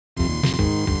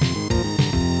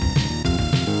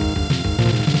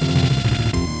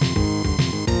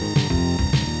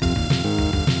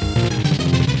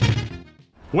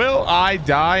Will I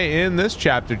die in this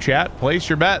chapter, chat? Place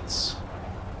your bets.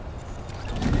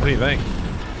 What do you think?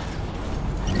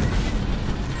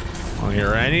 I don't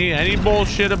hear any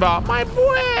bullshit about my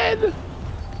bread.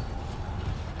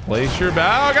 Place your bet.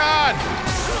 Oh God!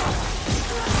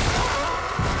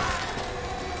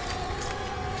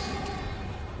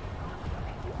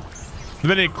 Have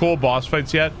been any cool boss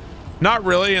fights yet? Not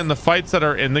really, and the fights that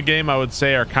are in the game I would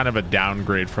say are kind of a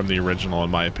downgrade from the original in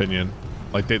my opinion.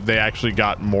 Like they actually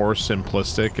got more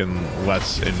simplistic and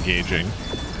less engaging.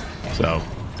 So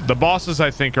the bosses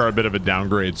I think are a bit of a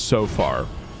downgrade so far.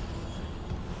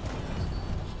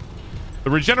 The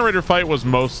regenerator fight was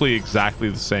mostly exactly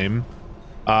the same.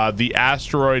 The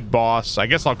asteroid boss, I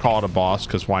guess I'll call it a boss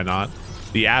because why not?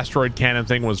 The asteroid cannon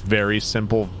thing was very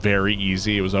simple, very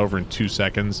easy. It was over in 2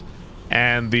 seconds.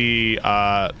 And the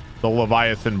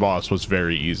Leviathan boss was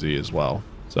very easy as well.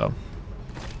 So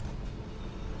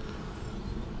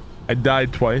I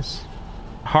died twice.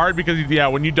 Hard because, yeah,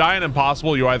 when you die in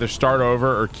impossible, you either start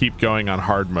over or keep going on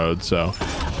hard mode. So,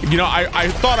 you know, I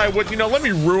thought I would, you know, let me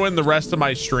ruin the rest of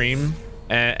my stream.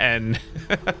 And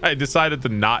I decided to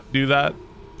not do that.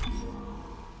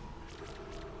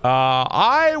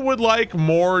 I would like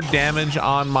more damage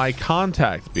on my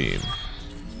contact beam.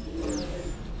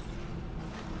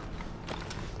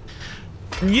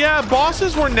 Yeah,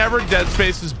 bosses were never Dead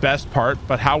Space's best part,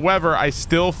 but however, I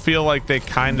still feel like they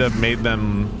kind of made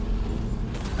them...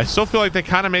 I still feel like they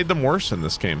kind of made them worse in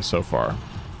this game so far.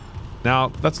 Now,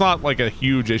 that's not like a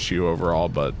huge issue overall,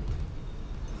 but...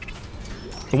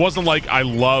 It wasn't like I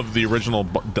love the original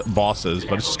bosses,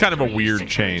 but it's just kind of a weird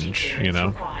change, you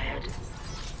know?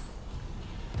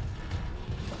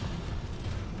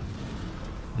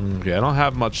 Okay, I don't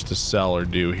have much to sell or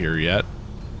do here yet.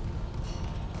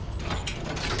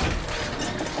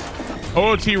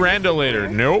 OOT rando later.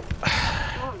 Nope.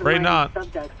 Right not.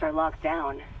 Subducts are locked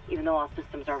down, even though all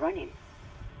systems are running.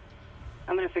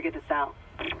 I'm gonna figure this out.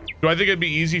 Do I think it'd be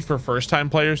easy for first-time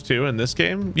players too in this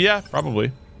game? Yeah,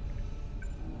 probably.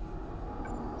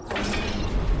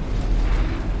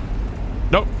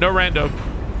 Nope, no rando.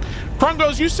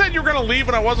 Krungos, you said you were gonna leave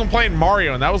when I wasn't playing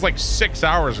Mario, and that was like 6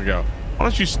 hours ago. Why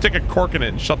don't you stick a cork in it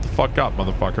and shut the fuck up,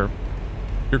 motherfucker?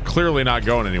 You're clearly not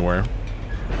going anywhere.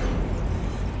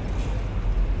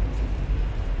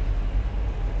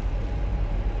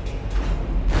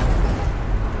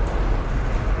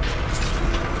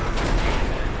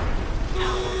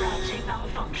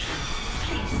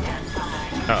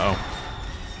 Uh-oh.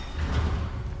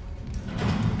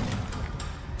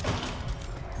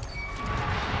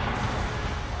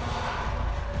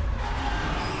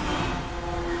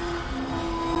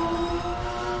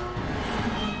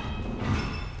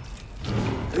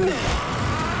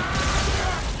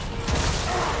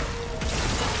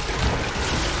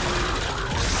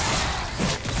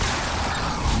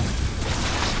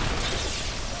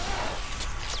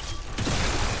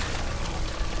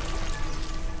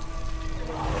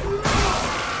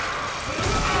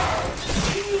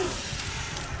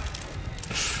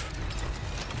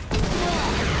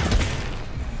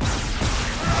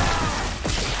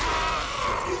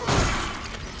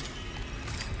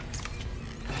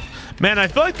 Man, I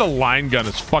feel like the line gun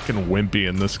is fucking wimpy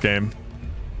in this game.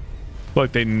 I feel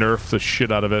like they nerfed the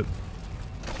shit out of it.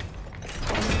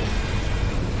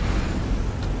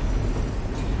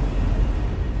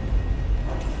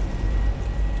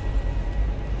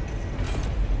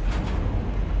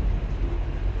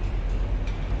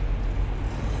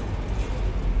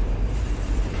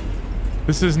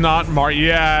 This is not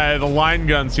yeah, the line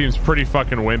gun seems pretty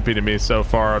fucking wimpy to me so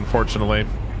far, unfortunately.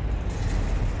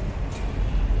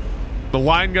 The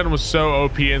line gun was so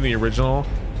OP in the original.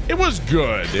 It was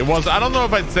good. It was, I don't know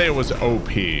if I'd say it was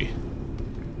OP. It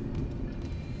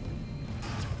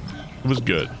was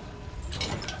good.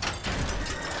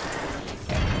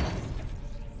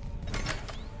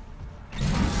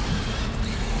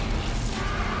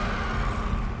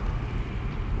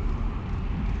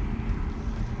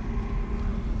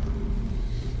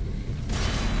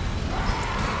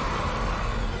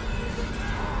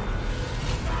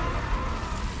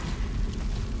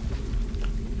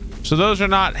 So those are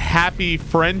not happy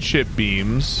friendship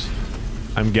beams,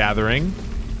 I'm gathering.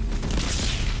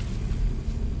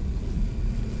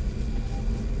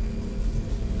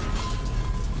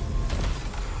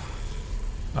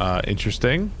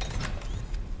 Interesting.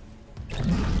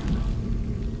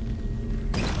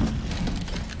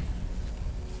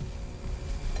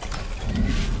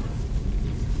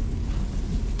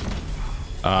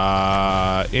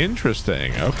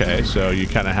 Interesting. Okay, so you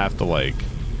kind of have to like...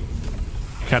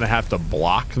 kind of have to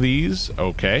block these.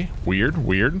 Okay, weird.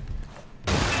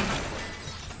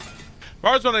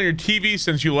 Barb's been on your TV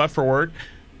since you left for work.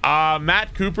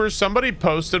 Matt Cooper, somebody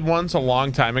posted once a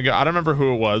long time ago. I don't remember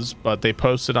who it was, but they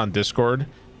posted on Discord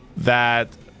that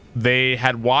they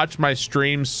had watched my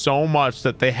stream so much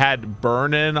that they had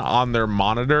burn-in on their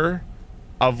monitor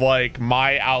of like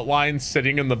my outline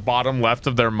sitting in the bottom left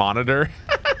of their monitor.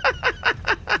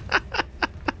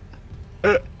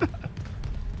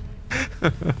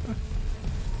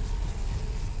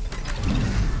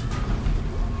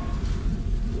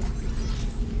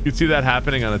 You can see that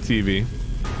happening on a TV.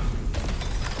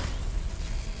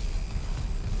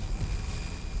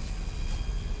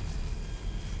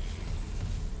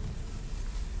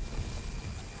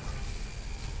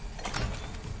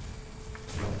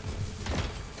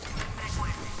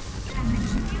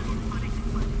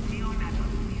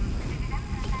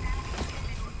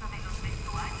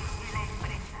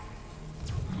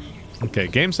 Okay,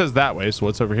 game says that way, so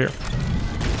what's over here?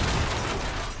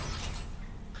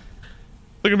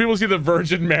 Look at people see the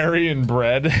Virgin Mary and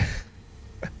bread.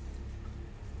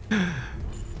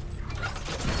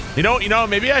 You know,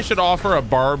 maybe I should offer a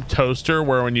Barb toaster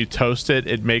where when you toast it,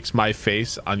 it makes my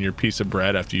face on your piece of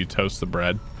bread after you toast the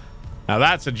bread. Now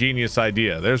that's a genius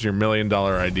idea. There's your $1 million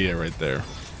idea right there.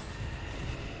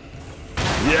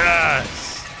 Yes.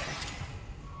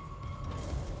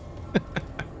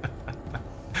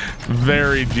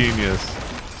 Very genius.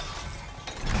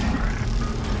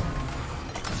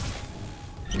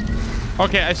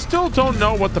 Okay, I still don't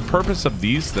know what the purpose of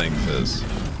these things is.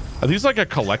 Are these like a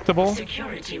collectible?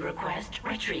 Security request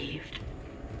retrieved.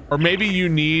 Or maybe you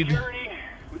need... Security,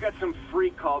 we got some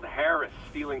freak called Harris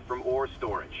stealing from ore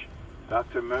storage.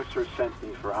 Dr. Mercer sent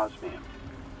me for osmium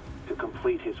to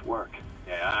complete his work.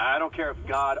 Yeah, I don't care if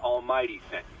God Almighty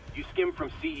sent you. You skim from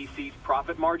CEC's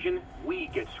profit margin, we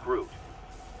get screwed.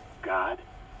 God?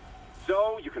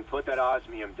 So, you can put that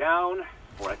osmium down,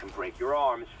 or I can break your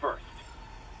arms first.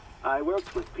 I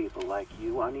worked with people like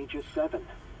you on Aegis 7.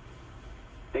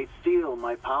 They steal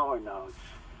my power nodes.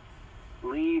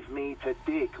 Leave me to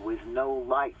dig with no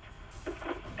light.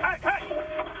 Hey, hey!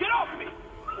 Get off me!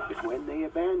 But when they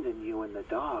abandon you in the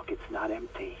dark, it's not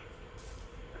empty.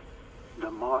 The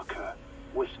marker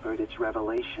whispered its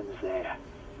revelations there.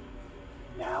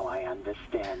 Now I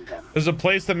understand them. There's a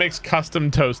place that makes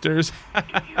custom toasters. Do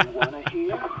you want to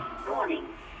hear? Warning.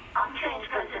 Untrained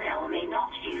personnel may not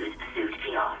use suit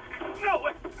kiosk. No,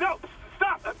 no!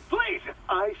 Stop! Please!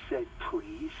 I said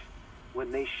please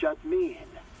when they shut me in.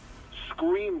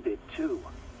 Screamed it too.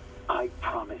 I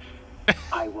promise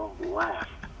I won't laugh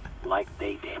like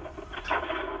they did.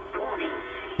 Warning.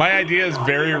 My idea is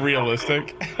very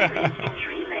realistic.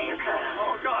 Injury may occur.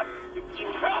 Oh, God!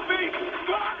 Help me!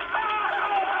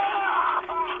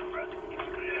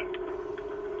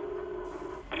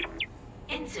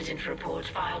 Incident report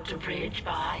filed to Bridge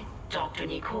by Dr.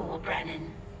 Nicole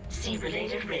Brennan. See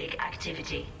related rig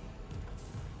activity.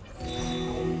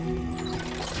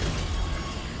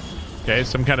 Okay,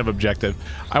 some kind of objective.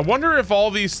 I wonder if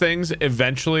all these things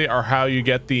eventually are how you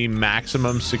get the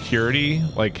maximum security.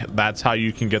 Like, that's how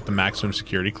you can get the maximum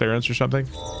security clearance or something.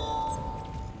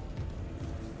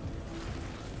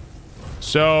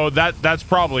 So that's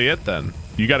probably it then.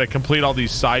 You got to complete all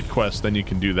these side quests, then you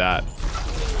can do that.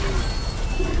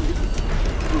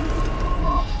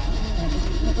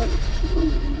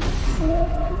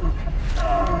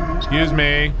 Excuse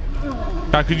me.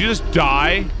 God, could you just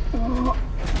die?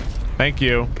 Thank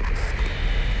you.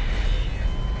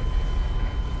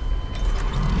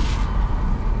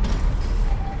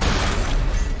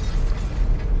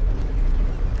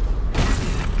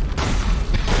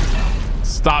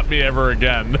 Stop me ever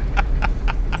again.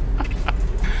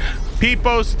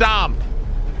 Peepo stomp.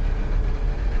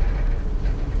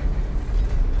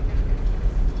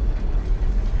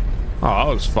 Oh, that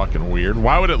looks fucking weird.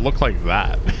 Why would it look like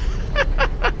that?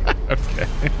 Okay.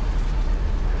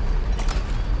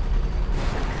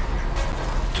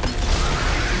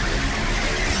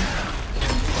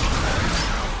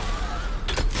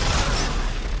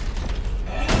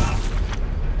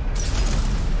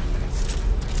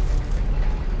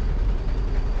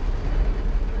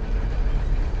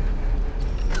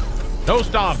 No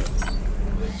stomp.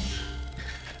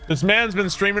 This man's been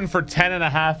streaming for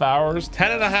 10.5 hours.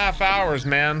 10.5 hours,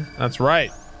 man. That's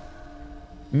right.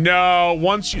 No,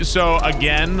 once you... So,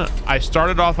 again, I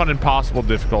started off on impossible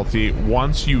difficulty.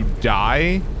 Once you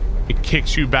die, it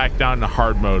kicks you back down to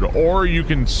hard mode. Or you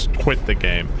can quit the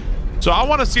game. So, I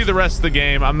want to see the rest of the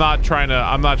game. I'm not trying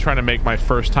to make my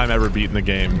first time ever beating the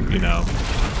game, you know,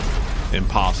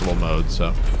 impossible mode,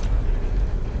 so...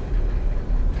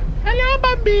 Hello,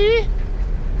 Bobby.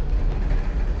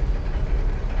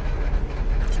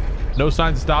 No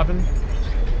signs of stopping.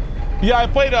 Yeah, I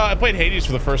played Hades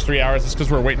for the first 3 hours. It's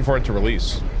because we're waiting for it to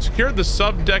release. Secured the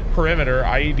sub-deck perimeter,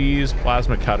 IEDs,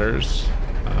 plasma cutters.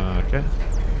 Okay.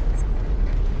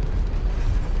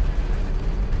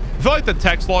 I feel like the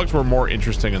text logs were more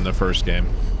interesting in the first game.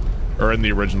 Or in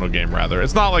the original game, rather.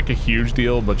 It's not like a huge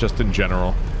deal, but just in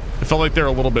general. I felt like they're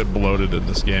a little bit bloated in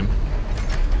this game.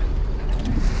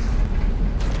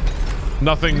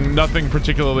 Nothing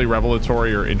particularly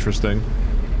revelatory or interesting.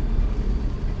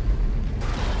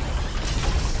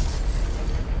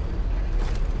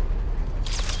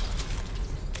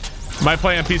 Am I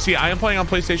playing on PC? I am playing on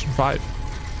PlayStation 5.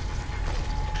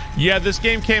 Yeah, this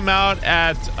game came out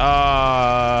at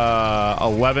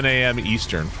 11 a.m.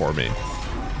 Eastern for me.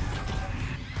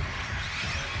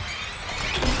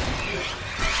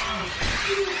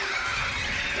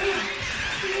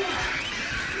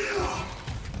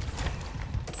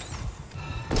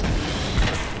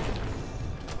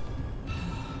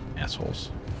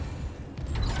 Assholes.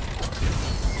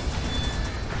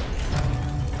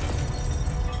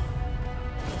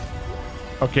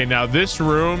 Okay, now this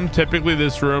room, typically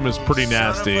this room is pretty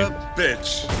nasty. Son of a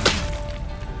bitch.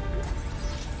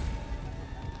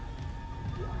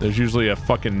 There's usually a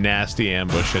fucking nasty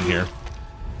ambush in here.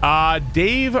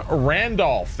 Dave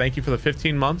Randolph, thank you for the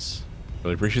 15 months.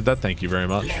 Really appreciate that. Thank you very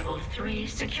much. Level 3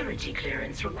 security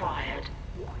clearance required.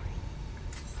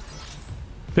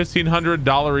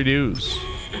 $1,500 dues.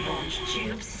 Launch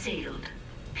tube sealed.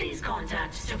 Please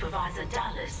contact Supervisor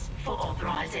Dallas for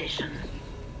authorization.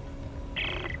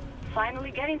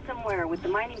 Finally getting somewhere with the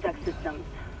mining deck systems.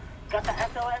 Got the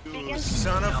SOS beacon?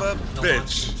 Son of a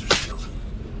bitch.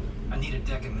 I need a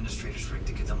deck administrator's rig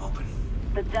to get them open.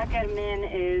 The deck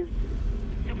admin is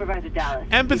Supervisor Dallas.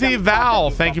 Empathy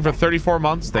Val, thank you for 34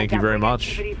 months. Thank you very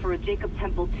much. Activity for a Jacob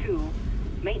Temple 2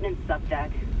 maintenance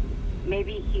subdeck.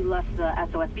 Maybe he left the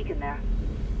SOS beacon there.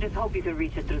 Just hope you can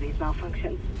reach it through these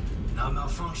malfunctions. Not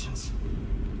malfunctions.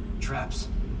 Traps.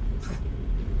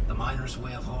 The miner's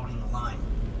way of holding the line.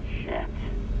 Shit.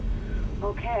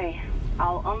 Okay,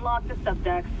 I'll unlock the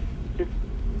subdecks. Just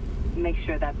make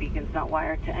sure that beacon's not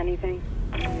wired to anything.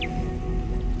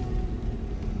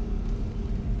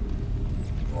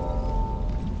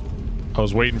 I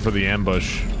was waiting for the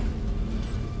ambush.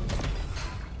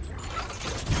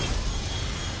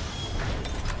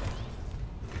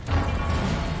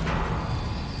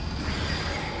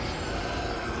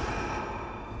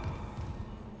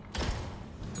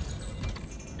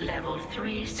 Level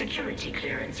 3 security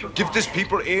clearance required. Give these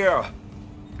people air.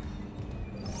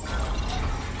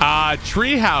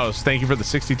 Treehouse, thank you for the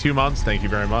 62 months. Thank you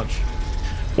very much.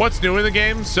 What's new in the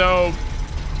game? So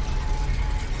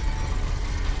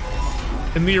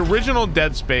in the original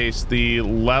Dead Space, the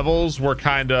levels were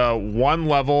kind of one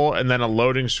level and then a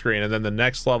loading screen, and then the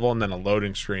next level and then a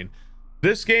loading screen.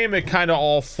 This game, it kind of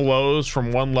all flows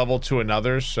from one level to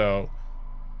another. So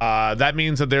that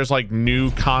means that there's like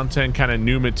new content, kind of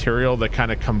new material that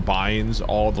kind of combines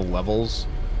all the levels.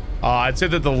 I'd say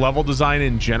that the level design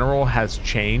in general has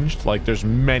changed. Like there's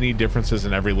many differences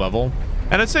in every level.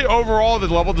 And I'd say overall the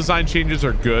level design changes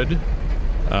are good.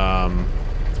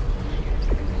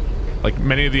 Like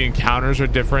many of the encounters are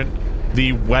different.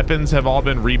 The weapons have all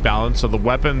been rebalanced. So the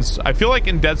weapons, I feel like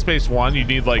in Dead Space 1, you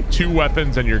need like 2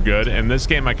 weapons and you're good. In this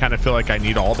game, I kind of feel like I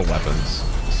need all the weapons.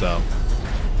 So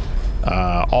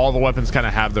all the weapons kind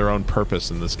of have their own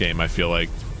purpose in this game, I feel like.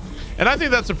 And I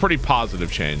think that's a pretty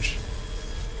positive change.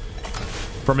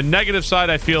 From a negative side,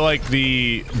 I feel like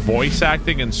the voice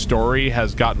acting and story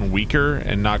has gotten weaker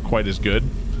and not quite as good.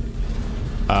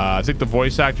 I think the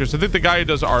voice actors, I think the guy who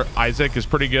does Isaac is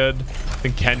pretty good. I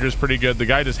think Kendra's pretty good. The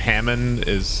guy who does Hammond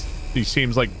he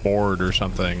seems like bored or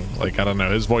something. Like, I don't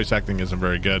know. His voice acting isn't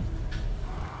very good.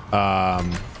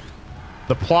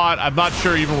 The plot, I'm not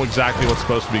sure even exactly what's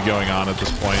supposed to be going on at this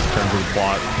point in terms of the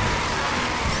plot.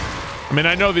 I mean,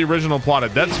 I know the original plot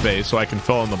of Dead Space, so I can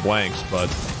fill in the blanks, but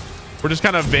we're just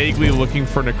kind of vaguely looking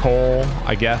for Nicole,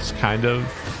 I guess, kind of.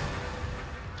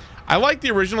 I like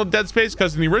the original Dead Space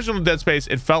because in the original Dead Space,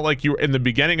 it felt like you were in the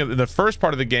beginning of the first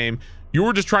part of the game, you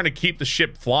were just trying to keep the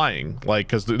ship flying, like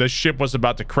because the ship was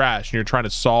about to crash and you're trying to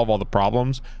solve all the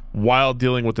problems while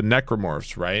dealing with the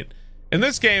necromorphs, right? In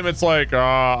this game, it's like,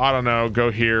 I don't know,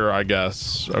 go here, I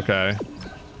guess. Okay,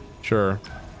 sure.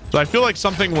 So I feel like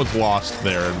something was lost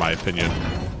there, in my opinion.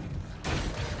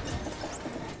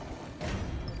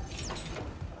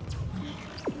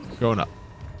 Going up.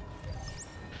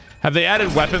 Have they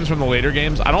added weapons from the later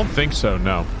games? I don't think so,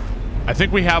 no. I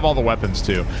think we have all the weapons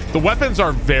too. The weapons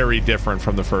are very different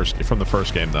from the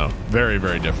first game though. Very,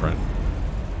 very different.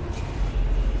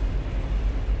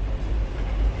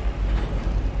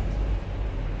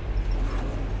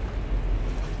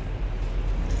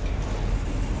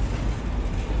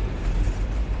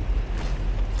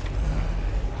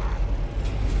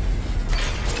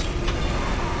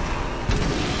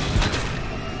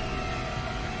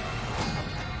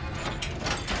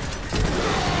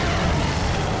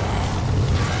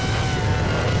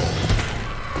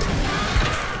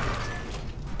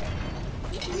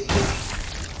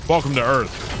 Welcome to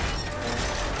Earth.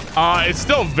 It's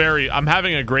still I'm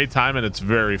having a great time and it's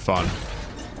very fun.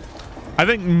 I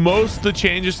think most of the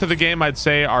changes to the game I'd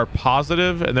say are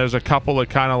positive, and there's a couple of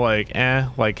kind of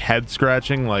like head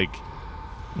scratching, like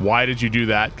why did you do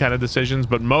that kind of decisions,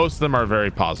 but most of them are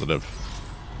very positive.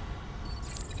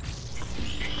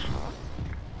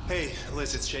 Hey,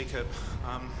 Liz, it's Jacob.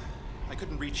 I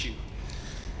couldn't reach you.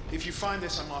 If you find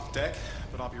this, I'm off deck,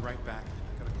 but I'll be right back.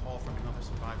 I got a call from another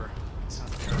survivor. It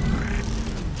sounds terrible.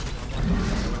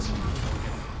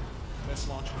 Best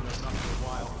launch window's not for a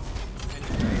while.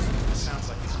 Anyway, it sounds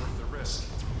like it's worth the risk.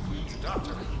 He's a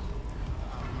doctor.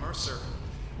 Mercer,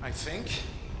 I think.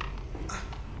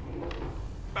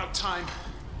 About time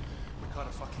we caught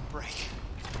a fucking break.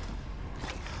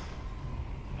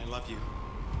 I love you.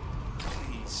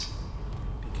 Please,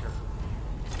 be careful.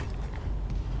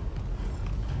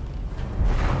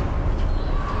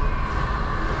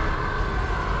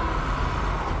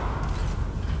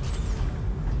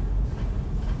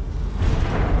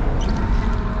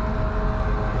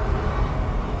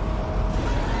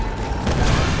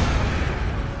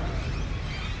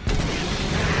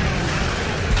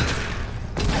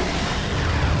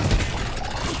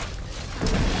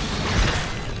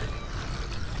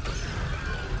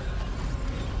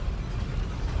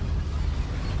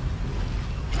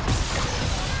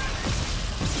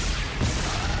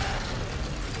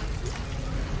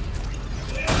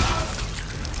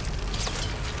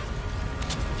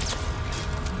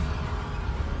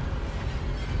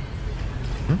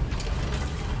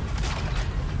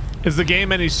 Is the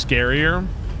game any scarier?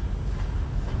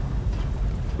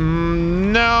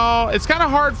 No, it's kind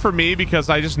of hard for me because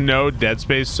I just know Dead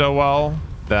Space so well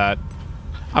that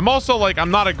I'm also like, I'm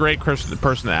not a great person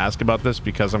to ask about this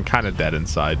because I'm kind of dead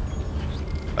inside.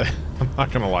 I'm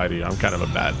not gonna lie to you. I'm kind of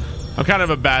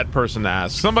a bad person to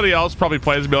ask. Somebody else probably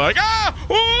plays and be like,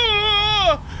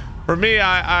 ah! For me,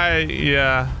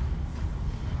 yeah,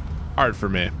 hard for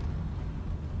me.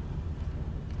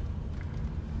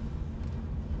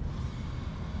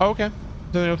 Oh, okay. Is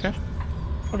everything okay?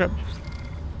 Okay.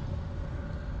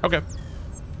 Okay.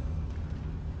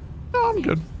 No, I'm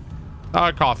good.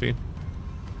 Coffee.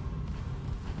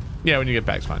 Yeah, when you get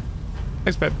back, it's fine.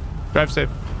 Thanks, babe. Drive safe.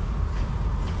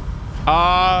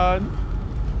 I'm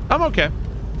okay.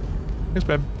 Thanks,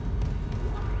 babe.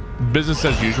 Business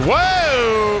as usual.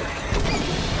 Whoa!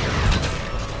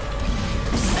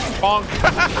 Bonk.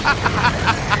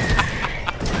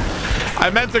 I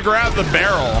meant to grab the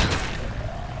barrel.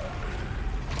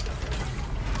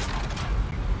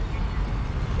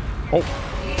 Oh.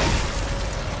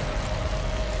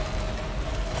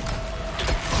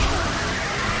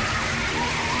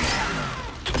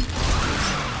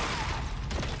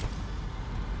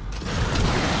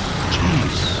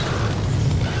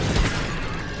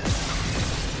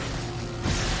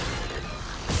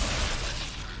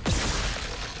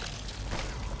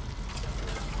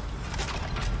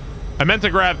 I meant to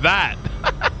grab that.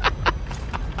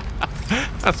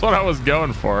 That's what I was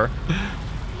going for.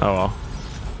 Oh well.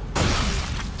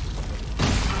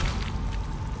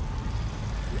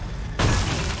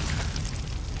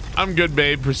 I'm good,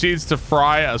 babe. Proceeds to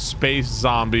fry a space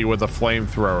zombie with a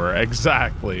flamethrower.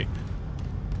 Exactly.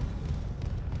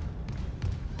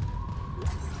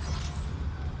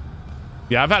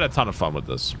 Yeah, I've had a ton of fun with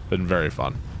this. Been very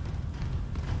fun.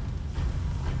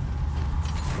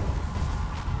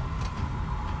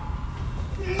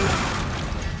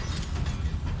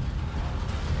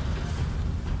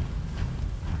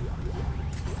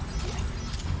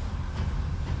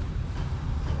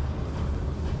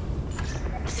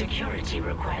 Security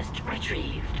request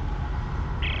retrieved.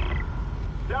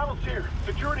 Dallas here.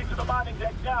 Security to the mining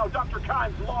deck now. Dr.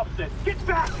 Kimes lost it. Get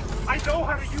back! I know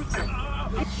how to use it.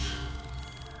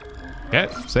 Okay,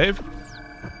 save.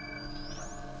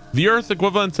 The Earth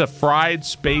equivalent to fried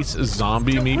space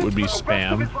zombie meat would be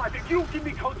spam. If you give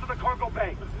me codes to the cargo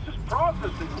bay, this is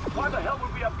processing. Why the hell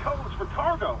would we have codes for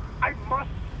cargo? I must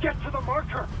get to the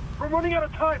marker. We're running out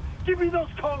of time. Give me those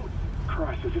codes.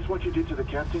 Christ, is this what you did to the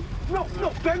captain? No,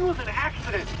 Ben was an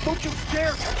accident. Don't you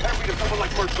dare compare me to someone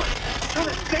like Mercer. Trying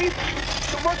to save me.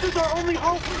 The Mercer's our only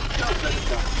hope.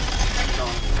 No.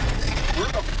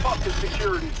 Where the fuck is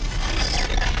security?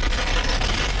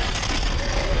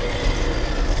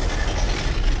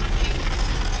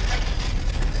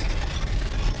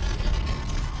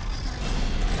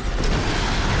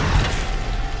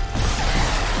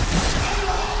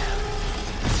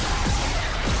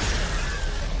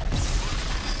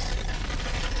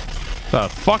 The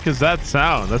fuck is that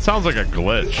sound? That sounds like a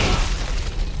glitch.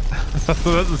 That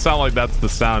doesn't sound like that's the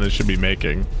sound it should be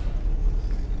making.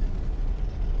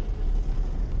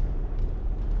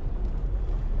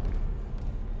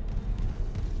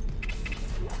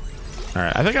 All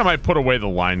right, I think I might put away the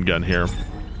line gun here.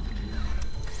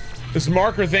 This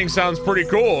marker thing sounds pretty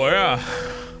cool, yeah.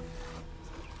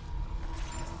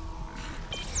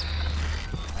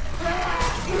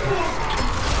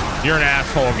 You're an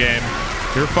asshole, game.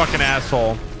 You're a fucking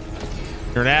asshole.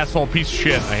 You're an asshole piece of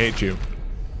shit. I hate you.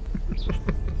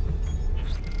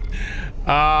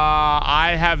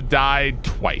 I have died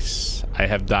twice. I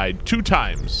have died 2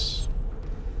 times.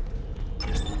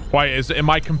 Why am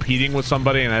I competing with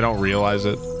somebody and I don't realize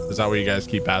it? Is that what you guys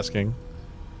keep asking?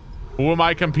 Who am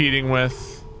I competing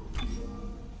with?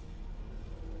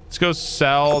 Let's go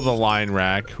sell the line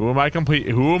rack. Who am I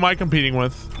competing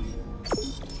with?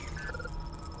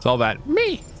 Sell that.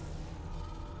 Me.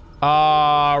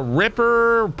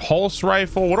 Ripper, pulse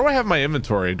rifle. What do I have in my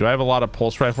inventory? Do I have a lot of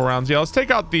pulse rifle rounds? Yeah, let's take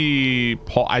out the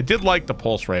I did like the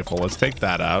pulse rifle. Let's take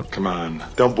that out. Come on,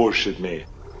 don't bullshit me.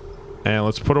 And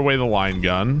let's put away the line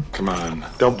gun. Come on,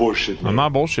 don't bullshit me. I'm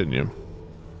not bullshitting you.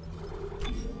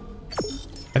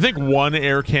 I think 1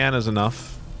 air can is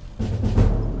enough.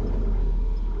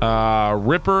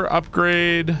 Ripper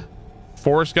upgrade.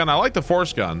 Force gun. I like the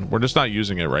force gun. We're just not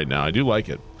using it right now. I do like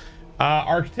it.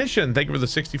 Arctician, thank you for the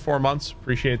 64 months.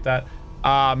 Appreciate that.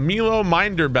 Milo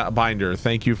Binder,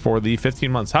 thank you for the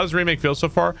 15 months. How does Remake feel so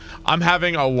far? I'm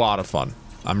having a lot of fun.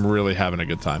 I'm really having a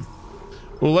good time.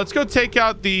 Well, let's go take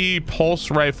out the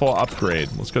pulse rifle upgrade.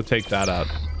 Let's go take that out.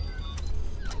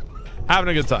 Having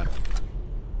a good time.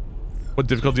 What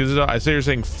difficulty is it? I say you're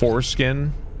saying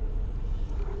foreskin.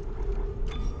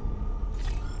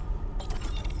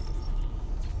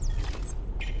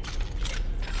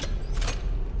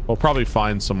 We'll probably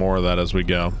find some more of that as we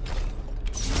go.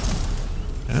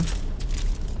 Okay.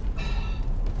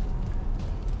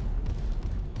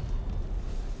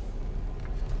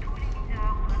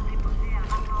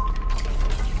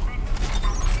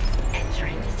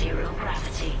 Entering 0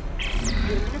 gravity.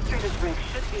 The administrative rig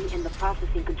should be in the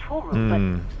processing control room,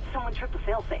 but someone tripped the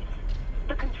failsafe.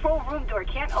 The control room door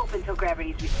can't open till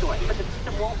gravity is restored, but the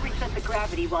system won't reset the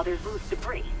gravity while there's loose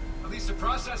debris. At least the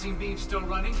processing beam's still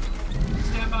running.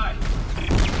 Stand by.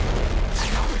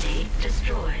 Anomaly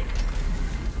destroyed.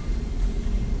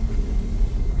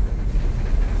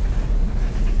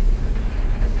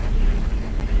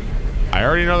 I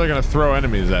already know they're gonna throw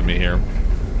enemies at me here.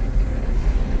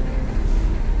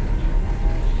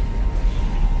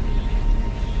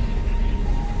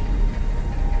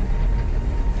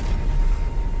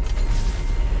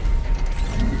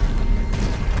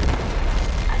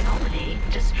 Anomaly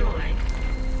destroyed.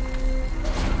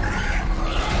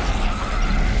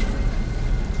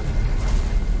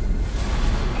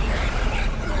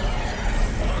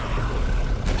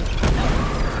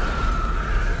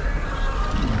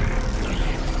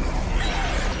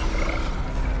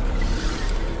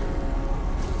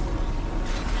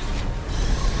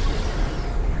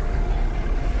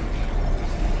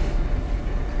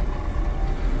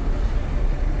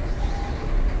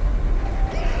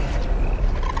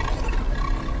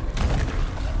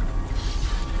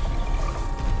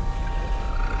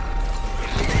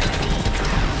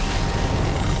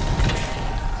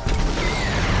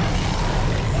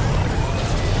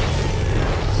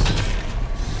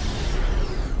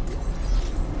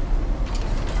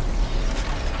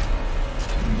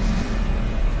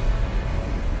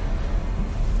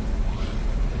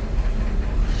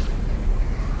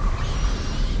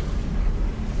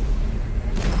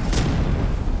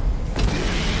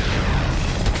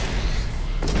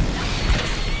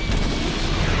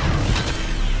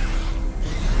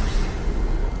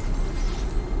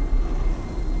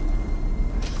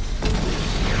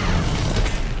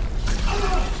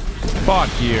 Fuck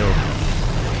you.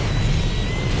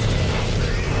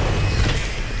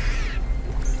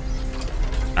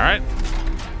 All right.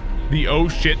 The oh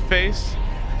shit face.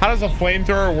 How does a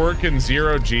flamethrower work in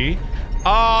 0G?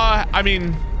 I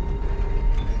mean,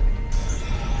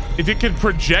 if it could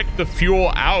project the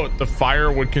fuel out, the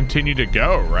fire would continue to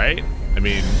go, right? I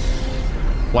mean,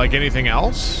 like anything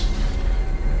else.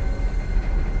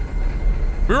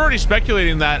 We were already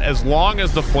speculating that as long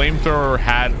as the flamethrower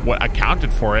had what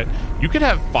accounted for it, you could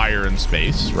have fire in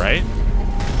space, right?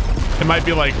 It might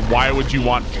be like, why would you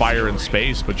want fire in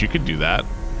space? But you could do that.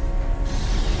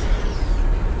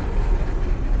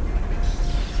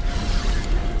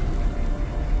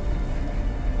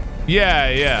 Yeah,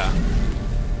 yeah.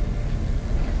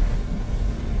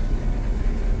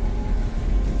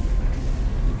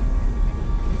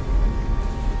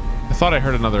 I thought I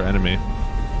heard another enemy.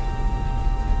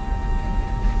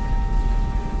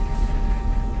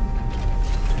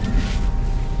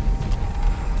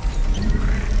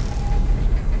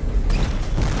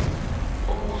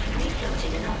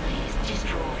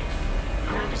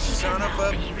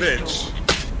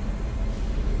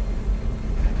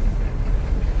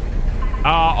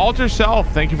 Alter Self,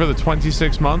 thank you for the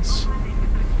 26 months.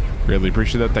 Really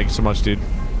appreciate that. Thank you so much, dude.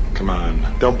 Come on,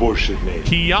 don't bullshit me.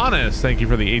 Kianis, thank you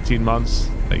for the 18 months.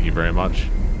 Thank you very much.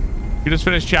 You just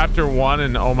finished chapter 1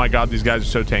 and oh my god, these guys are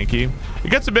so tanky. It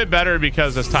gets a bit better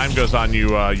because as time goes on,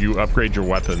 you upgrade your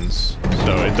weapons,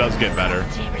 so it does get better.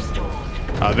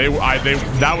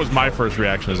 That was my first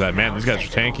reaction, is that, man, these guys are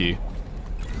tanky.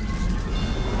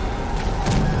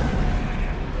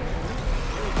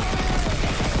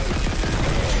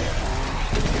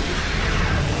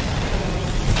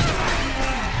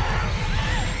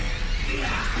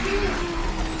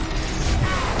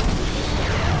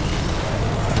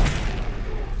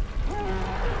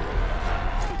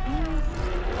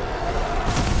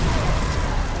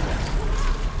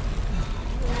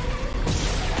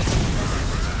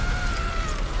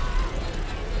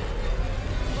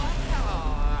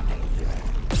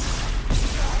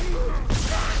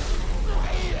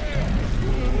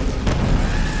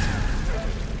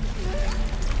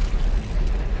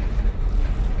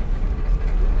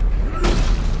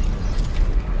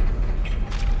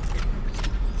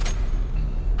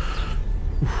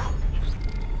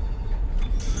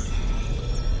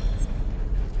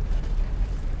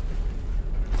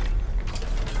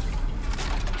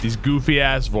 These goofy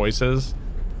ass voices.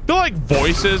 I feel like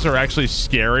voices are actually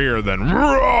scarier than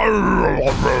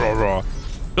I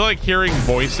feel like hearing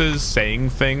voices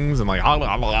saying things and like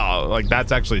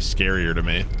that's actually scarier to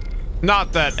me.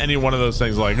 Not that any one of those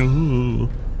things like ooh,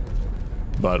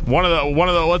 but one of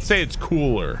the let's say it's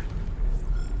cooler.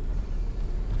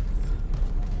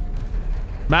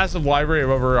 Massive library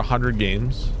of over 100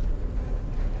 games.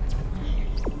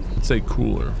 Let's say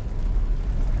cooler.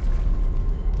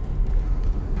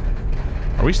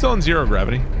 Are we still in zero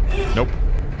gravity? Nope.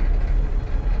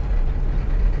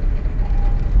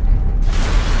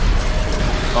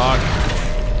 Fuck.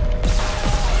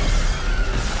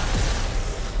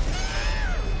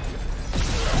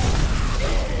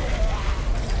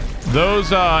 Those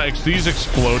these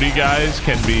explodey guys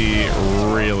can be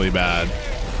really bad.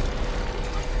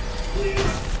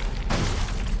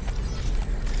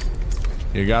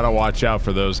 You gotta watch out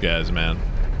for those guys, man.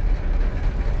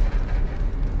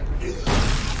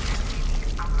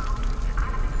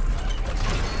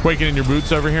 Quaking in your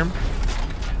boots over here.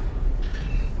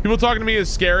 People talking to me is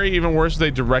scary. Even worse,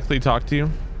 they directly talk to you.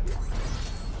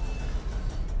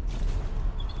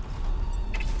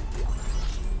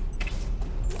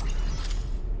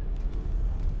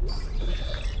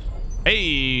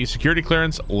 Hey, security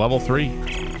clearance level 3.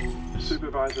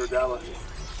 Supervisor Dallas,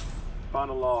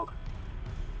 final log.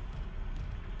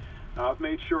 Now, I've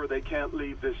made sure they can't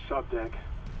leave this subdeck,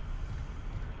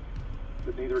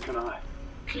 but neither can I.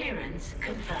 Clearance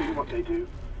confirmed. See what they do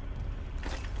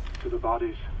to the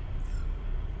bodies,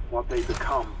 what they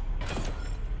become.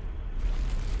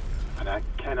 And I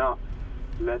cannot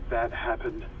let that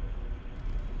happen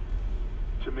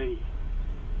to me.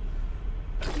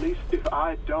 At least if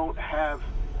I don't have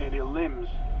any limbs,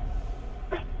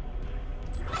 I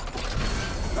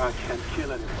can't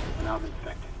kill anyone when I'm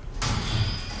infected.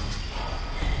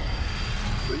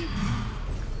 Please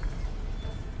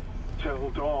tell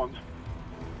Dawn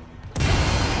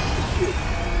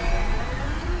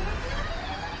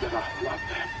that I love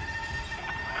them.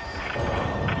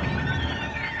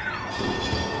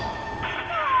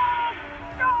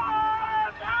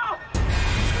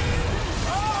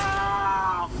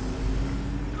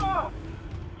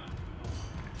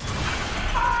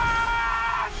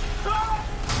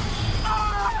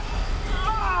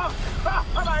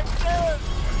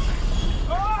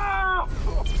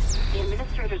 The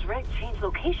administrator's rig changed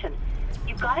location.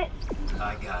 You got it?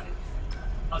 I got it.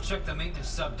 I'll check the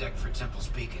maintenance subdeck for Temple's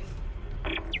Beacon.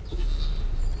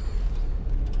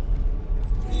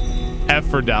 F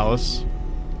for Dallas.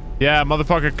 Yeah,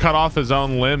 motherfucker cut off his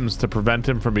own limbs to prevent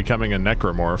him from becoming a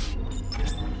necromorph.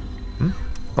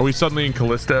 Are we suddenly in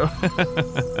Callisto?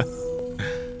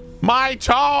 My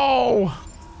toe!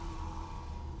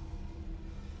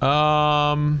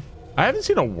 I haven't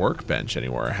seen a workbench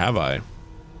anywhere, have I?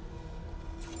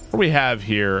 What do we have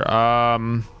here?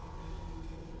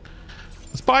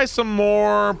 Let's buy some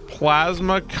more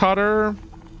plasma cutter.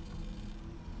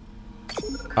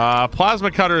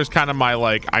 Plasma cutter is kind of my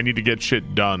like I need to get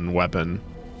shit done weapon.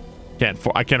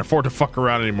 I can't afford to fuck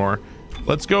around anymore.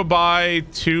 Let's go buy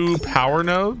 2 power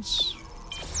nodes.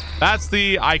 That's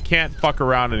the I can't fuck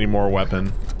around anymore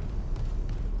weapon.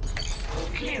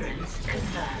 Clearance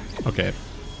confirmed. Okay.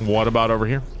 What about over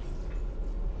here?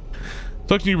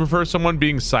 So do you prefer someone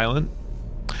being silent?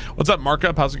 What's up,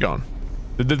 Markup? How's it going?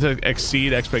 Did this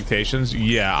exceed expectations?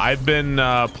 Yeah, I've been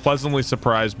pleasantly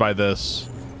surprised by this.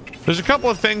 There's a couple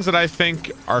of things that I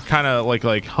think are kind of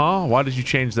like, huh? Why did you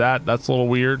change that? That's a little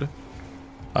weird.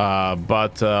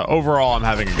 But overall, I'm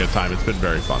having a good time. It's been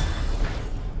very fun.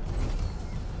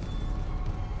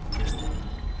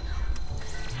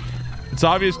 It's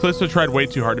obvious Callisto tried way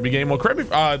too hard to be game. Well, correct me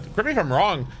if I'm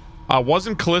wrong.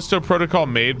 Wasn't Callisto Protocol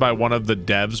made by one of the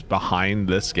devs behind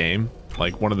this game?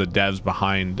 Like one of the devs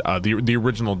behind the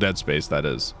original Dead Space, that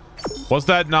is. Was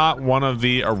that not one of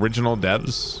the original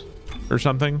devs or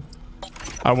something?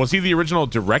 Was he the original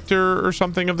director or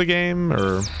something of the game?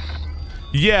 Or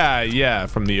yeah,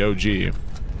 from the OG.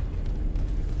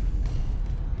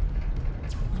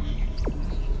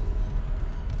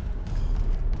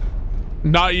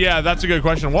 Yeah, that's a good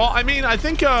question. Well, I mean, I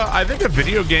think a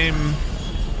video game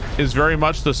is very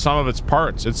much the sum of its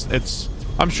parts.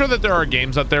 I'm sure that there are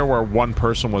games out there where one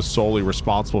person was solely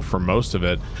responsible for most of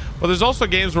it, but there's also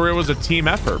games where it was a team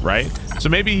effort, right? So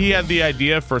maybe he had the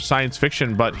idea for science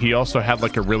fiction, but he also had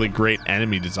like a really great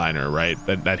enemy designer, right?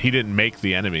 That he didn't make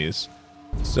the enemies.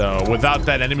 So without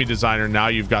that enemy designer, now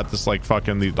you've got this like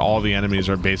fucking all the enemies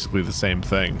are basically the same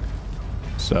thing.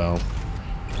 So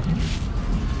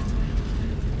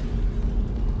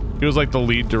he was like the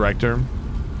lead director.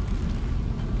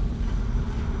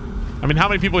 I mean, how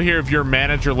many people here, if your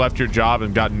manager left your job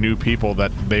and got new people,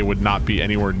 that they would not be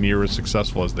anywhere near as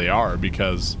successful as they are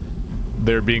because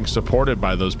they're being supported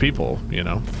by those people, you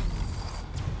know?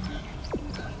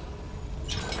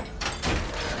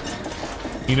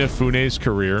 Inafune's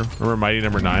career. Remember Mighty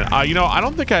Number 9? You know, I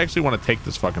don't think I actually want to take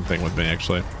this fucking thing with me,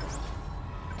 actually.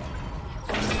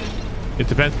 It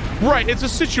depends. Right, it's a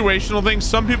situational thing.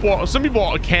 Some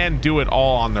people can do it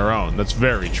all on their own. That's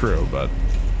very true, but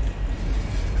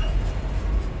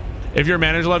if your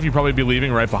manager left, you'd probably be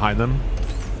leaving right behind them.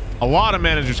 A lot of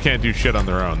managers can't do shit on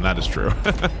their own. That is true.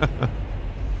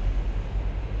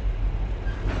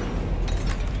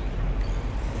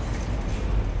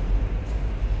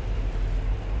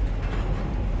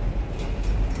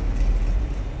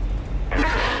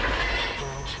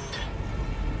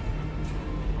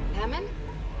 Hammond?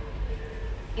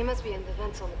 He must be in the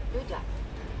vents on the food deck.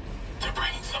 They're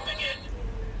bringing something in.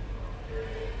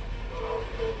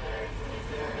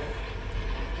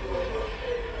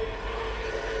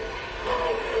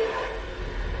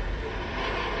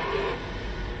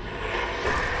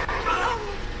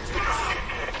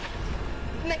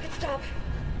 Make it stop.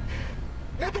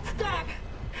 Make it stop.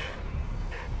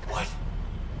 What?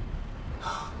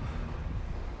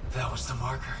 That was the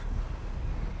marker.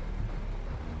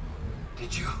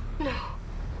 Did you? No.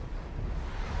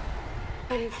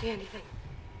 I didn't see anything.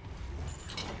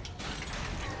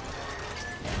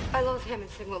 I lost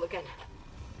Hammond's signal again.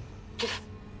 Just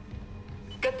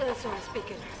get the SOS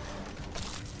beacon.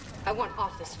 I want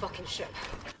off this fucking ship.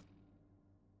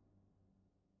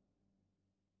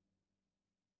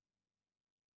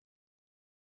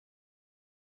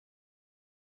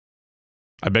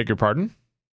 I beg your pardon?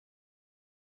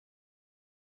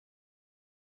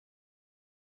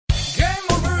 Game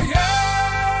over, yeah!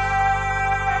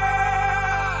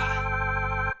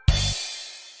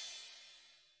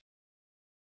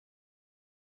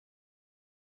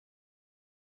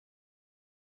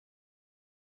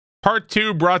 Part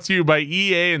 2 brought to you by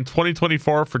EA in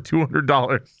 2024 for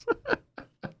 $200.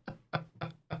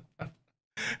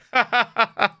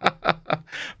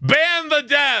 Ban the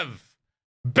dev!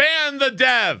 Ban the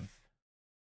dev!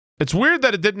 It's weird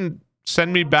that it didn't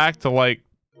send me back to like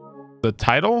the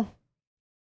title.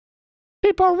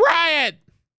 People riot!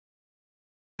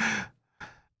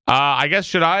 I guess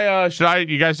should I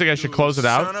you guys think I should close it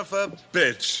out? Son of a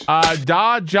bitch.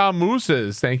 Da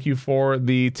Jamooses, thank you for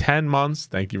the 10 months.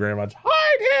 Thank you very much.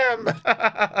 Hide him.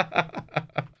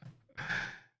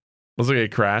 Looks like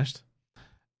it crashed.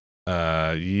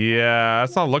 Yeah,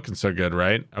 that's not looking so good,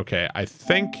 right? Okay, I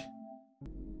think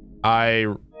I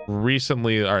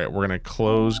recently, all right, we're gonna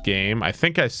close game. I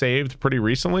think I saved pretty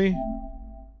recently. I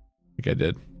think I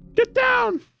did. Get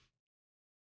down.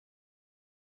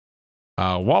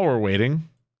 While we're waiting,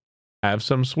 have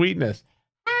some sweetness.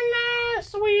 Hello,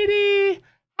 sweetie.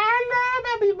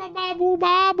 Hello, baby, babu,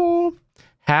 babu.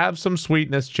 Have some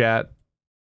sweetness, chat.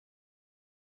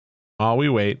 While we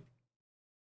wait.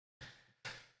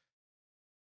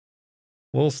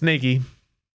 Little Snaky.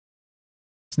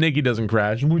 Snaky doesn't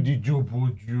crash.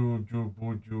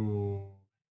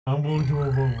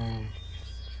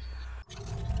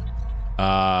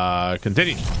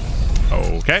 Continue.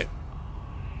 Okay.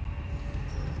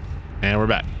 And we're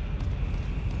back.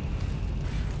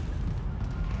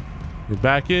 We're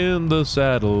back in the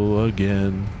saddle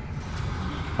again.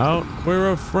 Out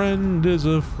where a friend is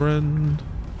a friend.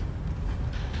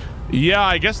 Yeah,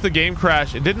 I guess the game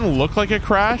crashed. It didn't look like a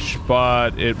crash,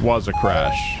 but it was a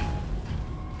crash.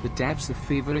 The devs are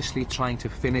feverishly trying to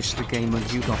finish the game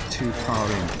and you got too far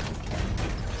in.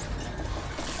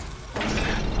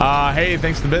 Hey,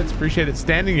 thanks for the bits. Appreciate it.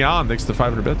 Standing Yon, thanks for the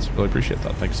 500 bits. Really appreciate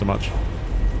that. Thanks so much.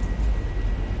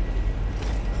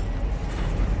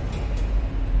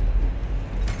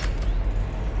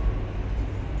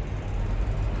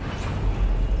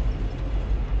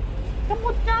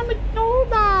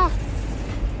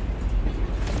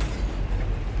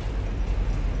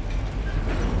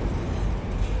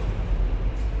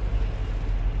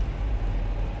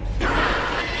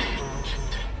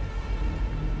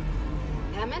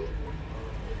 Hammond?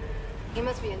 He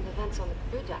must be in the vents on the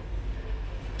crew deck.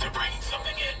 They're bringing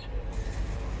something in.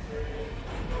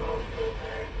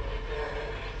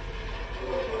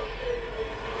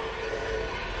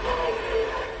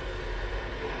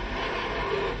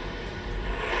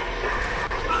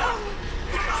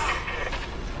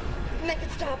 Make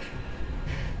it stop.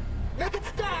 Make it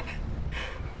stop.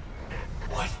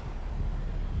 What?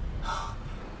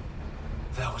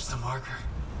 That was the marker.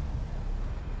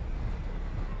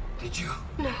 Did you?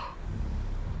 No.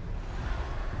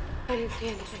 I didn't see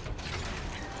anything.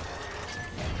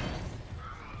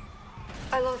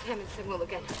 I lost him and signal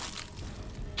again.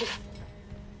 Just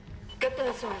get the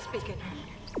Sonos speaking.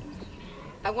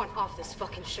 I want off this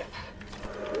fucking ship.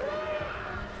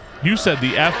 You said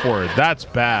the F word. That's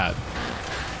bad.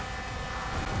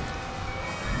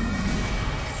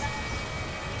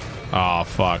 Oh,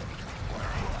 fuck.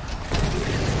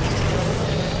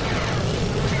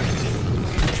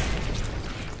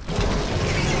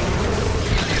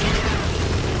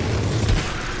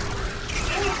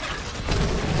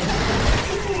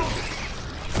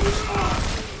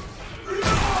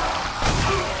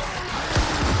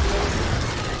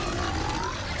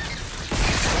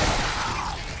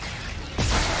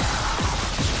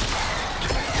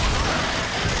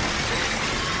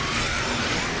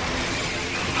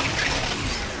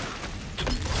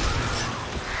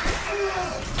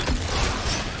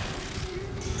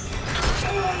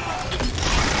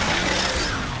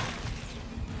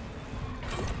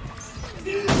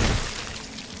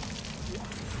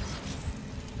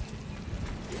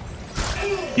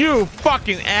 You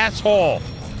fucking asshole.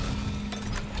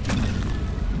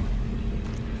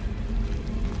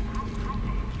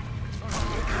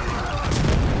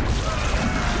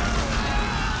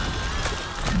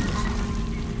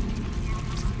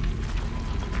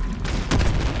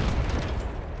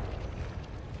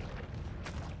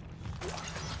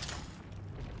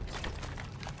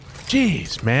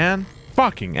 Jeez, man.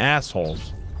 Fucking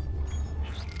assholes.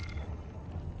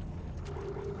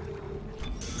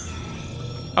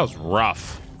 That was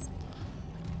rough.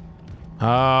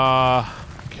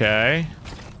 Okay.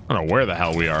 I don't know where the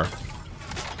hell we are.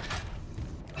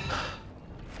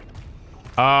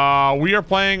 We are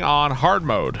playing on hard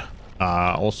mode.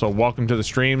 Also, welcome to the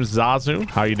stream, Zazu.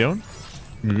 How you doing?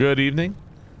 Good evening.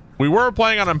 We were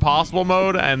playing on impossible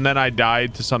mode, and then I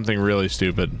died to something really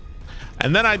stupid.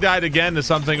 And then I died again to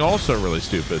something also really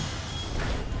stupid.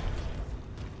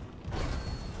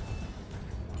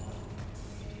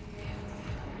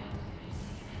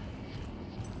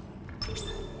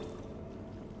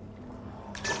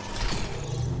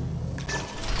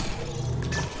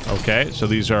 Okay, so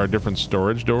these are different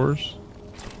storage doors.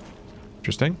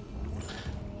 Interesting.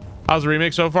 How's the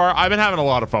remake so far? I've been having a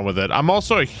lot of fun with it. I'm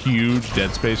also a huge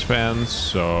Dead Space fan,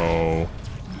 so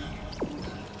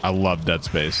I love Dead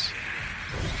Space.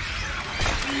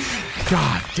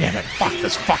 God damn it. Fuck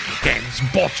this fucking game. This is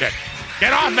bullshit.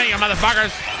 Get off me, you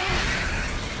motherfuckers!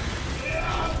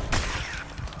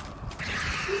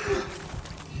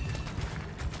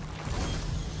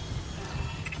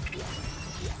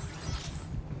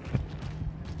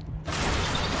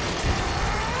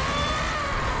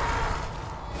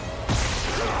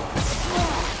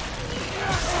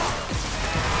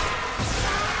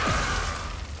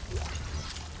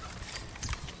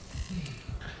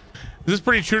 Is this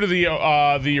pretty true to the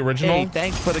original? Hey,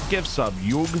 thanks for the gift sub,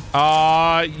 Yug.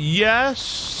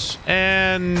 Yes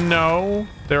and no.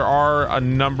 There are a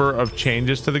number of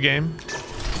changes to the game.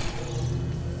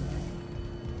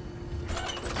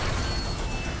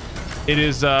 It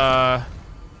is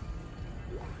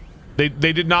they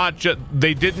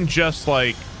didn't just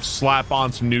like slap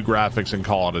on some new graphics and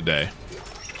call it a day.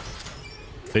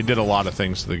 They did a lot of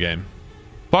things to the game.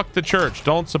 Fuck the church.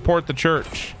 Don't support the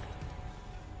church.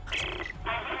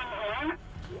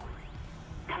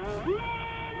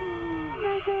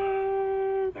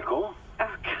 Nicole?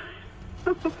 Oh, God.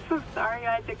 I'm so sorry,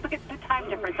 Isaac. Look at the time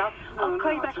difference. I'll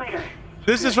call you back later.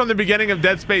 This is from the beginning of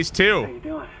Dead Space 2. How you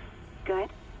doing? good?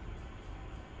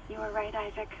 You were right,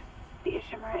 Isaac. The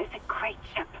Ishimura is a great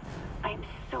ship. I am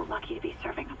so lucky to be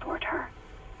serving aboard her.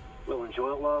 We'll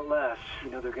enjoy it while it lasts.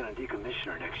 You know they're gonna decommission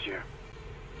her next year.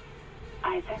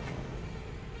 Isaac,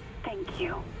 thank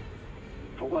you.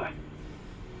 For what?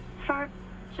 For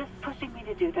just pushing me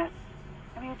to do this.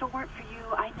 I mean, if it weren't for you,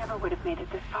 I never would have made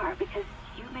it this far because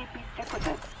you made me stick with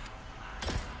it.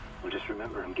 Well, just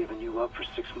remember, I'm giving you up for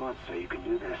 6 months so you can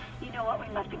do this. You know what? We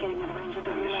must be getting out of range of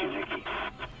the I miss you, relay. Nikki.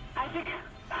 Isaac?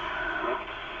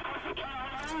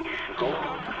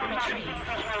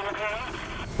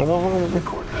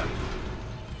 Record that.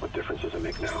 What difference does it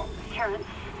make now? Terrence,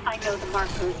 I know the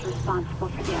marker is responsible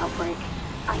for the outbreak.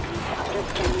 I need to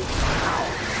understand how.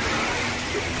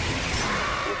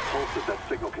 It pulses that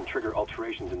signal can trigger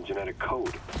alterations in genetic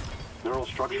code. Neural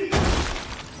structure. You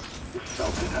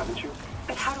felt it, haven't you?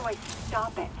 But how do I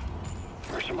stop it?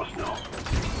 Mercer must know.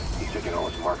 He's taking all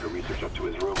his marker research up to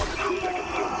his room on the crew deck and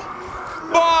soon.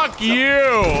 Fuck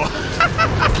you!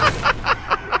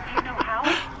 You know how?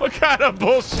 What kind of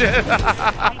bullshit?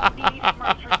 I need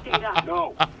Mercer's data.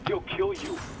 No, he'll kill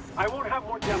you. I won't have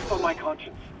more deaths on my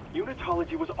conscience.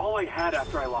 Unitology was all I had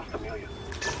after I lost Amelia.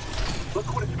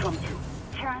 Look what it's come to.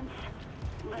 Terrence,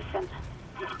 listen.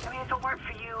 I mean, if it weren't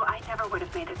for you, I never would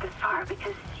have made it this far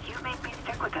because you made me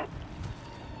stick with it.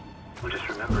 Well, just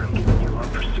remember, I'm giving you up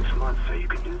for 6 months so you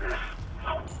can do this.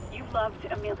 You loved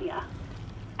Amelia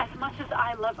as much as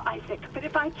I love Isaac, but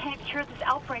if I can't cure this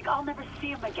outbreak, I'll never see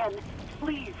him again.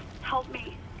 Please, help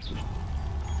me.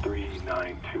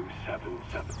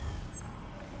 39277.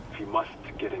 If you must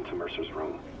get into Mercer's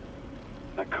room,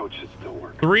 that code should still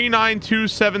work.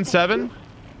 39277.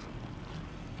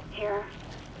 Here.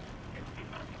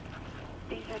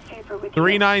 These are safer with you.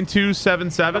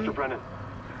 39277. Dr. Brennan.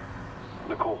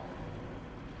 Nicole.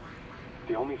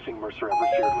 The only thing Mercer ever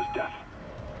feared was death.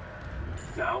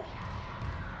 Now,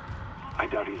 I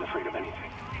doubt he's afraid of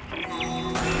anything.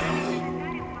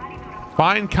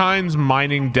 Find Kind's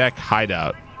mining deck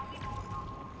hideout.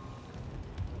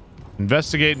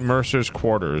 Investigate Mercer's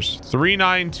quarters.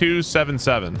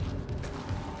 39277.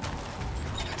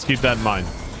 Let's keep that in mind.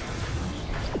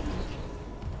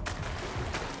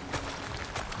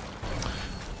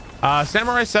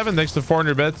 Samurai 7, thanks to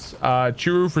 400 bits.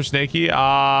 Churu for Snakey.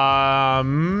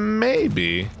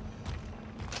 Maybe.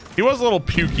 He was a little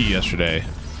pukey yesterday.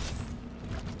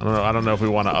 I don't know if we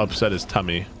want to upset his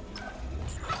tummy.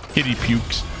 Kitty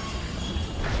pukes.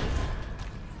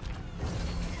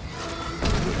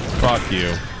 Fuck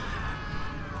you.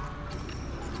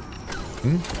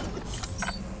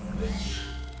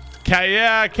 Cat,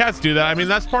 yeah, cats do that. I mean,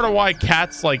 that's part of why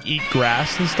cats like eat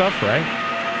grass and stuff, right?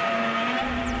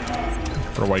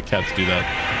 Or why cats do that.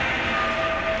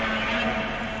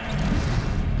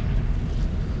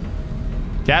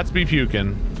 Cats be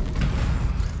puking.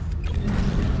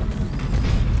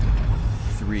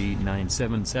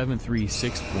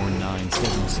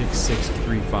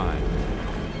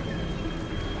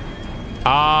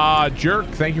 397736497665. Jerk,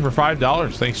 thank you for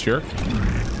 $5. Thanks, Jerk.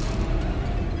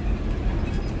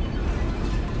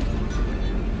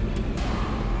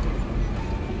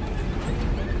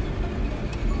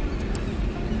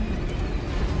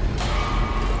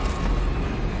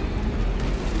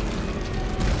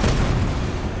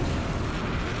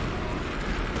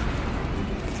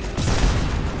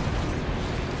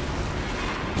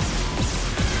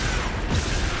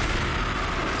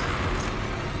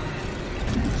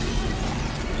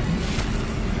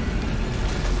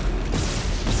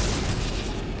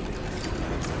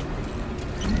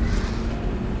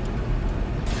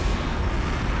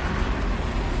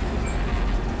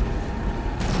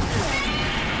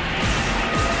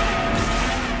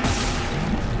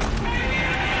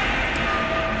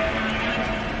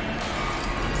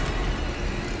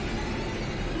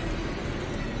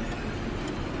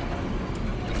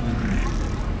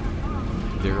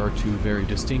 Very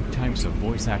distinct types of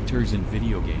voice actors in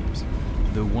video games.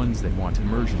 The ones that want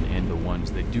immersion and the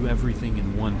ones that do everything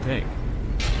in one take.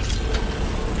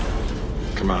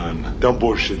 Come on, don't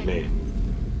bullshit me.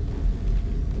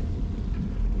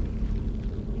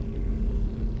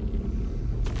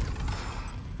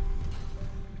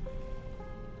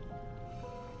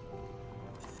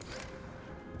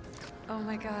 Oh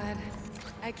my god.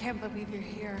 I can't believe you're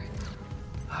here.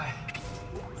 I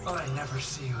thought I'd never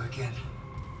see you again.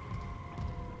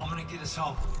 I'm gonna get us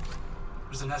home.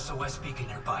 There's an SOS beacon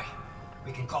nearby.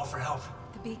 We can call for help.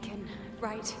 The beacon,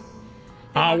 right.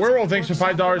 Werewolf, thanks for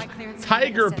 $5.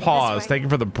 Tiger Paws, thank you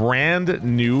for the brand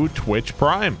new Twitch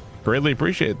Prime. Greatly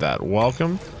appreciate that.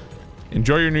 Welcome.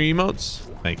 Enjoy your new emotes.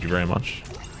 Thank you very much.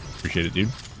 Appreciate it, dude.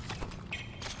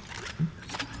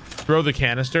 Throw the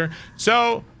canister.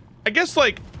 So I guess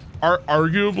like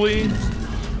arguably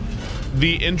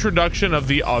the introduction of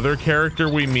the other character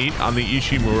we meet on the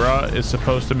Ishimura is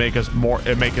supposed to make us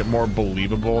make it more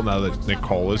believable now that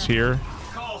Nicole is here.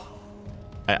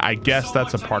 I guess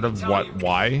that's a part of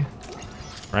why,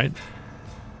 right?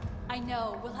 I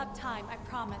know. We'll have time. I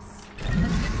promise. Let's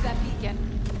get to that beacon.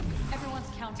 Everyone's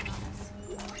counting on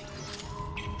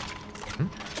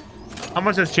us. How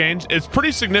much has changed? It's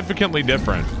pretty significantly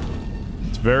different.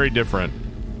 It's very different.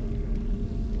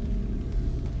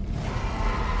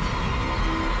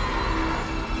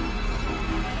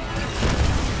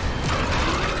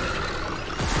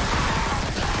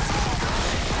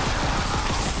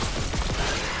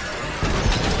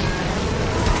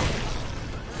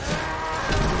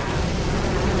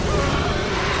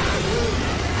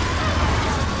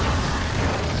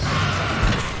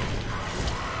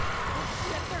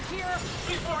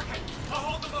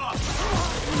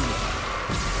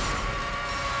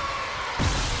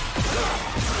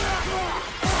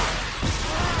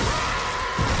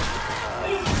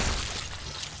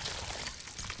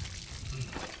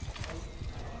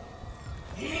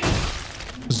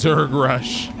 Zerg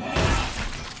rush.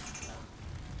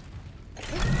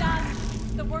 It's done.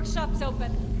 The workshop's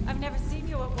open. I've never seen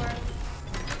you at work.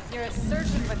 You're a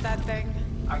surgeon with that thing.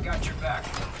 I got your back.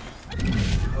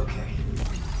 Okay.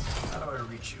 How do I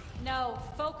reach you? No,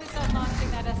 focus on launching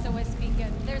that SOS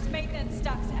beacon. There's maintenance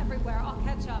ducts everywhere. I'll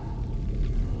catch up.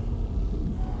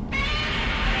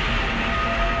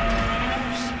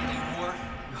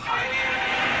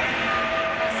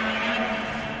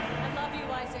 I love you,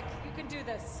 Isaac. You can do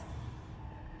this.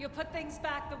 You'll put things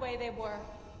back the way they were.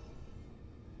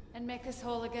 And make us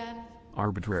whole again.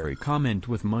 Arbitrary comment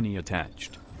with money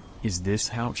attached. Is this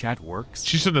how chat works?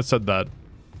 She shouldn't have said that.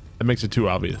 That makes it too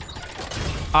obvious.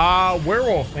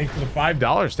 Werewolf, thanks for the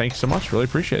 $5. Thanks so much. Really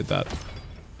appreciate that.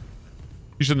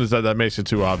 You shouldn't have said that. Makes it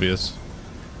too obvious.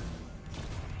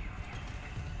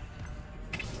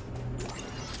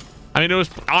 I mean, it was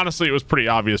honestly, it was pretty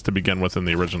obvious to begin with in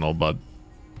the original, but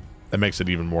that makes it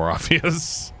even more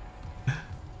obvious.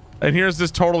 And here's this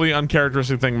totally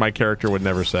uncharacteristic thing my character would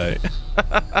never say.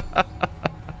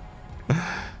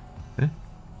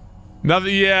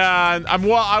 Nothing. Yeah,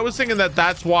 well, I was thinking that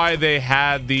that's why they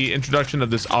had the introduction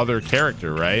of this other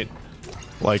character, right?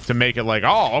 Like to make it like,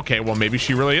 oh, okay, well, maybe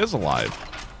she really is alive.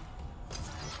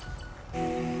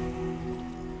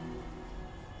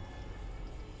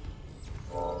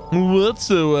 What's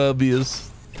so obvious?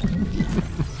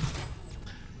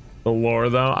 The lore,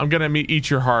 though. I'm gonna eat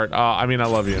your heart. I mean, I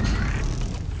love you.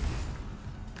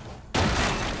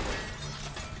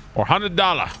 Or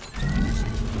 $100.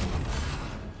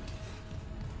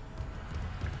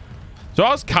 So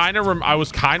I was kind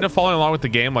of following along with the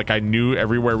game. Like I knew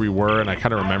everywhere we were, and I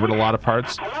kind of remembered a lot of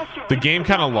parts. The game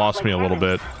kind of lost me a little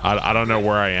bit. I don't know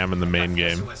where I am in the main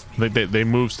game. They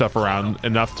move stuff around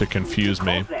enough to confuse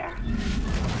me.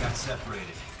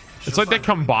 It's like they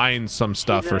combined some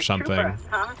stuff or something.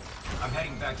 I'm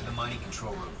heading back to the mining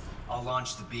control room. I'll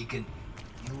launch the beacon.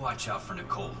 You watch out for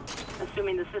Nicole.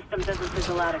 Assuming the system doesn't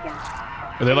fizzle out again.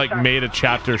 Or they like made a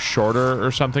chapter shorter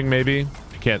or something, maybe.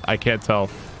 I can't tell.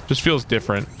 Just feels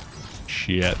different.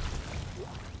 Shit.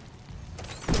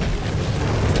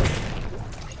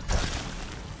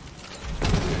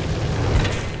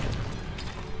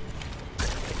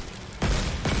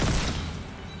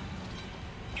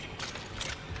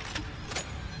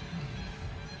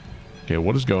 Okay,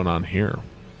 what is going on here?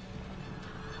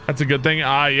 That's a good thing.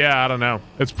 Yeah, I don't know.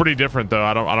 It's pretty different though.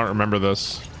 I don't remember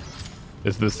this.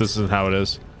 This isn't how it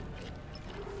is.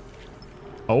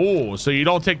 Oh, so you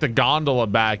don't take the gondola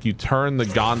back, you turn the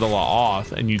gondola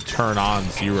off and you turn on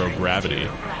zero gravity.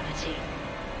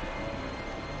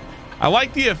 I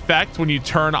like the effect when you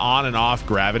turn on and off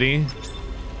gravity.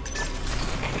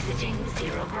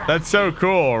 That's so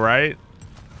cool, right?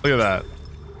 Look at that.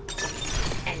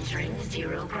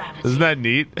 Isn't that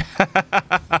neat?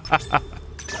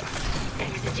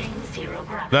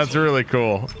 That's really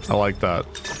cool. I like that.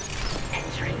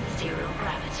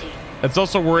 It's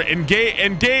also where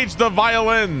engage the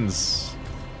violins.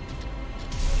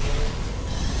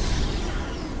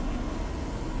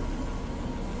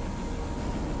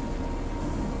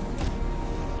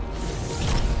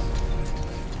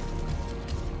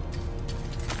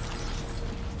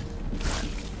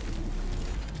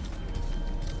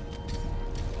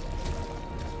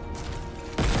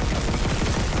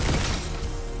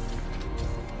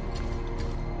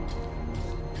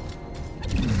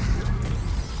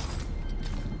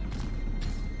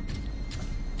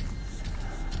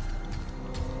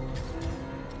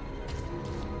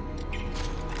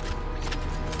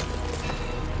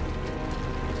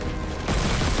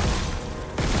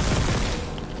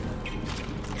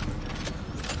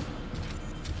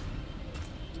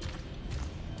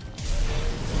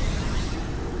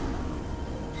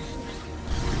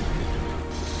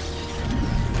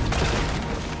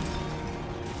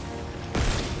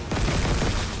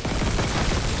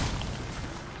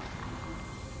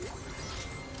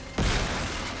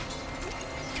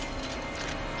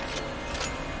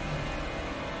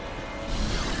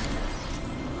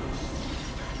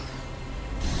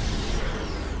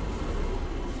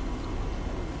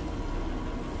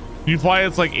 You fly,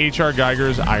 it's like H.R.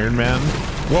 Geiger's Iron Man.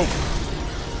 Whoa.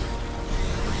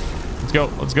 Let's go.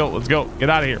 Let's go. Let's go. Get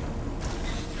out of here.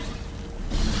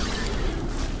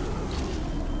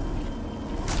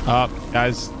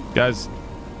 Guys,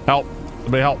 help.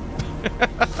 Somebody help.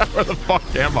 Where the fuck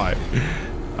am I?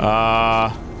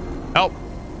 Help.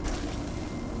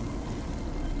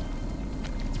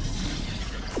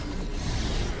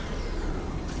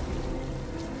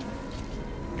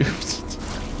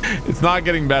 It's not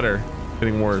getting better. It's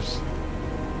getting worse.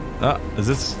 Is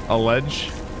this a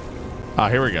ledge? Oh,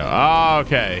 here we go. Oh,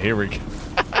 okay, here we go.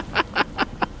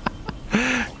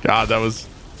 God, that was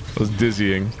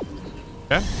dizzying.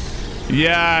 Yeah.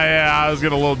 Yeah, I was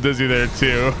getting a little dizzy there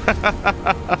too.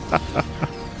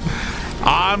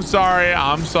 I'm sorry.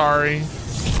 I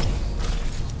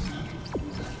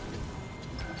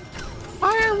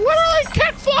am literally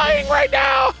cat flying right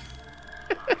now.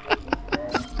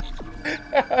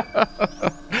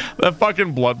 That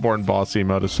fucking Bloodborne boss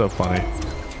emote is so funny.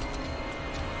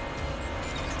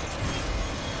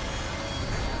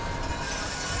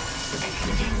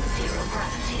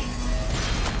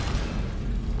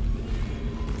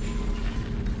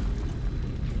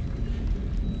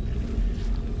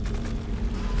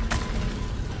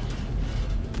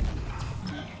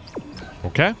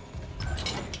 Okay.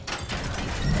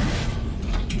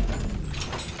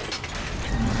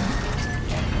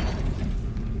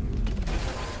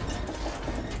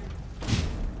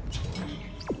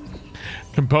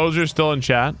 Composer still in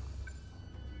chat.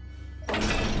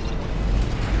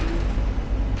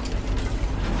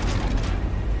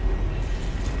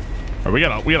 We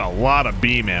got a lot of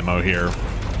beam ammo here.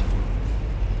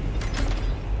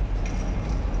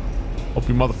 Hope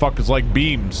you motherfuckers like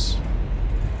beams.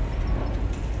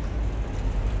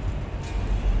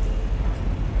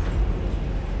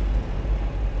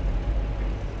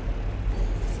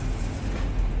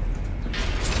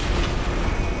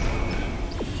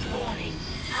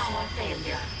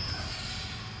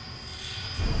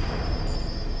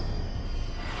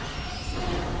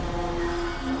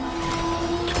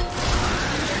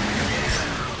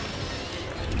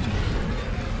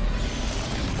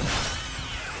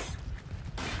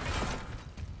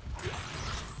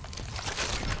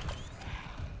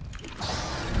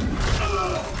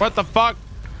 What the fuck?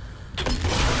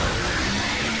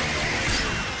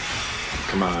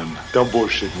 Come on, don't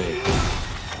bullshit me.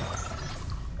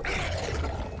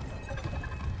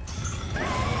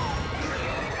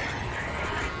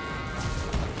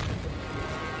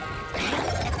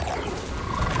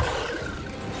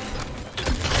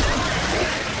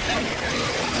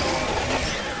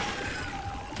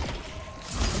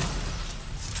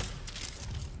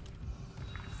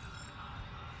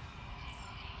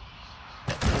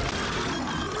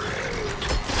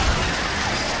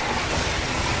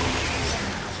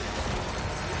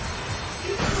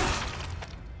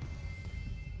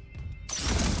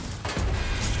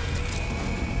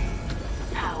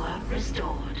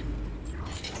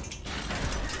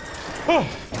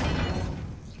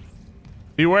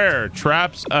 Beware,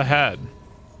 traps ahead.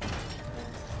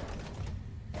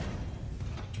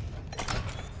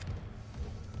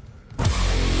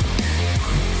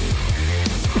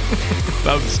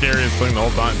 That was the scariest thing the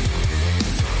whole time.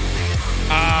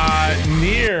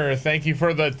 Near, thank you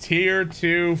for the tier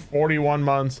 2 41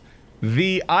 months.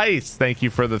 The Ice, thank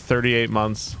you for the 38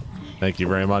 months. Thank you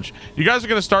very much. You guys are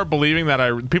gonna start believing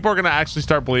that people are gonna actually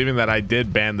start believing that I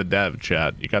did ban the dev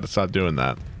chat. You gotta stop doing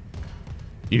that.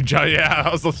 Yeah,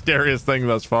 that was the scariest thing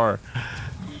thus far.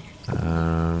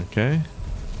 Okay.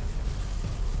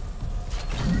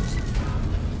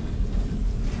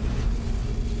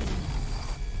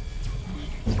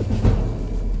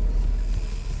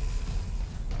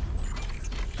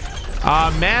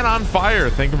 Man on Fire,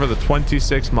 thank you for the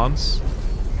 26 months.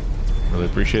 Really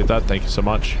appreciate that. Thank you so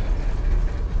much.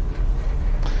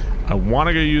 I want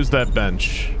to go use that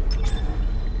bench.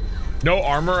 No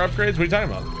armor upgrades? What are you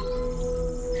talking about?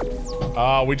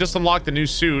 We just unlocked a new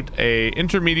suit, a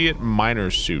intermediate miner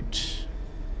suit.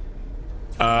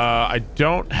 I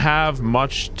don't have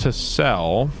much to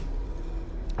sell.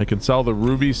 I can sell the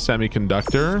ruby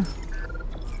semiconductor.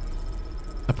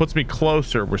 That puts me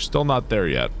closer. We're still not there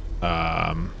yet.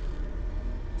 All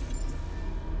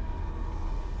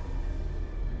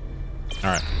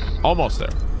right, almost there.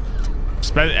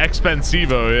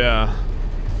 Expensivo, yeah.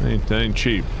 Ain't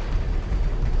cheap.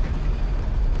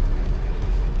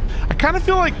 I kind of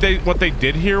feel like what they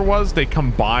did here was they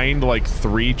combined like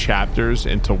 3 chapters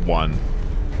into one.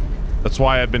 That's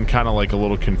why I've been kind of like a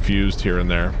little confused here and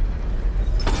there.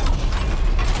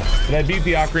 Did I beat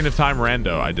the Ocarina of Time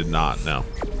rando? I did not. No,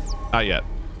 not yet.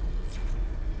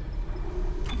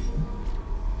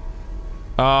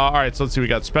 All right, so let's see. We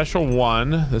got special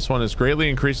 1. This one is greatly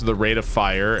increases the rate of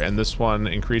fire, and this one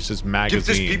increases magazine.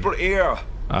 Give these people air.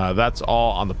 That's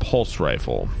all on the pulse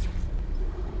rifle.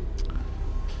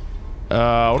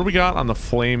 What do we got on the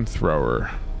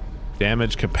flamethrower?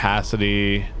 Damage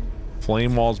capacity.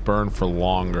 Flame walls burn for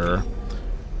longer.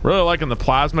 Really liking the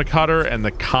plasma cutter and the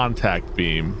contact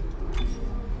beam.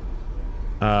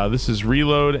 This is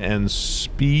reload and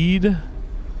speed.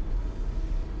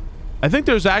 I think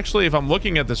there's actually, if I'm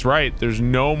looking at this right, there's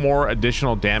no more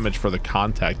additional damage for the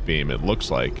contact beam, it looks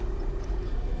like.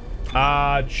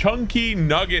 Chunky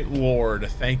Nugget Lord,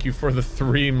 thank you for the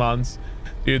 3 months.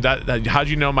 Dude, that how'd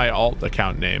you know my alt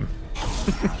account name?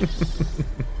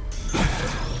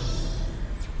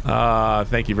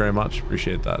 Thank you very much.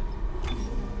 Appreciate that.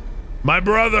 My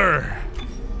brother.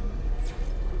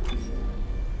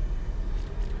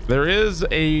 There is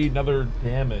another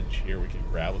damage here we can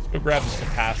grab. Let's go grab this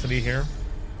capacity here.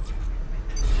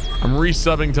 I'm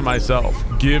resubbing to myself.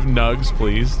 Give nugs,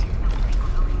 please.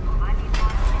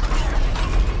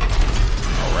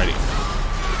 Alrighty.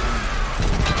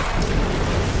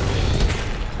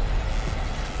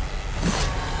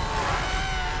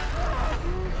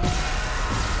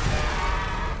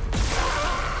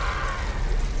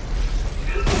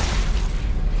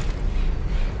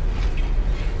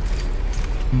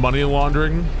 Money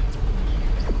laundering.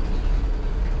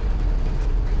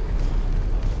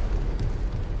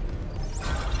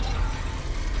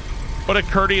 What a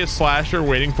courteous slasher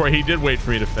waiting for. He did wait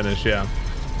for me to finish, yeah.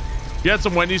 You had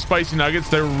some Wendy's spicy nuggets.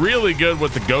 They're really good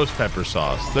with the ghost pepper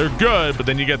sauce. They're good, but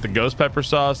then you get the ghost pepper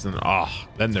sauce and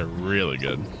then they're really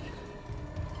good.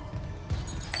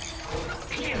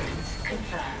 Clearance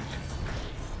confirmed.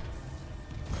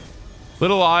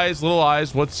 Little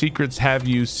eyes, what secrets have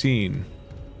you seen?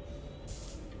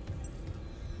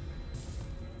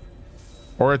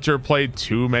 Orator played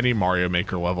too many Mario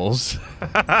Maker levels.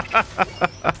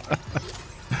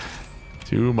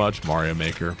 Too much Mario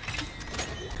Maker.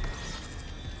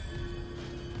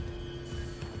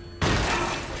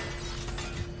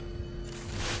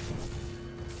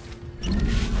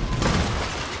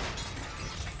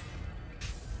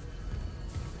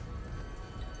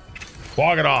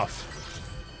 Walk it off.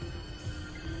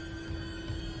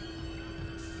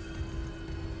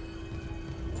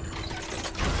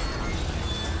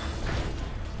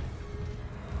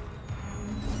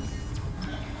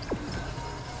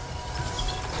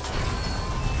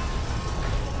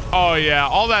 Oh yeah,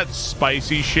 all that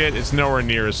spicy shit is nowhere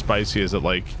near as spicy as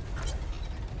it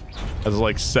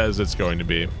says it's going to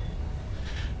be.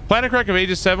 Planet Crack of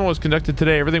Aegis 7 was conducted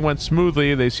today. Everything went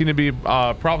smoothly. They seem to be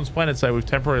problems planet side. We've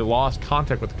temporarily lost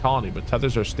contact with the colony, but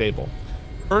tethers are stable.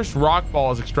 First rock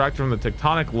ball is extracted from the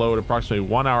tectonic load approximately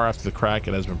 1 hour after the crack.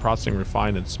 It has been processing,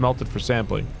 refined, and smelted for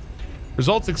sampling.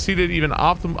 Results exceeded even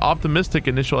optimistic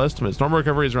initial estimates. Normal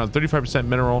recovery is around 35%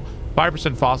 mineral,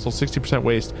 5% fossil, 60%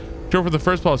 waste. Show for the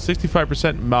first ball is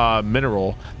 65%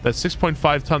 mineral. That's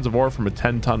 6.5 tons of ore from a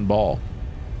 10-ton ball.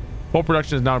 Full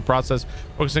production is now in process,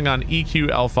 focusing on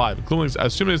EQ-L5. Including,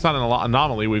 assuming it's not an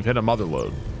anomaly, we've hit a mother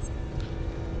load.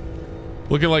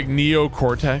 Looking like Neo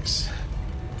Cortex.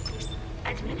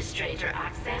 Administrator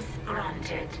access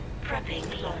granted.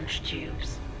 Prepping launch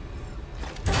tubes.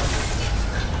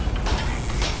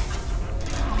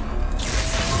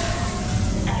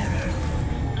 Error.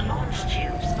 Launch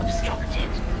tubes obstructed.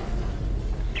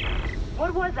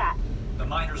 What was that? The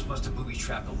miners must have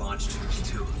booby-trapped the launch tubes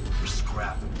too. For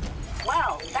scrap.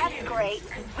 Well, that's great.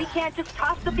 We can't just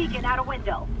toss the beacon out a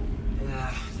window.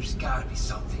 Yeah, there's gotta be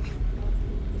something.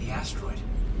 The asteroid.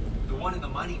 The one in the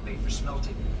mining bay for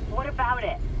smelting. What about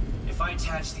it? If I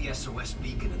attach the SOS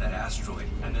beacon to that asteroid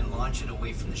and then launch it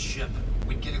away from the ship,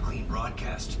 we'd get a clean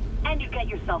broadcast. And you get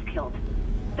yourself killed.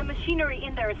 The machinery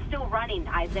in there is still running,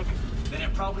 Isaac. Then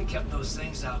it probably kept those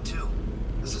things out too.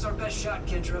 This is our best shot,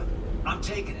 Kendra. I'm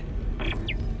taking it.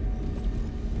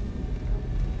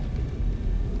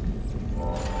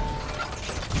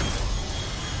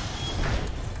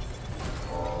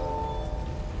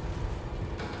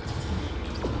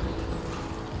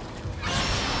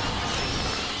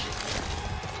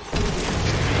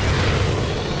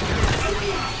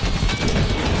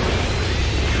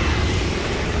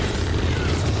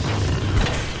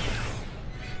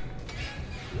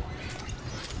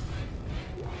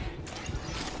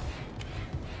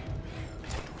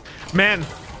 Man,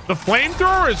 the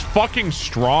flamethrower is fucking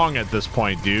strong at this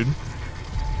point, dude.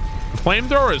 The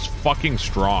flamethrower is fucking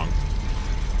strong.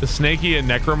 The snaky and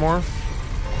necromorph.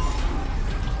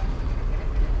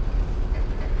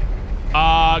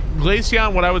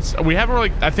 Glaceon, what I would, we haven't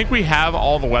really, I think we have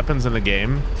all the weapons in the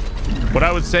game. What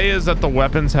I would say is that the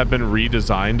weapons have been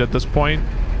redesigned at this point.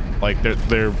 Like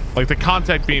they're like the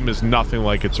contact beam is nothing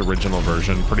like its original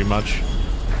version, pretty much.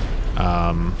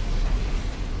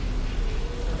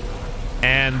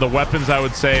 And the weapons I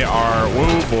would say are,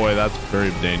 whoa boy, that's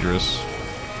very dangerous.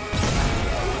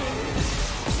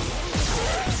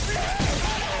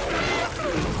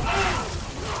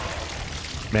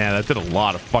 Man, that did a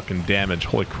lot of fucking damage.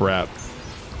 Holy crap.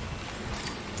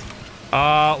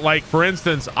 Like for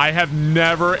instance, I have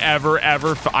never ever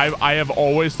I have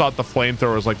always thought the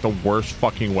flamethrower is like the worst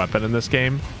fucking weapon in this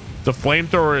game. The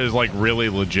flamethrower is like really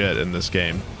legit in this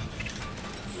game.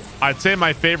 I'd say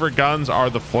my favorite guns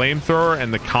are the flamethrower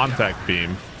and the contact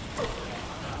beam.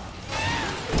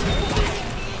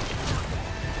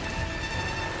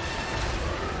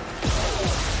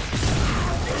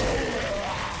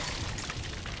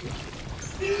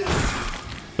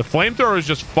 The flamethrower is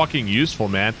just fucking useful,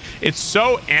 man. It's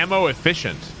so ammo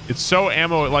efficient. It's so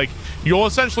ammo, like you'll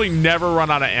essentially never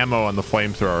run out of ammo on the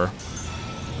flamethrower.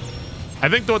 I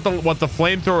think what the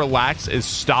flamethrower lacks is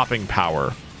stopping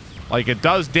power. Like it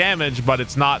does damage, but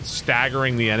it's not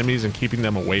staggering the enemies and keeping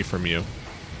them away from you.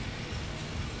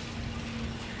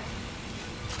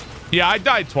 Yeah, I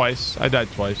died twice.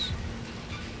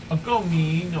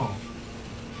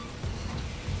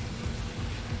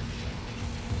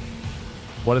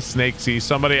 What does Snake see?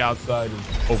 Somebody outside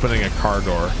is opening a car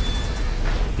door.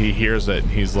 He hears it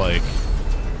and he's like,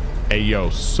 hey yo,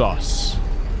 sus.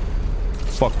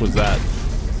 Fuck was that?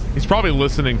 He's probably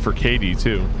listening for Katie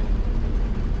too.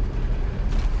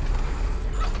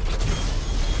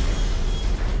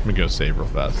 Let me go save real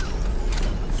fast.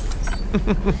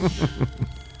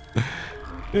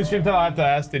 This stream title I have to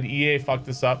ask, did EA fuck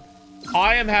this up?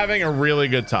 I am having a really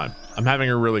good time.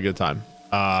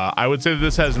 I would say that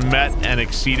this has met and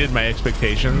exceeded my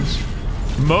expectations.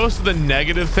 Most of the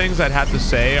negative things I'd have to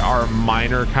say are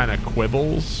minor kind of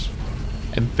quibbles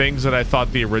and things that I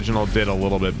thought the original did a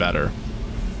little bit better.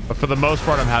 But for the most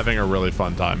part, I'm having a really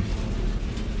fun time.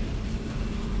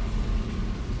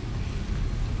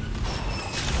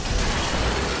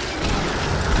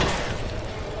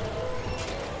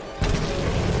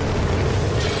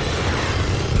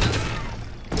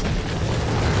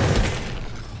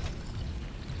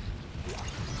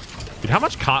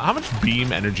 How much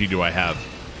beam energy do I have?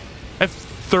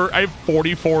 I have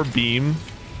 44 beam.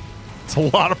 It's a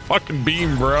lot of fucking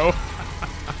beam, bro.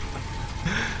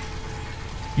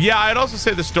 Yeah, I'd also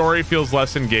say the story feels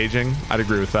less engaging. I'd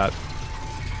agree with that.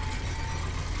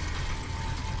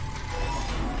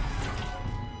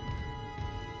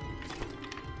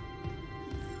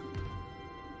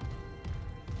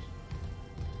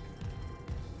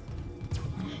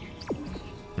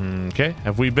 Okay,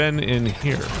 have we been in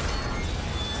here?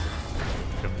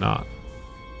 If not.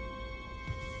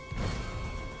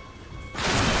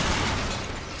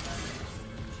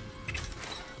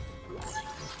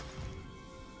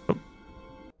 Oh.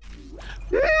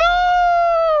 No!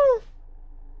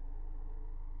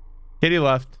 Kitty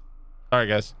left. Sorry,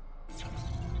 guys.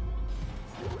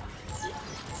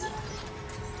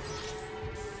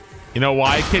 You know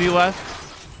why Kitty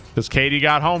left? Because Katie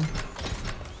got home.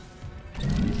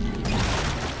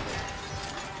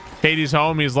 Katie's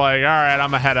home. He's like, all right,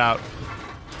 I'm gonna head out.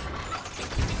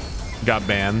 Got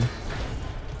banned.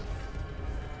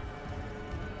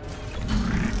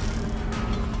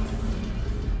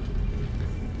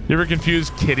 You ever confuse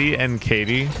Kitty and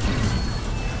Katie?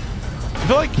 I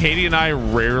feel like Katie and I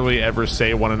rarely ever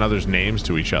say one another's names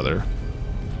to each other.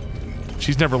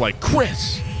 She's never like,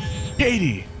 Chris,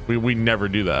 Katie. We never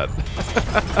do that.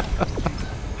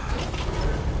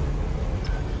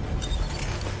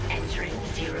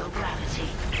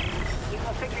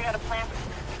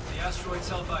 Asteroid's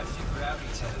held by a few gravity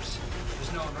tethers.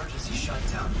 There's no emergency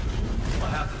shutdown. We'll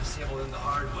have to disable them the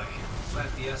hard way.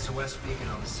 Plant the SOS beacon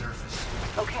on the surface.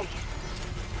 Okay.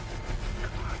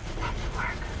 Come on, let's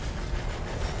work.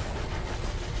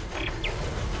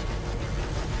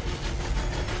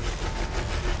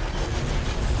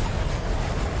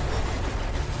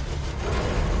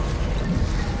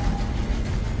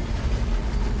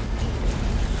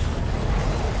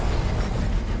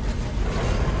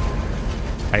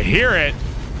 I hear it.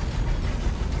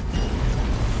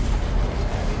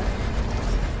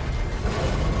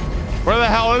 Where the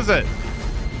hell is it?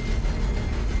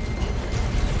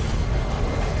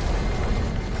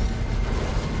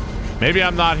 Maybe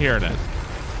I'm not hearing it.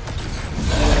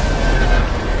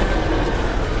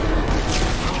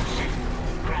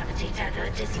 Gravity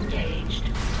tether disengaged.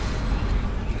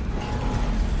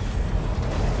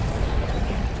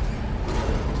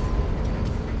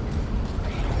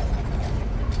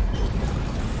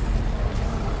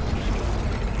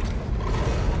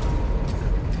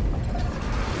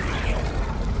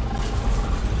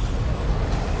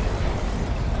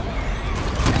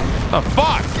 The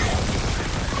fuck?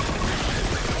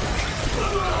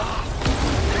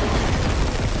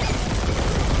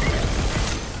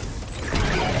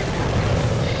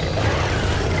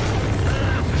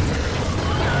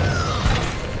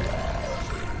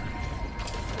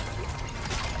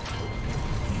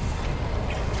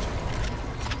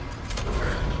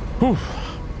 Whew.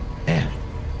 Man.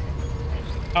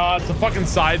 It's a fucking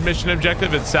side mission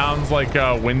objective. It sounds like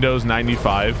Windows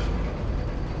 95.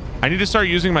 I need to start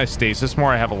using my stasis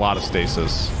more. I have a lot of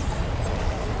stasis.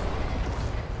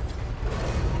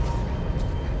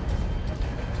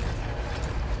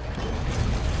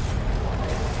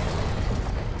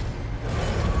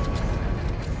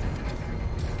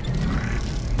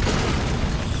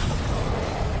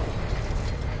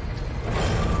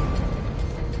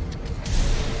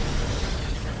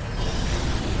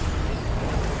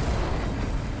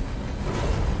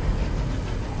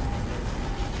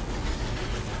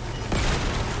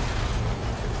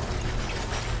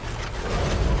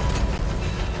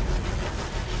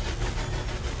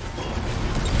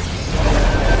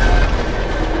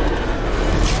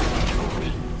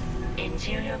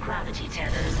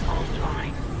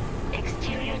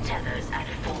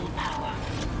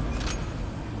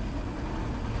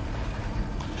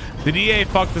 Did EA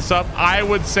fuck this up? I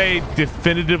would say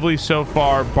definitively so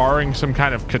far, barring some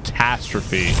kind of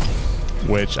catastrophe,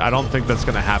 which I don't think that's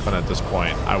going to happen at this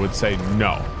point. I would say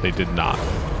no, they did not.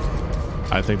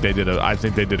 I think they did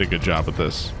a good job with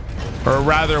this. Or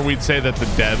rather, we'd say that the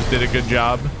devs did a good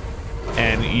job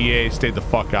and EA stayed the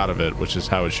fuck out of it, which is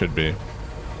how it should be.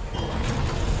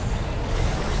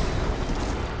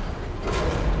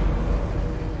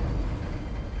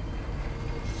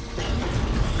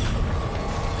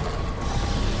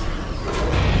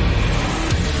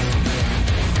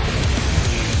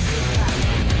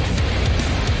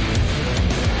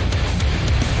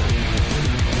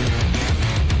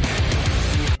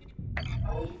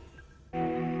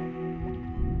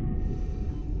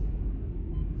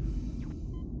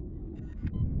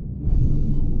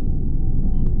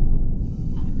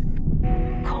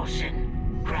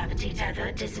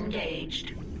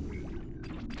 Disengaged.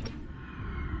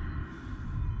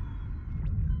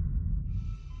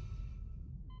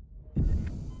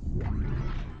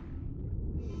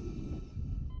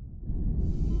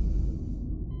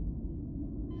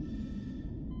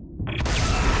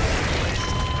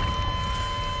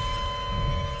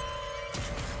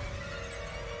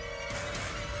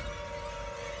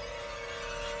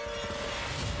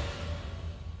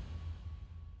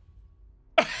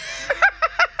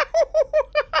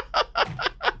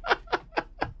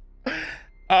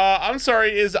 I'm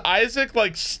sorry, is Isaac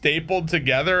like stapled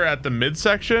together at the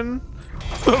midsection?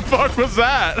 The fuck was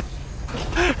that?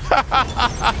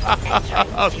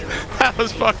 That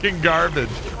was fucking garbage.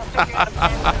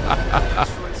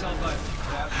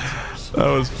 That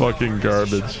was fucking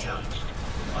garbage. I'll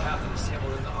have them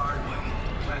disable it the hard way.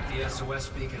 Plant the SOS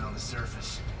beacon on the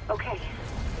surface. Okay.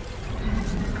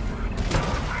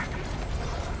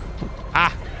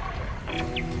 Ah!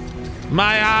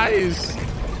 My eyes!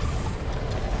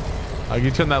 Can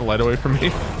you turn that light away from me?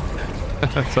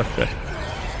 That's okay.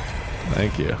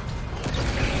 Thank you.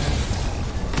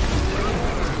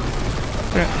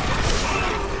 Okay.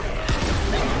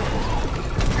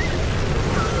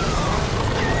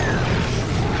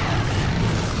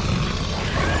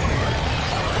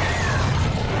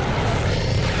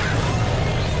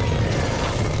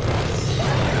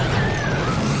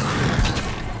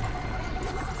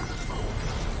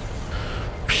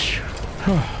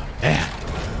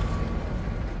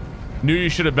 Knew you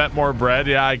should have bet more bread.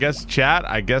 Yeah, I guess, chat,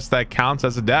 I guess that counts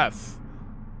as a death.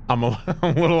 I'm a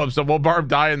little upset. Will Barb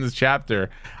die in this chapter?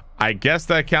 I guess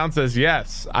that counts as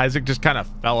yes. Isaac just kind of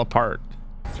fell apart.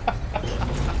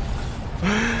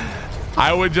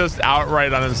 I would just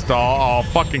outright uninstall. Oh,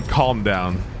 fucking calm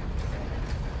down.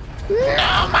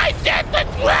 No, my death was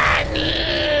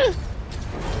running.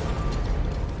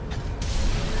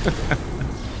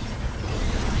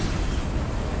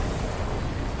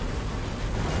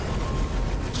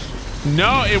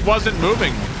 No, it wasn't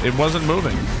moving. It wasn't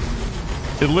moving.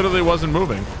 It literally wasn't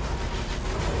moving.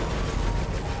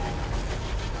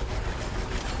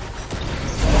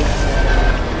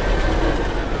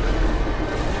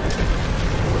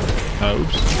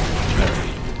 Oops.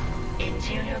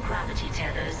 Interior gravity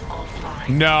tethers offline.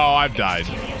 No, I've died.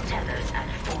 Exterior tethers at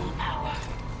full power.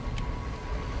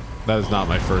 That is not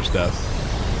my first death.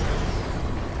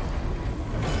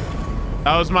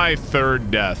 That was my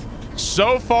third death.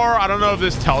 So far, I don't know if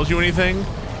this tells you anything.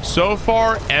 So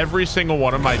far, every single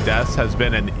one of my deaths has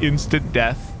been an instant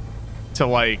death to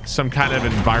like some kind of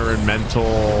environmental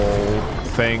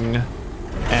thing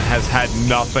and has had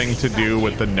nothing to do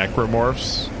with the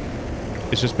necromorphs.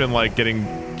 It's just been like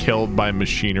getting killed by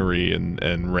machinery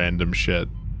and random shit.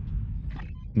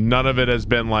 None of it has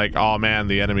been like, oh man,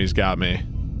 the enemy's got me.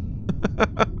 I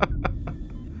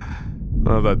don't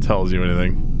know if that tells you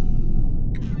anything.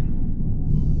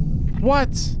 What?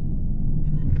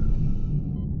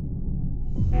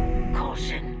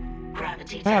 Caution.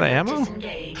 Gravity Out of ammo?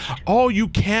 Oh, you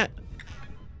can't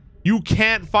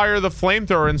fire the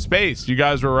flamethrower in space. You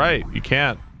guys were right. You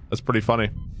can't. That's pretty funny.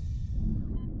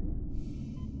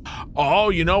 Oh,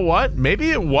 you know what?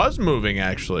 Maybe it was moving,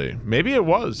 actually. Maybe it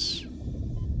was.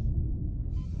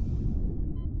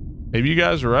 Maybe you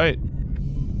guys are right.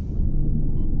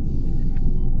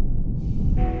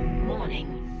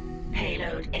 Warning.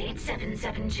 Payload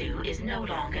 8772 is no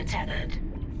longer tethered.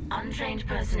 Untrained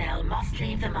personnel must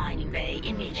leave the mining bay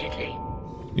immediately.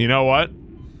 You know what?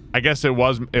 I guess it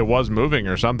was moving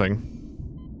or something.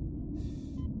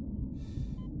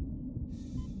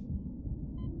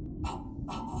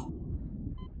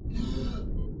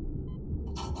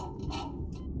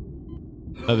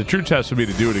 Now, the true test would be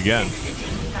to do it again.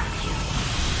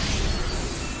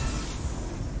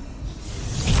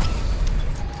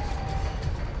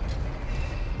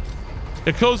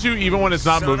 It kills you even when it's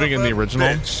not moving in the original.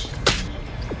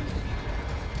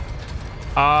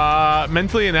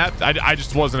 Mentally inept. I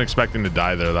just wasn't expecting to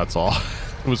die there. That's all.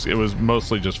 It was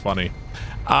mostly just funny.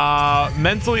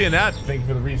 Mentally inept. Thank you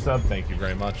for the resub. Thank you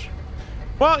very much.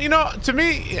 Well, you know, to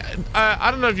me,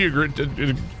 I don't know if you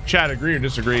agree, chat, agree or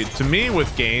disagree. To me,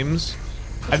 with games,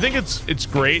 I think it's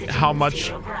great how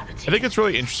much. I think it's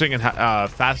really interesting and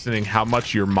fascinating how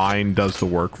much your mind does the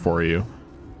work for you.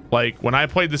 Like when I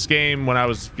played this game when I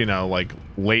was, you know, like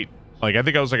late, like I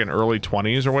think I was like in early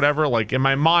 20s or whatever. Like in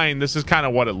my mind, this is kind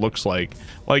of what it looks like.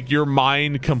 Like your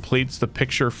mind completes the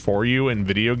picture for you in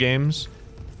video games.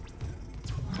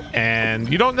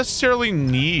 And you don't necessarily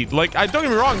need, like, don't get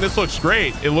me wrong, this looks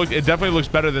great. It definitely looks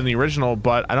better than the original,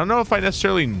 but I don't know if I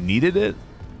necessarily needed it.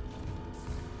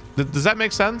 Does that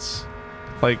make sense?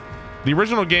 Like the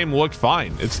original game looked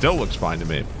fine. It still looks fine to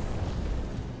me.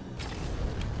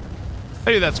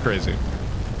 Hey, that's crazy.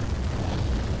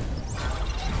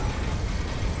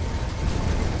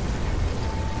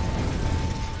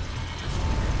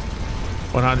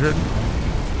 $100.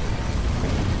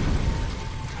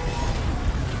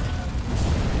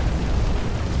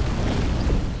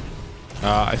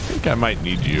 I think I might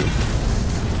need you.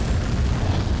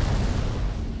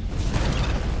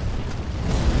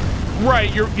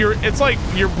 Right, it's like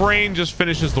your brain just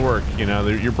finishes the work, you know,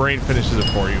 your brain finishes it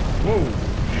for you.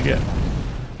 Whoa, shit.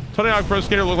 Tony Hawk Pro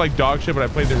Skater looked like dog shit, but I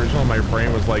played the original and my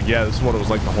brain was like, yeah, this is what it was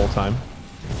like the whole time.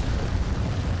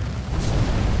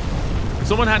 If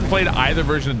someone hadn't played either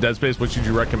version of Dead Space, which would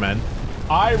you recommend?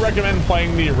 I recommend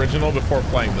playing the original before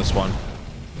playing this one.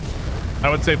 I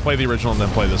would say play the original and then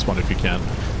play this one if you can.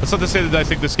 That's not to say that I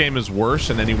think this game is worse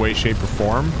in any way, shape, or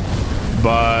form,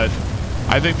 but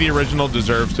I think the original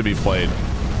deserves to be played.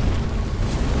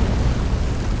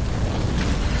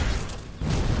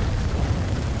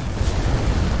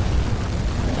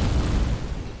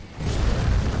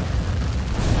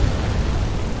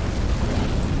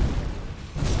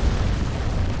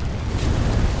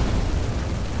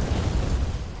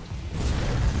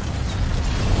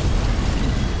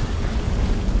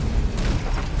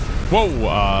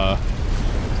 Whoa,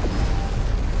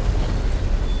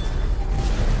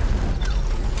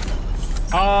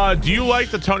 do you like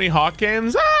the Tony Hawk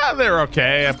games? They're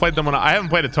okay. I played them when I haven't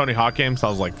played a Tony Hawk game since I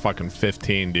was like fucking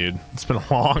 15, dude. It's been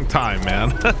a long time, man.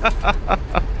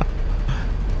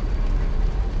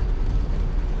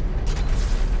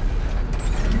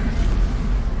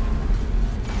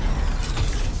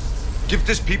 Give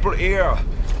these people air.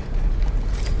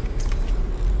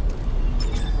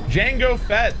 Django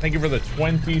Fett, thank you for the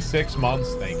 26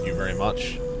 months. Thank you very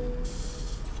much.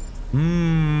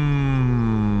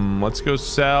 Let's go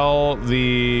sell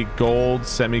the gold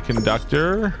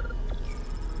semiconductor.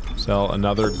 Sell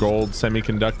another gold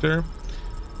semiconductor.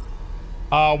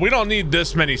 We don't need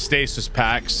this many stasis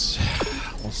packs.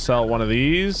 We'll sell one of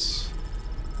these.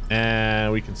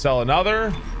 And we can sell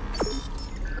another.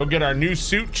 Go get our new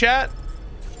suit, chat.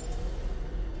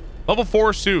 Level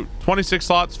 4 suit, 26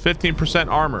 slots, 15%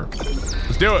 armor.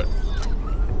 Let's do it.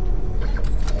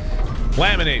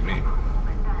 Laminate me.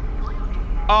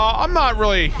 I'm not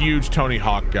really a huge Tony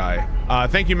Hawk guy.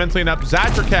 Thank you, Mentally Inept.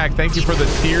 Zatracak, thank you for the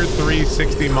tier 3,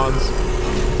 60 months.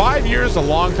 5 years, a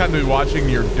long time to be watching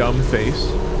your dumb face.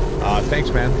 Thanks,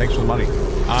 man. Thanks for the money.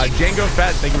 Django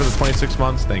Fett, thank you for the 26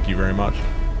 months. Thank you very much.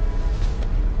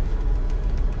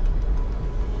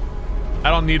 I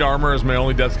don't need armor as my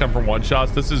only deaths come from one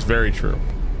shots. This is very true.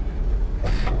 I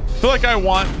feel like I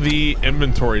want the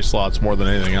inventory slots more than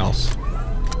anything else.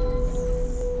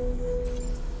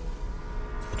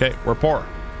 Okay, we're poor.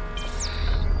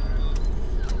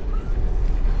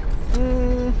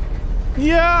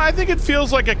 Yeah, I think it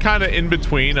feels like a kind of in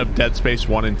between of Dead Space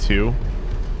 1 and 2.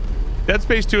 Dead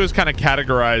Space 2 is kind of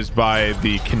categorized by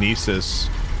the kinesis.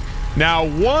 Now,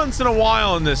 once in a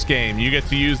while in this game, you get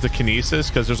to use the kinesis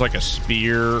because there's like a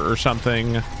spear or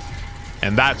something,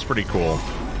 and that's pretty cool.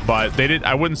 But they did.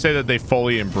 I wouldn't say that they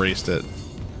fully embraced it.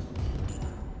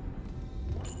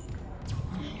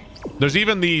 There's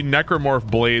even the necromorph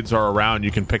blades are around.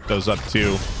 You can pick those up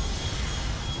too.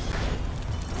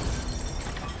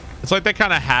 It's like they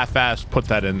kind of half-assed put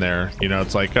that in there. You know,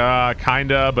 it's like,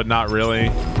 kinda, but not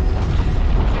really.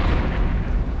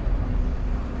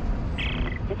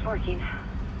 It's working.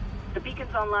 The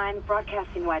beacon's online,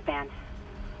 broadcasting wideband.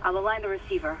 I'll align the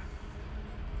receiver.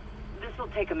 This will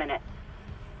take a minute.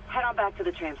 Head on back to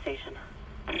the tram station.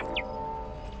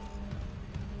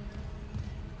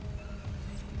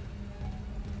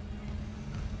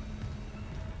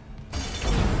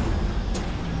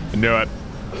 I knew it.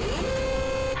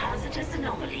 Hazardous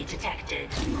anomaly detected.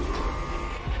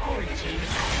 Quarantine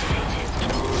activated.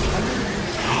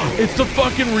 It's the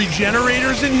fucking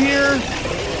regenerators in here?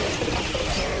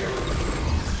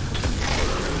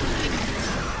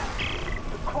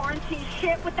 The quarantine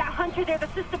shit with that hunter there, the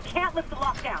system can't lift the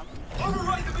lockdown.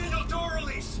 Override the manual door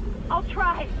release. I'll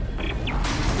try.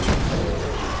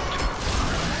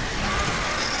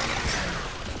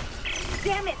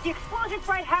 Damn it, the explosion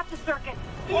fried half the circuit.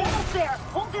 Almost there.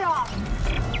 Hold it off.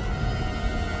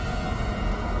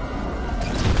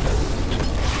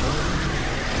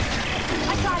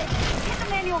 I got it. Get the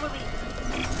manual release.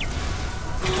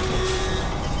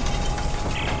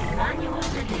 Manual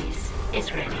release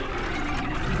is ready.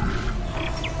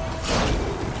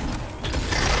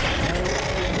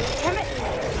 Damn it.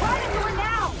 Try to do it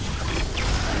now.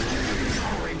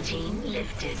 Quarantine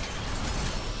lifted.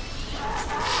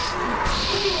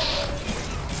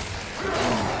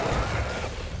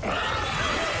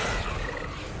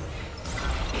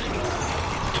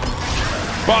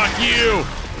 Fuck you!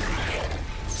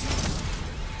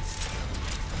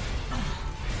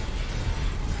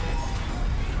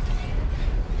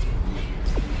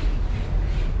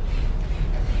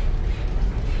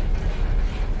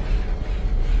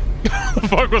 What the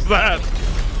fuck was that?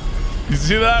 You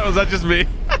see that? Was that just me?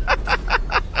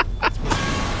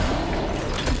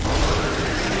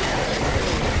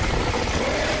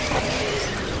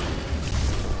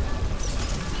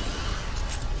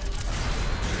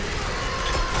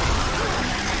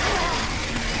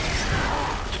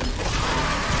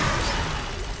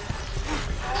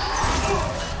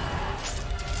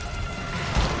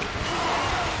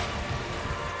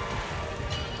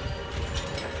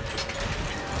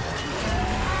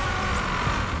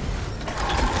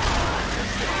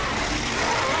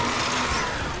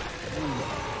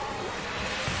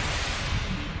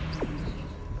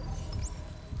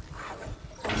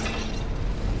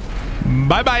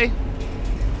 Bye-bye.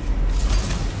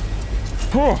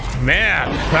 Oh, man,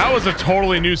 that was a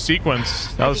totally new sequence.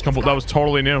 That was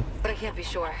totally new. But I can't be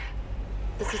sure.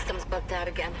 The system's bugged out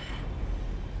again.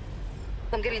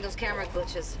 I'm getting those camera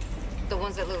glitches. The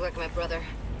ones that look like my brother.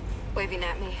 Waving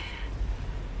at me.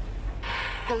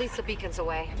 At least the beacon's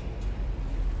away.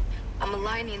 I'm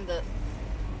aligning the...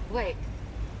 Wait.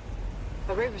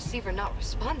 Array receiver not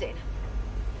responding.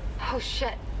 Oh,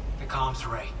 shit. The comms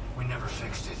array. We never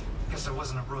fixed it. Guess there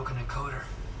wasn't a broken encoder.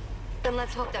 Then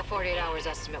let's hope that 48 hours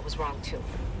estimate was wrong, too.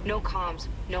 No comms,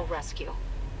 no rescue.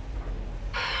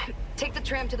 Take the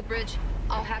tram to the bridge.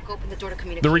 I'll hack open the door to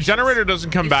communications. The regenerator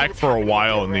doesn't come back for a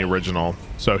while in the original,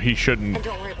 so he shouldn't.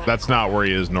 That's not where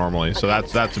he is normally, so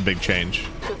that's a big change.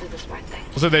 She'll do the smart thing.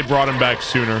 So they brought him back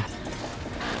sooner.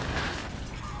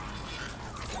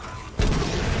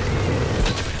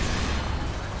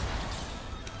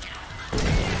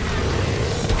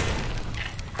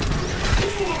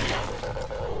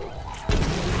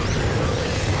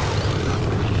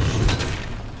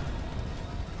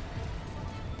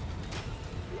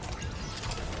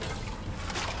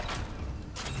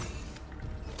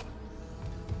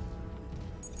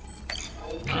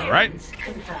 Right?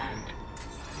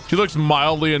 She looks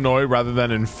mildly annoyed rather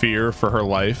than in fear for her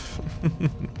life.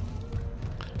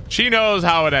 She knows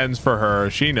how it ends for her.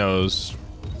 She knows.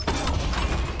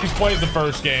 She's played the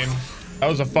first game. That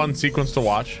was a fun sequence to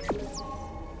watch.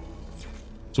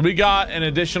 So we got an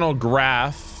additional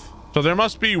graph. So there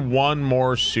must be one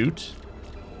more suit.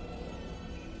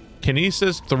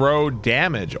 Kinesis throw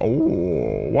damage.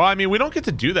 Oh, well, I mean, we don't get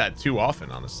to do that too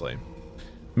often, honestly.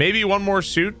 Maybe one more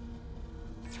suit.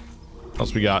 What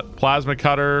else we got? Plasma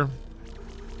cutter.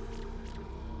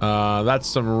 That's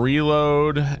some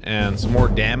reload and some more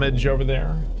damage over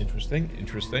there. Interesting,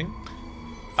 interesting.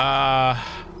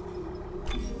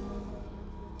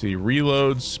 See,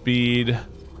 reload speed.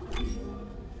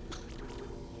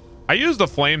 I use the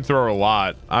flamethrower a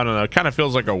lot. I don't know. It kind of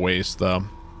feels like a waste, though.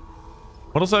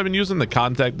 What else have I been using? The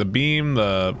contact, the beam,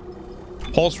 the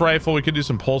pulse rifle. We could do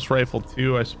some pulse rifle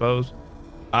too, I suppose.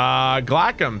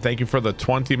 Glackham, thank you for the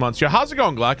 20 months. Yeah, how's it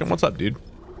going, Glackham? What's up, dude?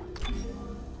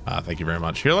 Thank you very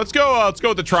much. Here, let's go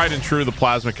with the tried and true, the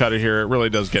plasma cutter here. It really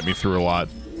does get me through a lot.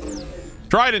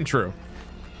 Tried and true.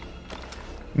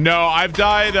 No, I've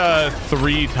died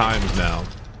 3 times now.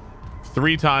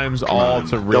 3 times, all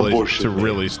to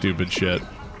really stupid shit.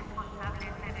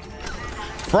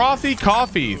 Frothy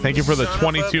Coffee, thank you for the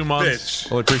 22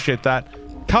 months. Really appreciate that.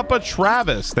 Cuppa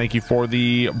Travis, thank you for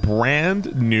the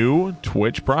brand new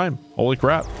Twitch Prime. Holy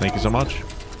crap, thank you so much.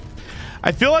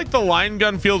 I feel like the line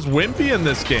gun feels wimpy in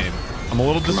this game. I'm a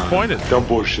little disappointed. Don't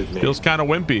bullshit me. Feels kind of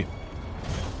wimpy.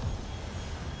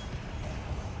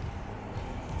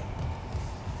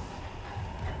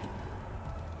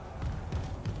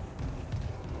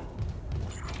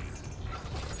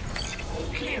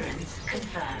 Clearance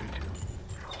confirmed.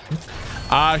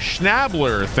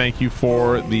 Schnabler, thank you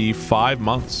for the 5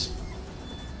 months.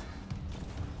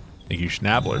 Thank you,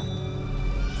 Schnabler.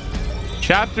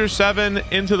 Chapter 7,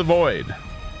 Into the Void.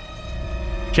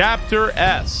 Chapter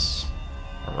S.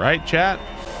 All right, chat.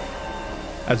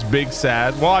 That's big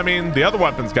sad. Well, I mean, the other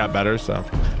weapons got better, so.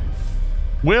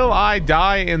 Will I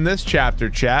die in this chapter,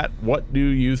 chat? What do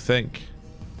you think?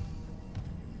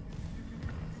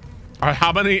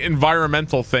 How many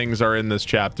environmental things are in this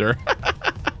chapter?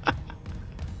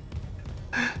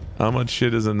 How much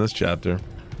shit is in this chapter?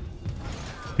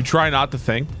 You try not to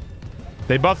think.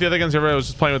 They buffed the other guns. Everybody was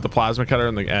just playing with the plasma cutter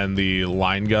and the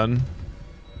line gun.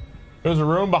 There's a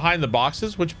room behind the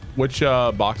boxes. Which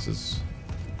boxes?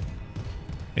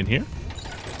 In here?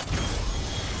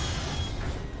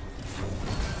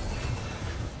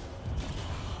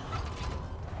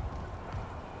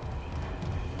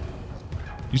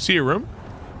 You see a room?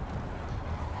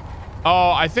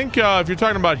 Oh, I think if you're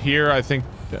talking about here, I think.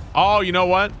 Oh, you know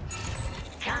what?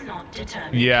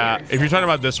 Yeah, if you're talking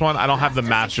about this one, I don't have the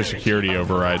master security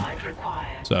override.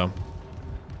 So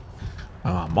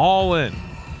I'm all in.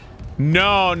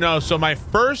 No. So my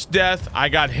first death, I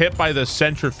got hit by the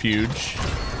centrifuge.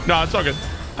 No, it's all good.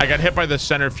 I got hit by the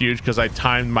centrifuge because I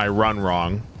timed my run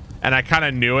wrong. And I kind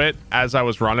of knew it as I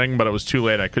was running, but it was too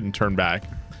late. I couldn't turn back.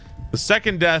 The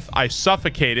second death, I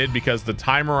suffocated because the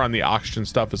timer on the oxygen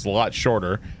stuff is a lot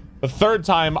shorter. The third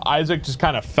time, Isaac just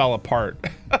kind of fell apart.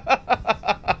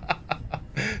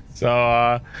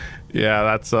 So,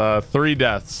 yeah, that's 3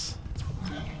 deaths.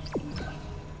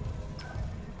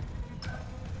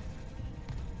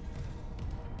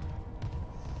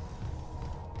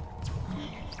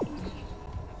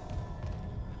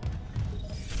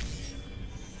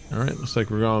 All right, looks like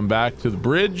we're going back to the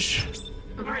bridge.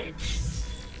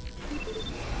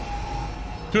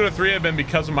 2 out of 3 have been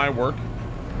because of my work.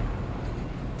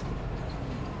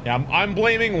 Yeah, I'm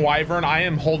blaming Wyvern. I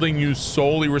am holding you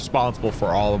solely responsible for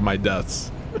all of my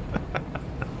deaths.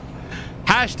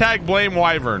 Hashtag blame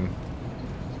Wyvern.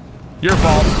 Your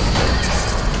fault.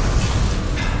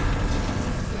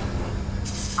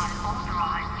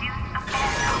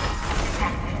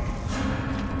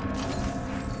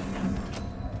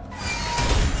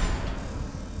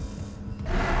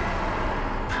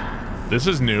 This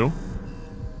is new.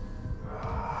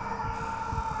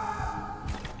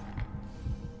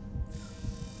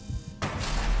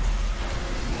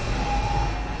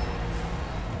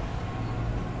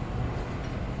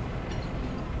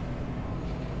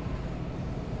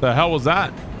 The hell was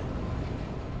that?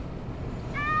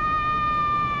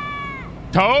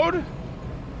 Toad?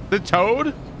 The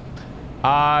Toad?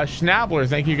 Schnabler,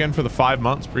 thank you again for the 5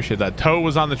 months. Appreciate that. Toad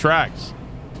was on the tracks.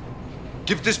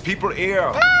 Give this people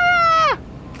air.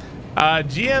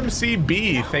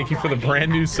 GMCB, thank you for the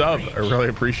brand new sub. I really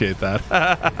appreciate that.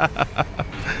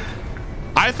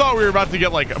 I thought we were about to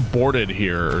get like boarded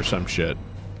here or some shit.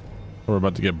 We're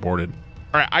about to get boarded.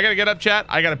 All right, I gotta get up, chat.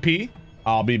 I gotta pee.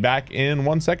 I'll be back in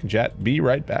 1 second, chat. Be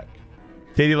right back.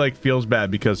 Katie like feels bad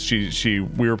because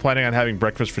we were planning on having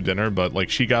breakfast for dinner, but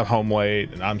like she got home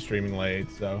late and I'm streaming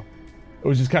late, so it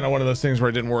was just kind of one of those things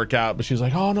where it didn't work out. But she's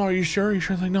like, "Oh no, are you sure? Are you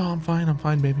sure?" Like, "No, I'm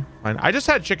fine, baby. Fine. I just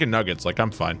had chicken nuggets. Like, I'm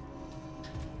fine."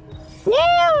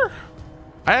 War!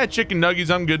 I had chicken nuggets.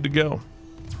 I'm good to go.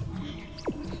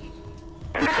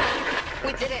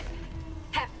 did it.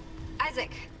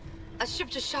 Isaac, a ship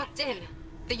just shocked in.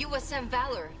 The USM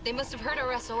Valor. They must have heard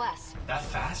our SOS. That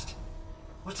fast?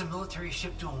 What's a military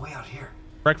ship doing way out here?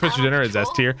 Breakfast for dinner is S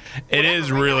tier. It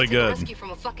is really good. Rescue from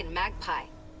a fucking magpie.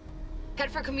 Head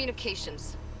for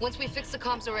communications. Once we fix the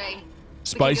comms array.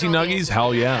 Spicy nuggies?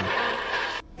 Hell yeah.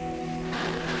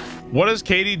 What does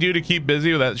Katie do to keep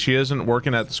busy that she isn't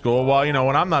working at the school? Well, you know,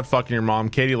 when I'm not fucking your mom,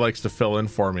 Katie likes to fill in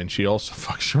for me, and she also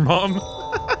fucks your mom.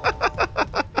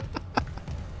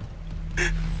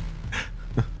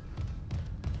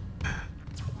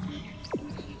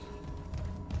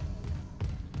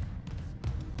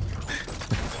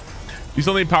 You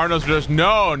still need power node doors?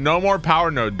 No, no more power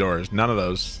node doors. None of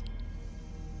those.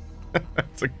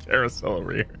 It's a carousel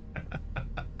over here.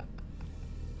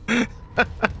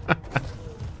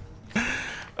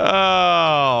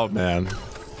 Oh man.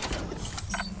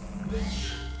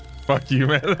 Fuck you,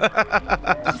 man.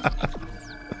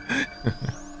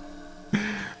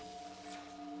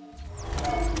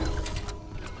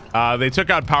 They took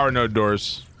out power node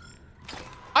doors.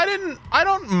 I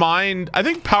don't mind. I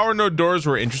think power node doors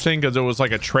were interesting because it was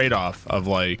like a trade-off of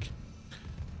like,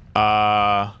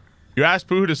 you asked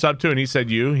Pooh who to sub to and he said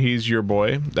you. He's your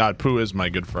boy. Pooh is my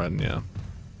good friend, yeah.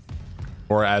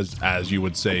 Or as you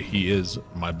would say, he is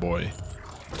my boy.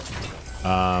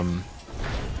 But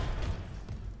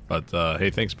hey,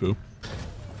 thanks, Pooh.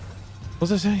 What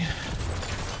was I saying?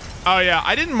 Oh yeah,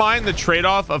 I didn't mind the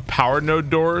trade-off of power node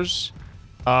doors.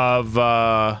 Of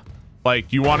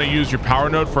like, you want to use your power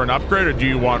node for an upgrade, or do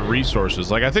you want resources?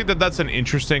 Like, I think that's an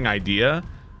interesting idea.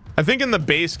 I think in the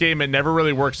base game, it never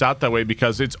really works out that way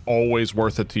because it's always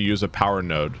worth it to use a power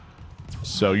node.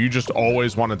 So you just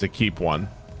always wanted to keep one.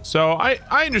 So I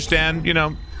understand, you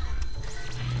know.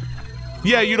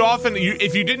 Yeah, you'd often,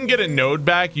 if you didn't get a node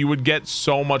back, you would get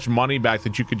so much money back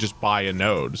that you could just buy a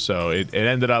node. So it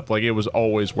ended up like it was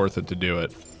always worth it to do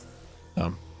it.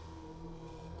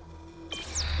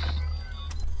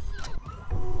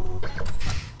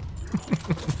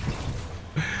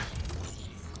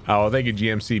 Oh, thank you,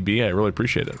 GMCB. I really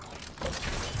appreciate it.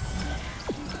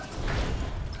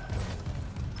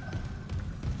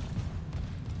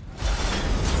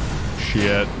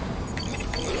 Shit.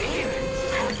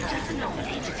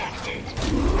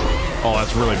 Oh,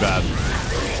 that's really bad.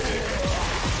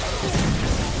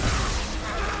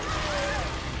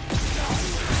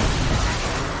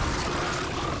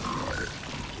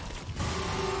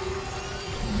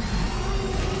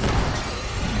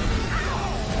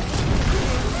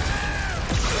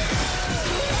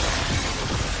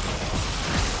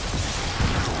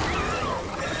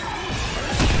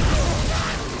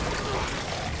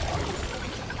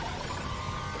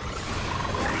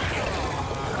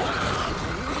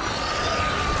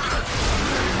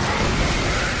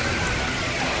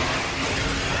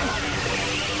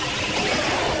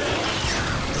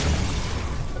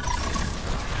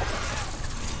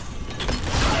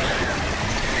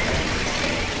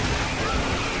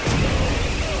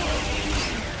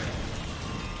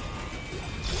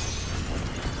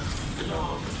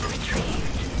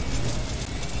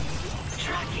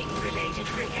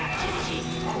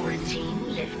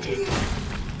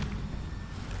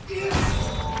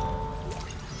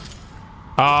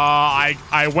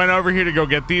 I went over here to go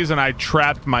get these and I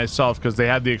trapped myself because they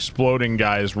had the exploding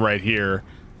guys right here.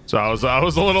 So I was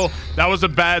a little, that was a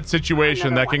bad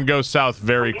situation that can go south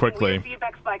very quickly.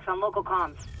 Feedback spikes on local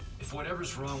comms. If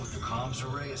whatever's wrong with the comms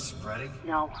array is spreading?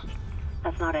 No,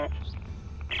 that's not it.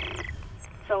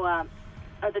 So,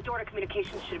 the door to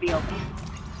communications should be open.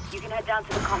 You can head down to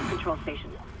the comms control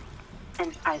station.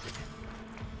 And Isaac,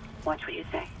 watch what you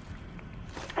say.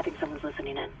 I think someone's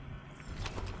listening in.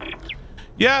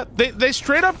 Yeah, they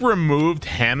straight up removed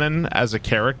Hammond as a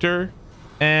character,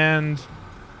 and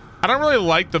I don't really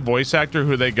like the voice actor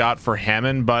who they got for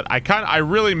Hammond, but I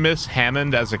really miss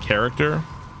Hammond as a character.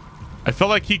 I feel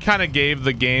like he kind of gave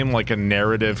the game like a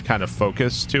narrative kind of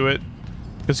focus to it,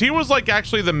 because he was like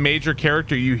actually the major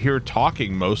character you hear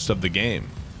talking most of the game.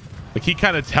 Like he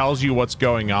kind of tells you what's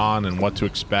going on and what to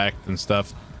expect and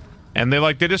stuff. And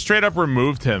they just straight up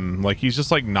removed him. Like he's just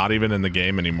like not even in the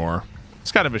game anymore.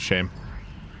 It's kind of a shame.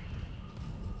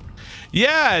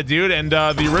 Yeah, dude, and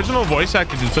the original voice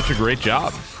actor did such a great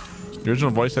job. The original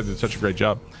voice actor did such a great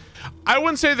job. I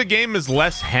wouldn't say the game is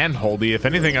less hand-holdy. If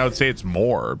anything, I would say it's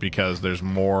more, because there's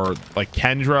more, like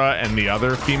Kendra and the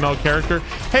other female character.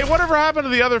 Hey, whatever happened to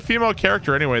the other female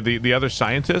character anyway? The other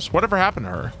scientist? Whatever happened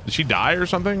to her? Did she die or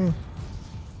something?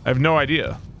 I have no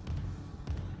idea.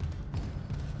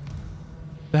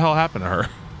 What the hell happened to her?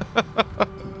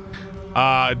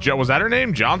 Was that her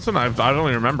name? Johnson? I don't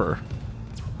even remember.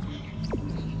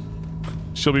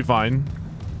 She'll be fine.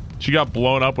 She got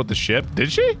blown up with the ship.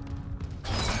 Did she?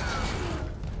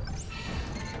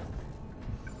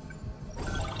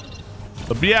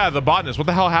 Yeah, the botanist. What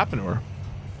the hell happened to her?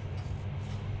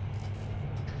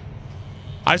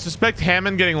 I suspect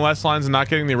Hammond getting less lines and not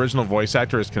getting the original voice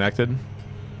actor is connected.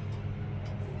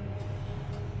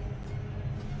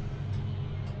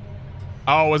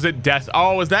 Oh, was it death?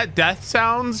 Oh, was that death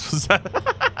sounds? Was that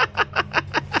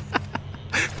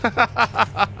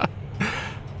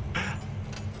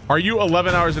Are you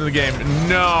 11 hours into the game?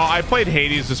 No, I played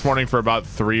Hades this morning for about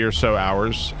 3 or so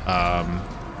hours.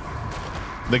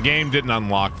 The game didn't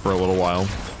unlock for a little while.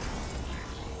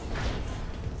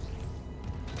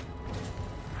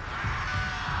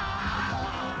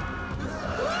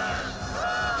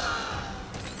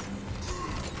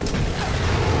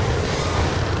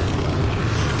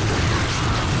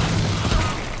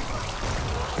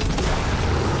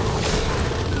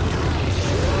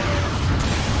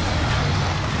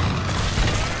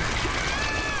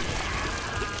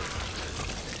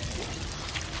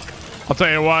 I'll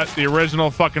tell you what, the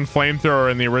original fucking flamethrower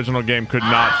in the original game could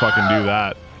not fucking do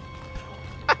that.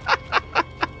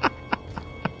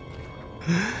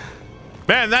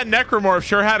 Man, that necromorph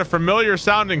sure had a familiar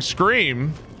sounding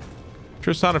scream.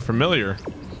 Sure sounded familiar.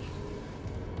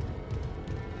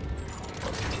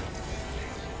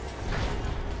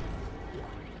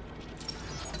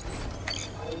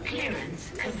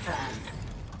 Clearance confirmed.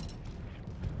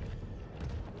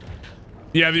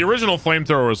 Yeah, the original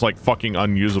flamethrower was like fucking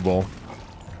unusable.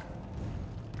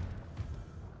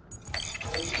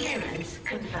 Clearance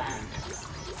confirmed.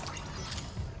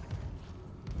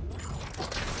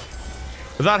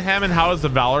 Without Hammond, how is the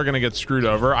Valor gonna get screwed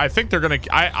over? I think they're gonna.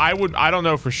 I don't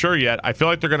know for sure yet. I feel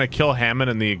like they're gonna kill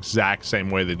Hammond in the exact same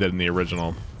way they did in the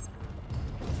original.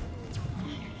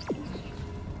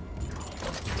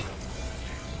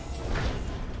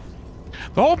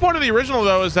 The whole point of the original,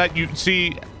 though, is that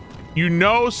you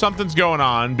know something's going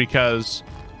on because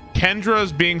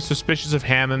Kendra's being suspicious of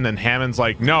Hammond, and Hammond's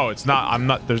like, no, it's not. I'm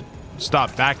not. There's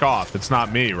stop, back off. It's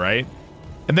not me, right?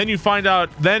 And then you find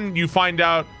out.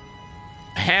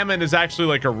 Hammond is actually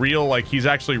like a real, like he's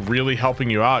actually really helping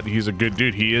you out. He's a good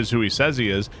dude. He is who he says he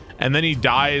is. And then he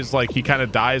dies, like he kind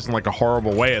of dies in like a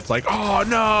horrible way. It's like, oh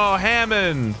no,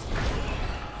 Hammond.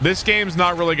 This game's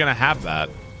not really gonna have that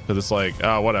because it's like,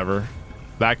 oh, whatever.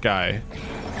 That guy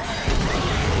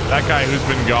who's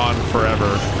been gone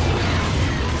forever.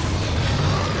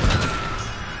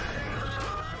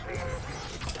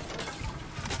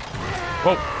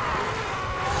 Whoa.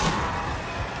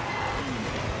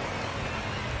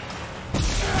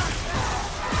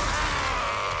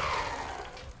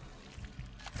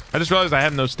 I just realized I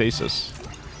have no stasis.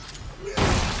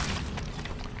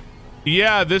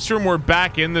 Yeah, this room, we're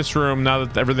back in this room now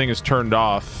that everything is turned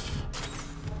off.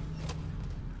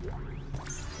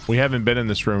 We haven't been in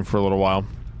this room for a little while.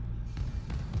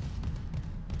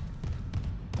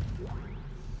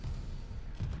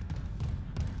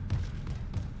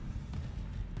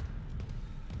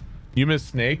 You miss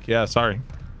Snake? Yeah, sorry.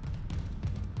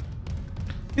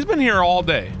 He's been here all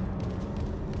day.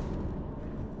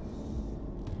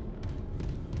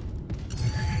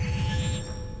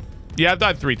 Yeah, I've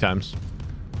died 3 times.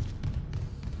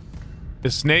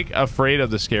 Is Snake afraid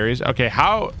of the scaries? Okay,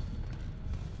 how...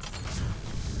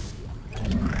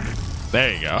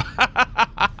 There you go.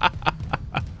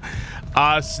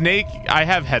 Snake, I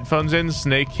have headphones in.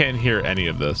 Snake can't hear any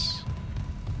of this.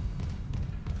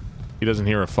 He doesn't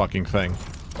hear a fucking thing.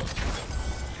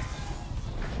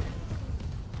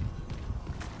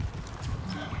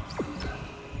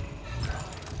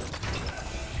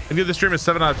 I give the stream a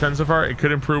 7 out of 10 so far. It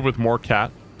could improve with more cat.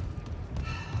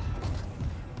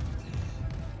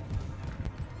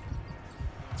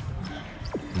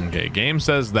 Okay, game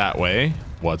says that way.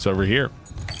 What's over here?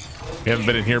 We haven't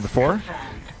been in here before.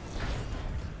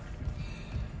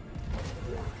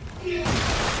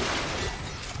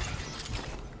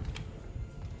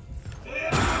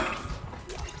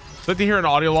 I'd like to hear an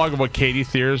audio log of what Katie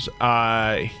hears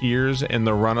in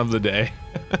the run of the day.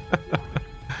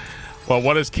 Well,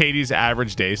 what does Katie's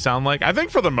average day sound like? I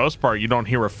think for the most part, you don't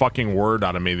hear a fucking word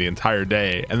out of me the entire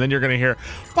day. And then you're going to hear,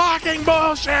 fucking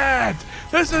bullshit!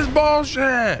 This is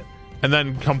bullshit! And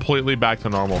then completely back to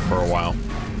normal for a while.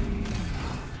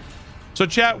 So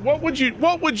chat, what would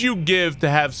you give to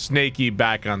have Snakey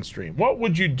back on stream? What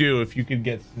would you do if you could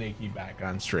get Snakey back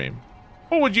on stream?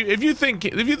 What would you, if you think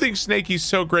Snakey's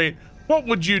so great, what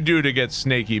would you do to get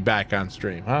Snakey back on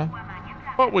stream, huh?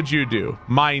 What would you do?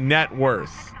 My net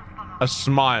worth. A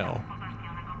smile.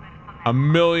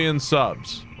 1 million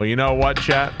subs. Well, you know what,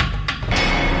 chat?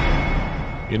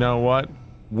 You know what?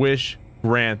 Wish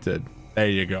granted. There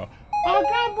you go.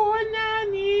 Hello,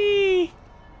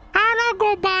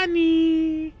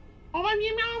 bunny.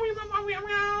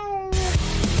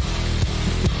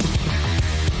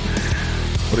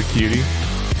 What a cutie.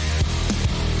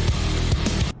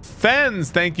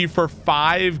 Fens, thank you for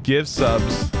 5 gift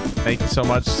subs. Thank you so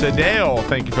much. Sadale,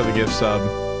 thank you for the gift sub.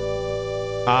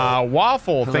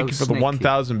 Waffle, Hello, thank you for the Snakey.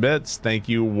 1,000 bits. Thank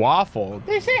you, Waffle.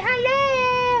 They say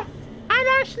hello.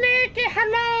 Hello, Snakey.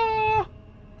 Hello.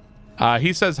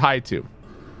 He says hi too.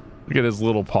 Look at his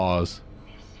little paws.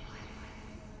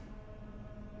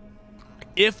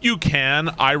 If you can,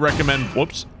 I recommend.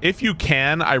 Whoops. If you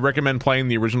can, I recommend playing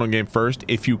the original game first.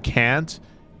 If you can't,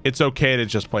 it's okay to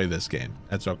just play this game.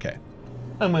 That's okay.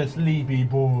 I'm a sleepy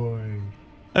boy.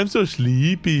 I'm so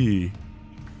sleepy.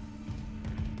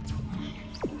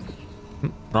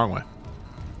 Wrong way.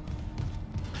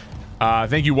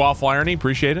 Thank you, Waffle Irony.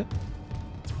 Appreciate it.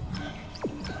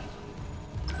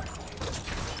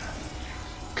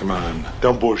 Come on,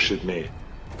 don't bullshit me.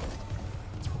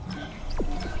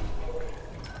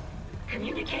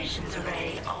 Communications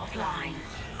array offline.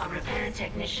 A repair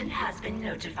technician has been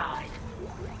notified.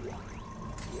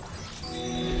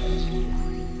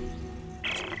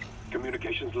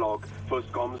 Communications log.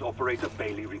 First comms operator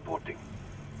Bailey reporting.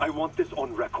 I want this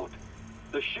on record.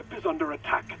 The ship is under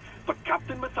attack, but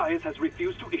Captain Matthias has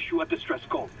refused to issue a distress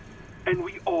call. And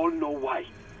we all know why.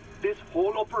 This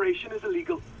whole operation is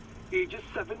illegal. Aegis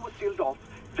 7 was sealed off.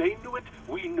 They knew it,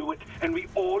 we knew it, and we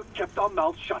all kept our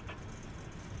mouths shut.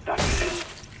 That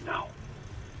ends now.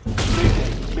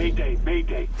 Mayday, mayday,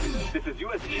 mayday. This is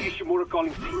USG Ishimura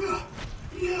calling C.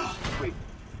 Wait,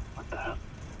 what the hell?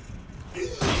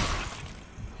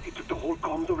 He took the whole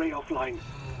comms array offline.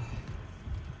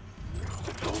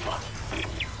 It's over.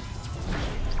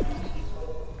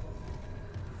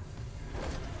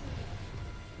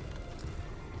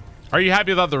 Are you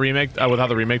happy about the remake? With how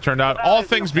the remake turned out? All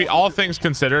things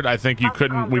considered, I think we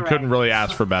couldn't really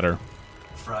ask for better.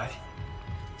 Fry,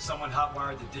 someone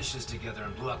hotwired the dishes together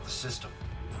and blew up the system.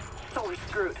 So we're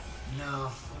screwed.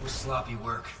 No, it was sloppy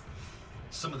work.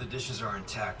 Some of the dishes are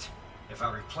intact. If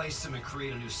I replace them and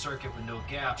create a new circuit with no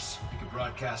gaps, we could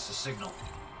broadcast a signal.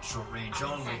 Short range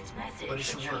only, but it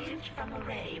should work.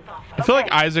 I feel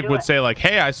like Isaac would say like,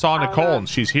 "Hey, I saw Nicole and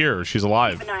she's here. She's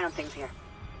alive." Keep an eye on things here.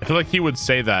 I feel like he would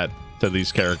say that to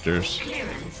these characters.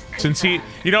 Since he,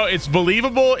 you know, it's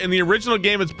believable. In the original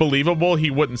game, it's believable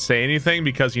he wouldn't say anything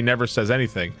because he never says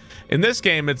anything. In this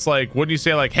game, it's like, wouldn't you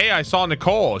say like, "Hey, I saw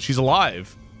Nicole. She's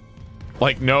alive."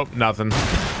 Like, nope, nothing.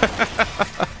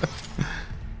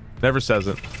 Never says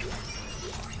it.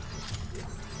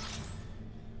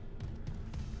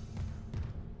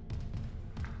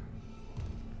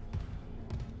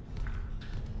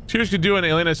 Cheers could do an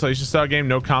Alien Isolation style game,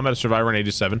 no combat, Survivor, and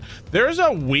Aegis 7. There's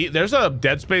a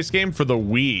Dead Space game for the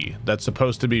Wii that's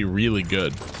supposed to be really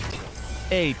good.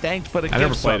 Hey, thanks for the gift. I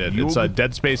never played it. It's a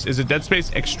Dead Space. Is it Dead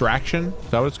Space Extraction? Is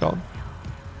that what it's called?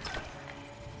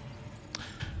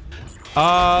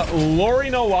 Lori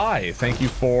No Lie, thank you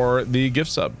for the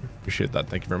gift sub. Appreciate that.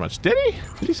 Thank you very much. Did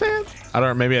he say it? I don't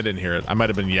know. Maybe I didn't hear it. I might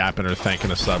have been yapping or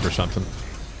thanking a sub or something.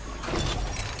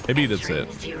 Maybe he did say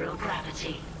it. Zero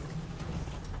gravity.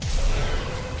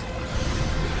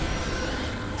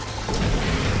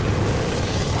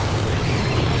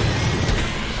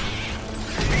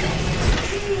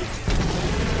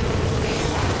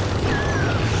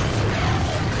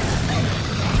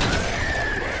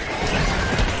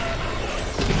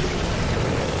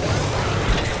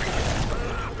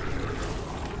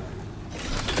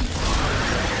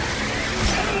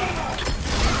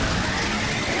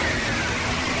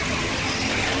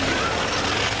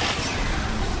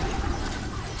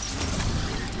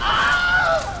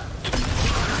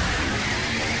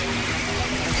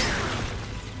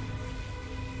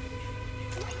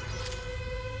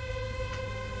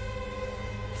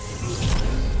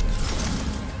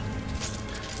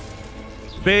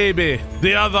 Baby,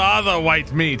 the other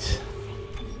white meat.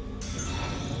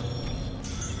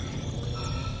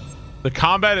 The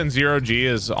combat in Zero G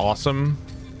is awesome.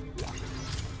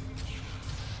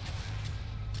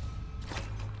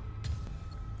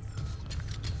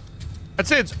 I'd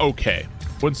say it's okay.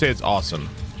 Wouldn't say it's awesome.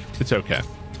 It's okay.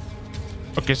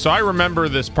 Okay, so I remember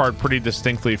this part pretty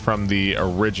distinctly from the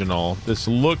original. This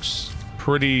looks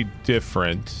pretty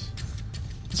different.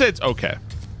 I'd say it's okay.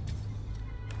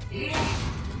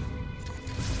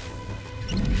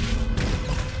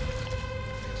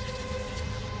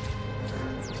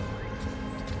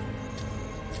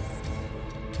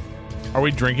 Are we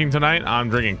drinking tonight? I'm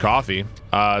drinking coffee.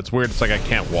 It's weird. It's like I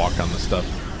can't walk on this stuff.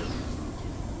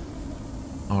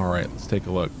 All right, let's take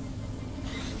a look.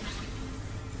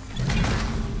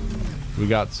 We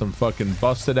got some fucking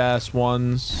busted ass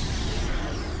ones.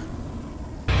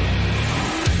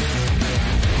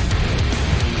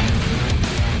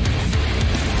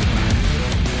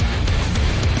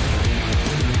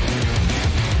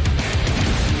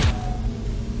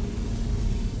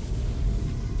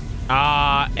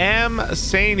 M.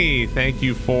 Saney, thank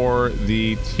you for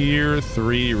the tier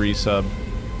 3 resub.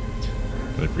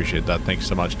 Really appreciate that. Thanks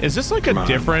so much. Is this like a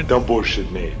different... Don't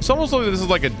bullshit me. It's almost like this is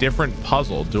like a different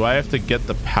puzzle. Do I have to get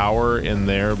the power in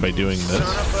there by doing this? Son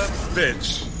of a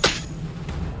bitch.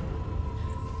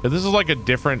 Yeah, this is like a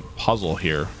different puzzle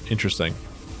here. Interesting.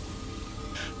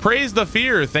 Praise the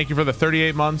Fear, thank you for the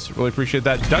 38 months. Really appreciate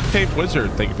that. Duct Tape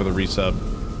Wizard, thank you for the resub.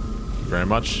 Thank you very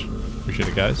much. Appreciate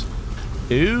it, guys.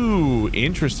 Ooh,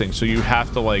 interesting. So you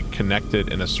have to like connect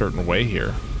it in a certain way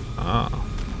here. Ah.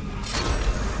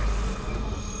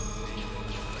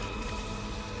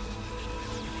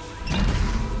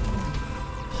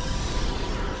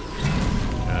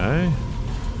 Okay.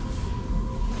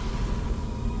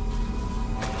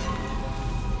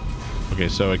 Okay,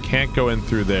 so it can't go in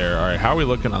through there. All right, how are we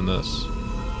looking on this?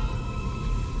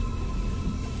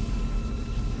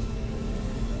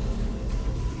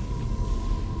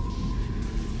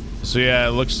 So yeah,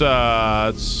 it looks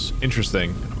it's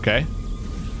interesting. Okay.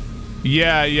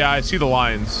 Yeah, I see the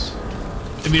lines.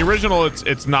 In the original,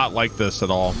 it's not like this at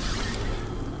all.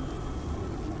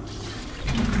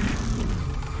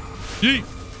 Yeet.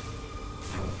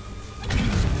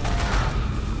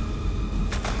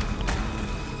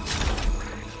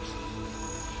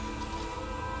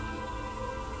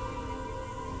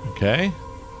 Okay.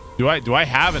 Do I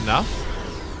have enough?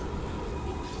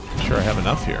 I'm sure I have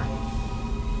enough here.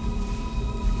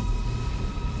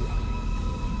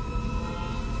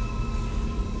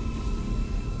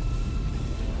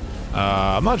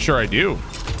 I'm not sure I do.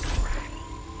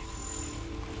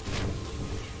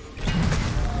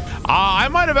 I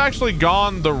might have actually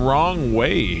gone the wrong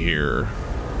way here.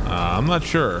 I'm not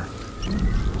sure.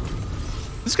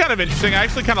 This is kind of interesting. I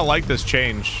actually kind of like this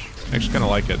change. I actually kind of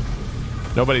like it.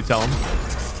 Nobody tell him.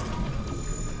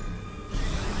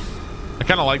 I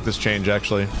kind of like this change,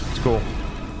 actually. It's cool.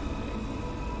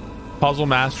 Puzzle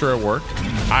master at work.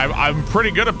 I'm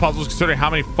pretty good at puzzles considering how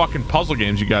many fucking puzzle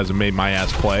games you guys have made my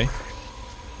ass play.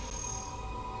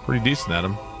 Pretty decent at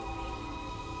them.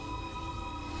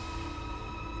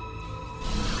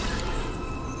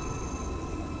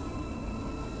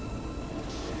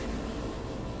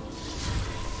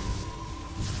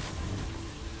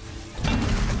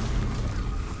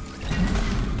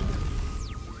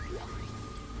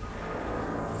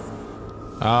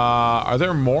 Are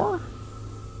there more?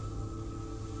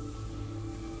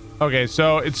 Okay,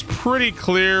 so it's pretty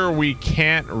clear we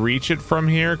can't reach it from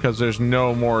here because there's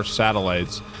no more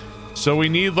satellites. So we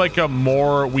need like a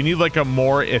more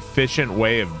efficient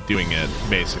way of doing it,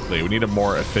 basically. We need a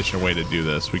more efficient way to do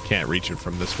this. We can't reach it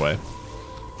from this way.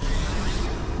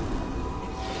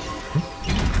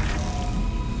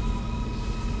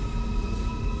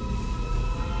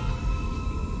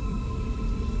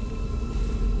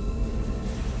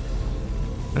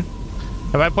 Okay.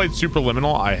 Have I played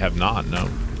Superliminal? I have not, no.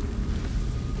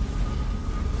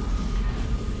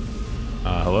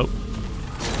 Hello.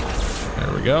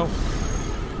 There we go.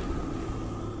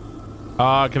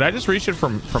 Can I just reach it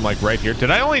from like right here? Did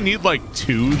I only need like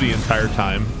 2 the entire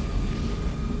time?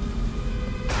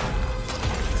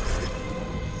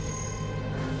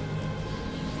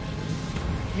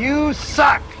 You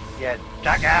suck, you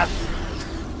jackass.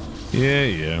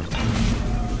 Yeah.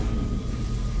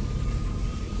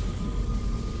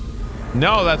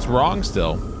 No, that's wrong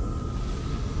still.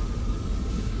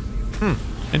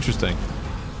 Interesting.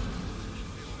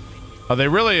 Oh, they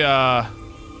really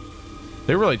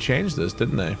changed this,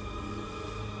 didn't they?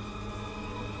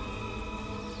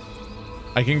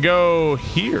 I can go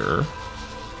here.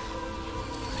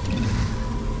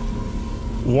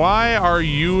 Why are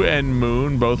you and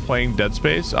Moon both playing Dead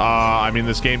Space? I mean,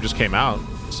 this game just came out,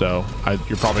 so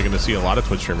you're probably going to see a lot of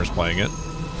Twitch streamers playing it.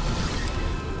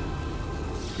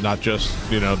 Not just,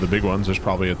 you know, the big ones. There's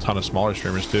probably a ton of smaller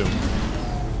streamers too.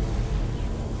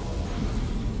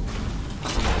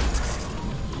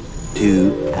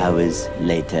 Two hours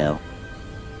later.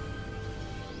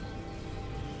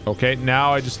 Okay,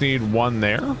 now I just need 1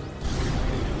 there.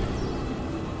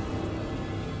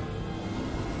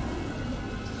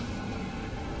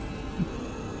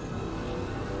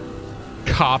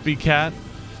 Copycat.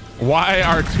 Why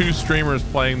are 2 streamers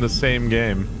playing the same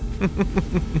game?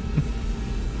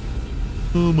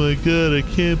 Oh my god, I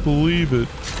can't believe it.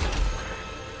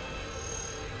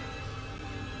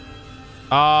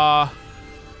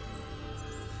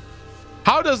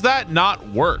 How does that not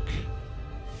work?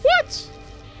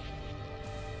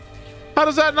 How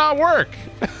does that not work?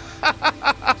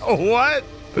 What?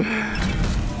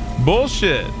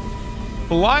 Bullshit.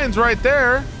 The line's right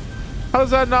there. How does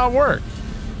that not work?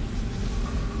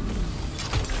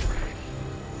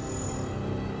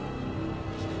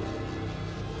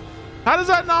 How does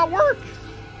that not work?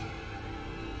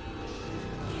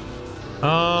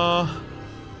 I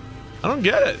don't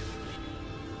get it.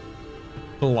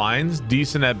 The line's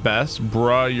decent at best.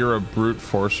 Bruh, you're a brute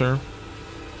forcer.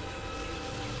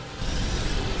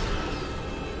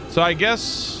 So I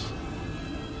guess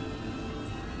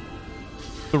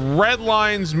the red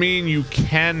lines mean you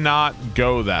cannot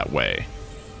go that way.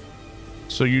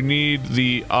 So you need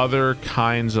the other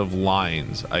kinds of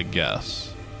lines, I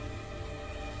guess.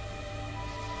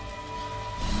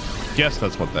 Guess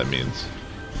that's what that means.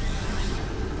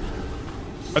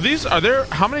 Are there,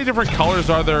 how many different colors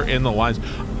are there in the lines?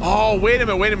 Oh, wait a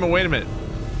minute.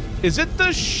 Is it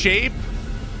the shape?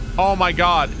 Oh my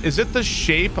God. Is it the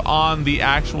shape on the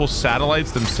actual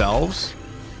satellites themselves?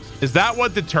 Is that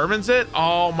what determines it?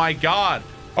 Oh my God.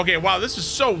 Okay, wow, this is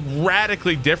so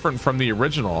radically different from the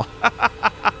original.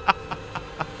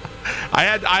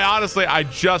 I honestly, I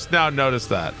just now noticed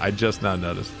that.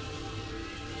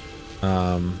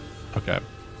 Okay.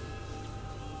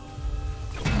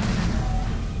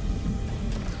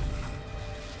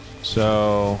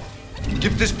 So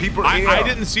give this people I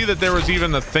didn't see that there was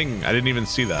even a thing. I didn't even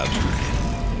see that.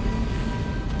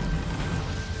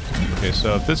 Okay,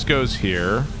 so if this goes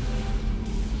here,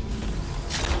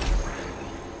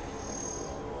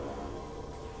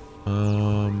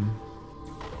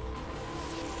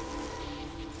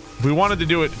 if we wanted to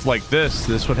do it like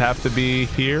this would have to be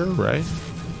here, right?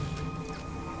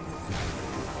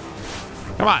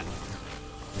 Come on.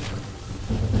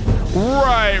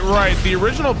 Right. The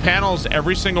original panels,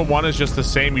 every single one is just the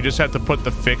same. You just have to put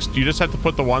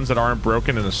the ones that aren't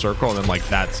broken in a circle, and then like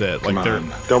that's it. Like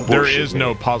there is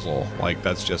no puzzle. Like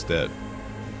that's just it.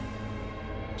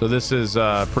 So this is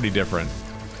pretty different.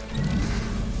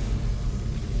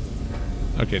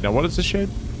 Okay, now what is this shade?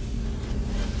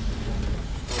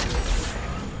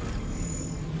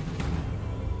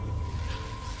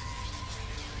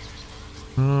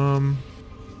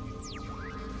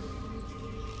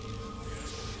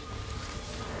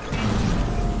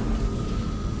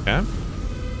 Yeah.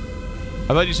 I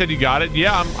thought you said you got it.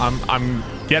 Yeah, I'm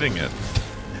getting it.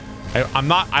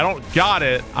 I don't got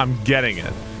it. I'm getting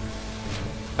it.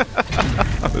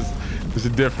 There's a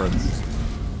difference.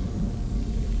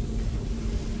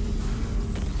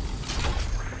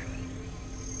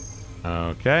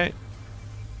 Okay.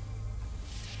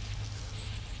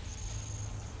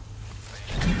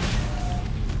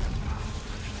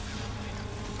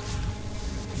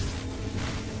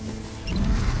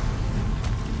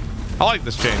 I like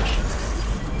this change.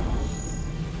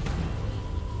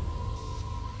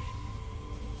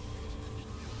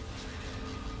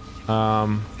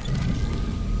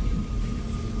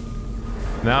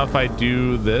 Now if I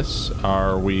do this,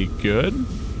 are we good?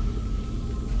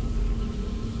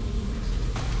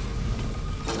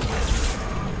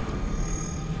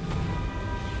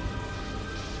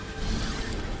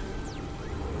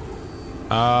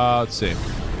 Let's see.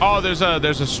 Oh, there's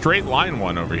a straight line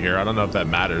one over here. I don't know if that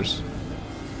matters.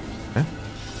 Okay.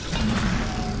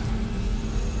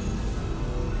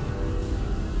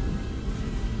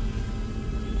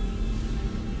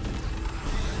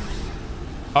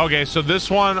 Okay, so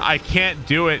this one I can't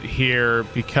do it here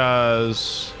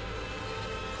because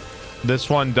this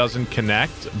one doesn't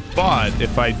connect, but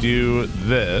if I do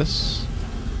this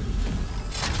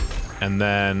and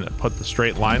then put the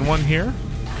straight line one here,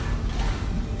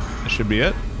 that should be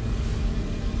it.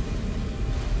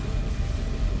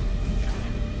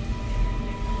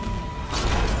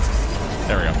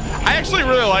 There we go. I actually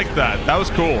really like that. That was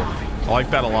cool. I like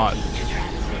that a lot.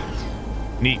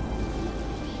 Neat.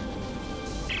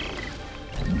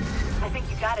 I think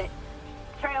you got it.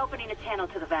 Try opening a channel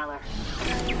to the Valor.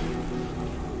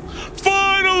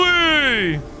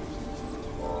 Finally!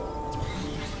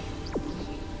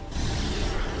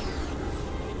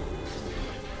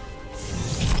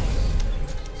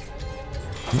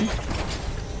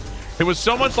 It was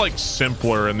so much like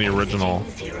simpler in the original.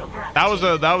 That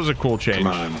was a cool change. Come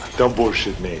on, don't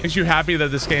bullshit me. Makes you happy that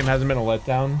this game hasn't been a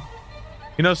letdown?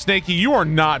 You know, Snakey, you are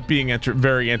not being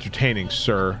very entertaining,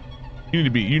 sir. You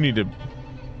need to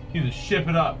ship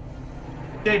it up.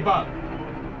 Shape up.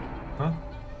 Huh?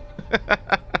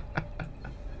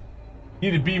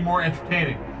 You need to be more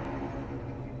entertaining.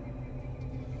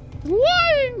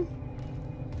 Why?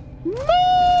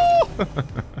 No!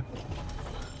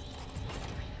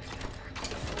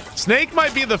 Snake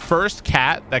might be the first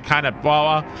cat that kind of,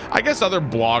 well, I guess other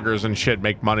bloggers and shit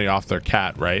make money off their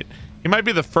cat, right? He might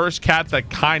be the first cat that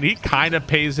he kind of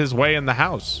pays his way in the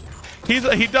house. He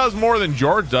does more than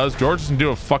George does. George doesn't do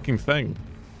a fucking thing.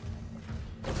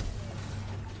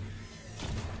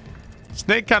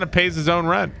 Snake kind of pays his own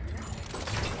rent.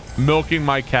 Milking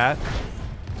my cat.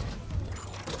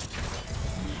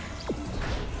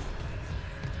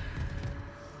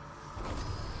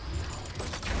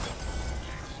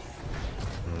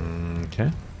 Okay,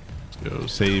 let's go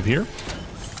save here.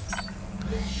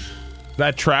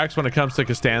 That tracks when it comes to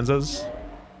Costanzas.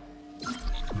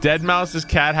 Deadmau5's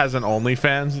cat has an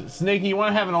OnlyFans. Snakey, you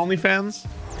want to have an OnlyFans?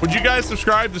 Would you guys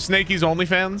subscribe to Snakey's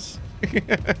OnlyFans?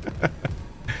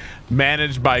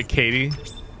 Managed by Katie.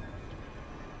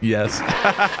 Yes.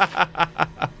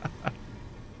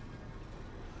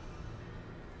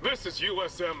 This is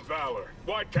USM Valor,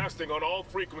 widecasting on all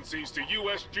frequencies to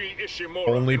USG Ishimura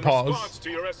Only in pause. response to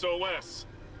your SOS.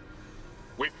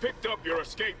 We've picked up your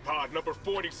escape pod number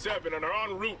 47 and are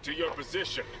en route to your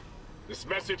position. This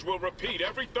message will repeat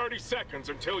every 30 seconds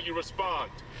until you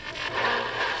respond.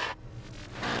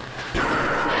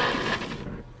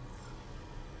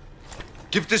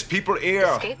 Give these people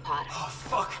air. Escape pod. Oh,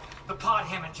 fuck. The pod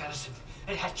Hammond jettisoned.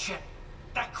 It had shit.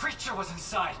 That creature was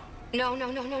inside. No.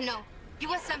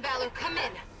 USM Valor, come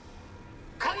in.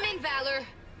 Come in, Valor.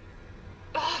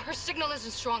 Oh, her signal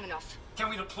isn't strong enough. Can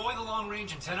we deploy the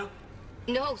long-range antenna?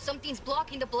 No, something's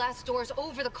blocking the blast doors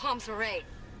over the comms array.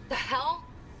 The hell?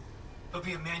 There'll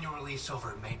be a manual release over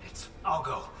at maintenance. I'll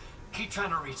go. Keep trying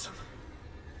to reach them.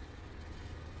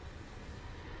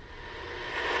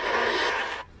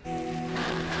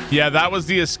 Yeah, that was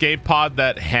the escape pod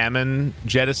that Hammond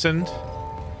jettisoned,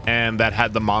 and that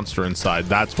had the monster inside.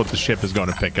 That's what the ship is going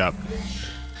to pick up.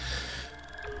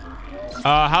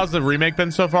 How's the remake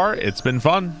been so far? It's been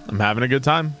fun. I'm having a good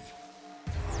time.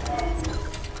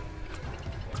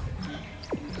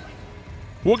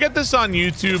 We'll get this on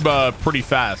YouTube pretty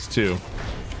fast too.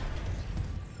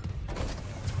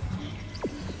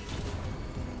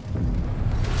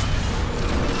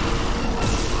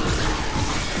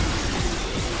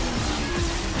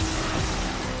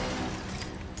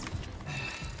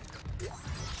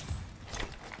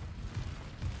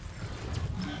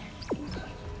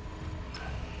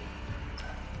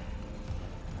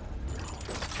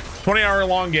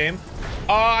 $20-hour-long game.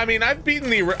 I mean, I've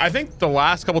beaten I think the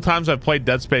last couple times I've played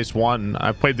Dead Space 1,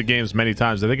 I've played the games many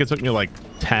times. I think it took me like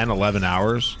 10, 11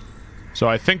 hours. So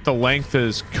I think the length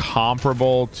is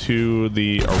comparable to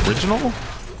the original.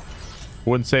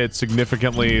 Wouldn't say it's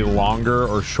significantly longer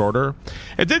or shorter.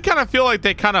 It did kind of feel like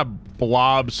they kind of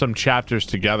blobbed some chapters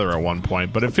together at one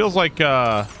point, but it feels like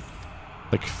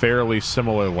fairly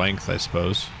similar length, I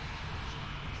suppose.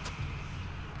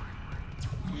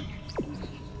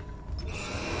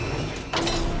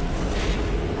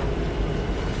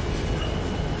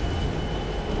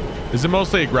 Is it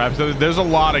mostly a graphics? There's a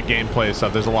lot of gameplay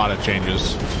stuff. There's a lot of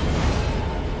changes.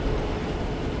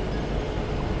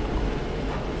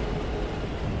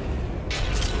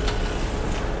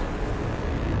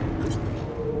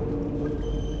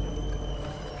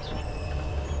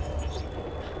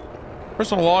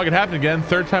 Personal log, it happened again.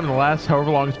 Third time in the last however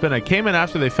long it's been. I came in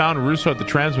after they found Russo at the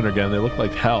transmitter again. They looked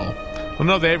like hell. Well,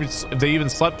 no, they even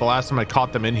slept the last time I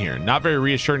caught them in here. Not very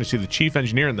reassuring to see the chief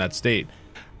engineer in that state.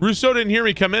 Russo didn't hear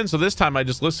me come in, so this time I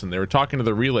just listened. They were talking to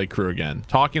the relay crew again.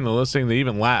 Talking and listening, they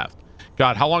even laughed.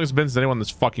 God, how long has it been since anyone on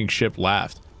this fucking ship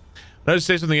laughed? I just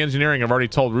say something engineering. I've already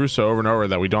told Russo over and over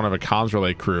that we don't have a comms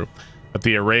relay crew. That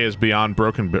the array is beyond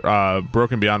broken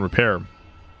beyond repair.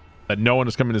 That no one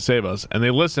is coming to save us. And they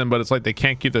listen, but it's like they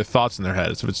can't keep their thoughts in their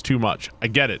heads if it's too much. I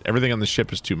get it. Everything on the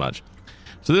ship is too much.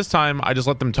 So this time, I just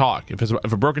let them talk. If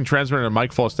a broken transmitter and a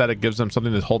mic full of static gives them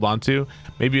something to hold on to,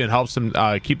 maybe it helps them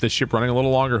keep the ship running a little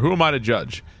longer. Who am I to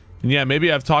judge? And yeah,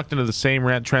 maybe I've talked into the same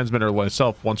rant transmitter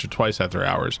myself once or twice after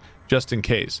hours, just in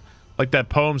case. Like that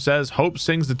poem says, hope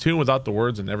sings the tune without the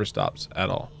words and never stops at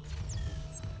all.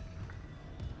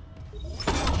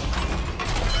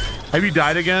 Have you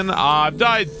died again? I've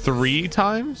died 3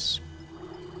 times.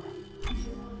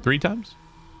 3 times?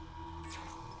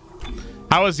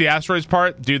 How was the asteroids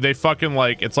part? Dude, they fucking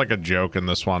like, it's like a joke in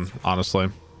this one, honestly.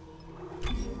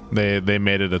 They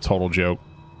made it a total joke.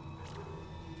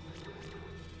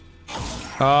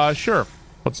 Sure.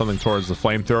 Put something towards the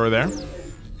flamethrower there.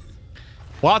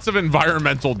 Lots of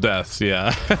environmental deaths,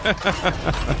 yeah.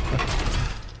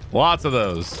 Lots of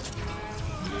those.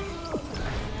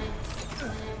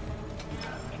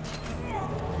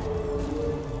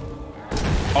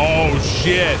 Oh,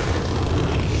 shit.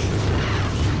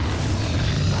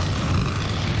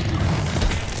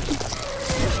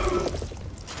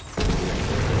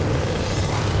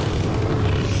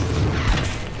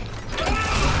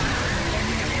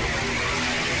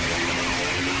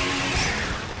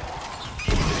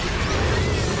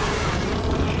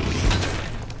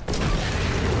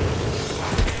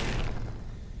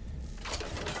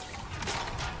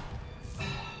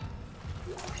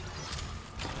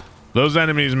 Those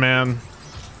enemies, man.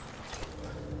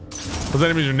 Those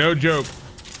enemies are no joke.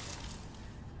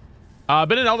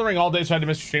 Been in Elden Ring all day, so I had to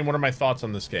miss your stream. What are my thoughts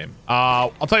on this game?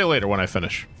 I'll tell you later when I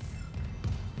finish.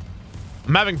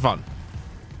 I'm having fun.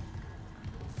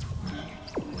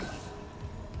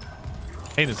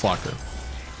 Ain't its locker.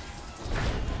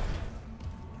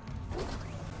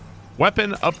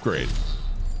 Weapon upgrade.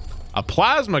 A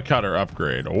plasma cutter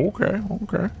upgrade. Okay,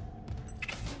 okay.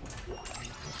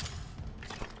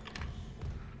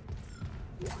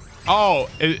 Oh,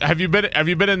 have you been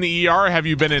in the ER or have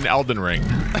you been in Elden Ring?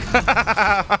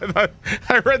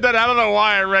 I read that. I don't know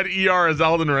why I read ER as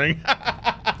Elden Ring.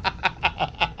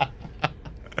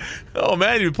 Oh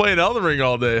man, you're playing Elden Ring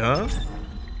all day, huh?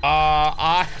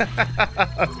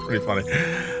 That's pretty funny.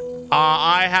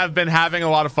 I have been having a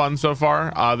lot of fun so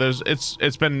far. I've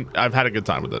had a good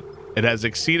time with it. It has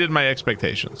exceeded my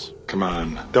expectations. Come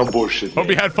on, don't bullshit me. Hope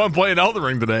you had fun playing Elden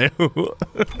Ring today.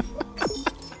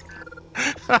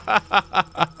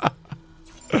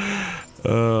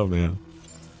 Oh man.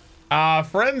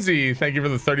 Frenzy, thank you for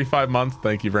the 35 months.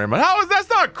 Thank you very much. How is that's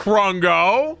not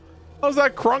Krungo? How's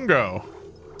that Krungo?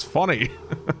 It's funny.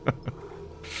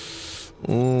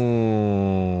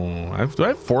 Ooh, do I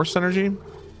have force energy?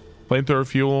 Flamethrower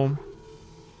fuel?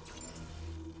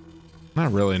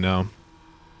 Not really, no.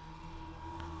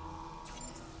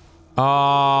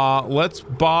 Let's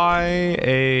buy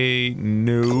a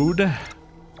nude. All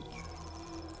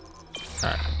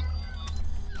right.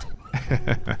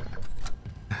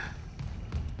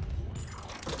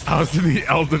 I was in the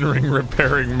Elden Ring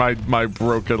repairing my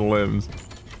broken limbs.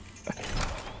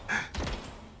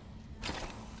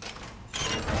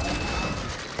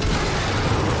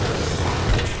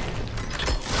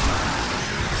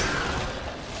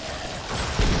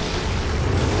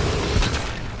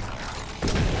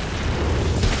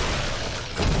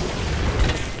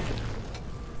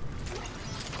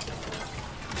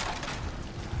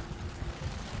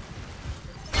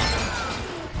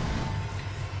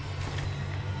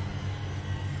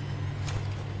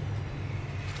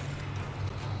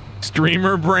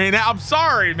 Streamer brain. I'm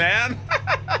sorry, man.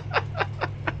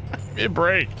 Give me a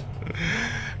break.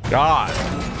 God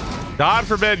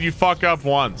forbid you fuck up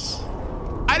once.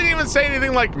 I didn't even say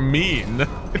anything like mean.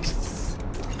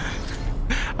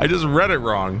 I just read it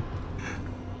wrong.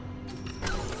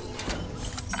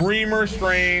 Streamer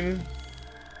strain.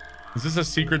 Is this a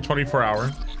secret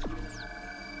 24-hour?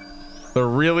 The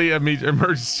really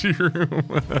emergency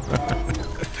room.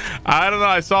 I don't know.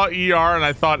 I saw ER and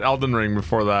I thought Elden Ring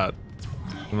before that.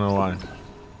 I don't know why.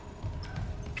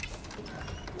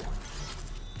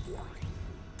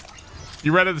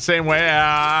 You read it the same way?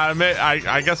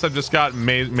 I guess I just got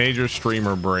major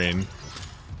streamer brain.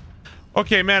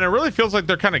 Okay, man. It really feels like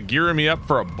they're kind of gearing me up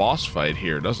for a boss fight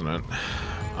here, doesn't it?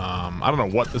 I don't know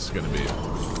what this is going to be.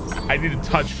 I need to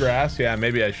touch grass. Yeah,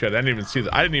 maybe I should. I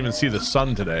didn't even see the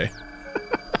sun today.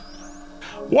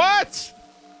 What?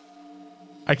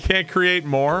 I can't create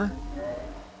more?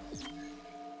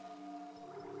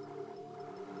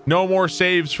 No more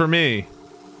saves for me.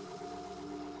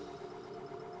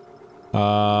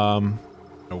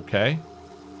 Okay.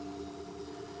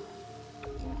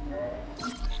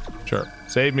 Sure.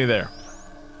 Save me there.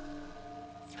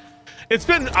 It's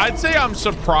been, I'd say I'm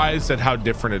surprised at how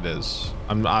different it is.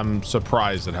 I'm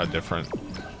surprised at how different.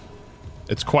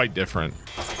 It's quite different.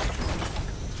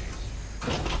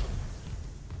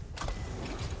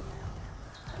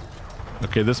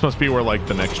 Okay, this must be where like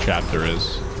the next chapter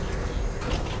is.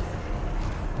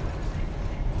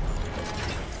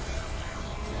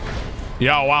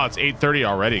 Yeah, wow, it's 8:30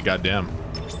 already. Goddamn.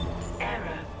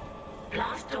 Error.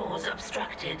 Blast doors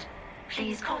obstructed.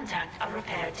 Please contact a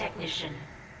repair technician.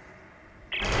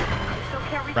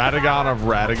 Radagon of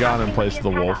Radagon in place of the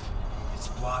wolf. It's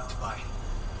blocked by.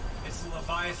 It's the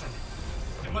Leviathan.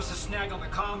 It must have snagged on the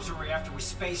comms array after we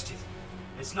spaced it.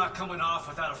 It's not coming off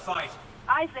without a fight.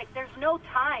 Isaac, there's no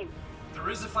time. There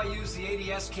is if I use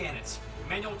the ADS cannons.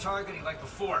 Manual targeting like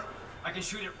before. I can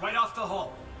shoot it right off the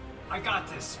hull. I got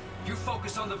this. You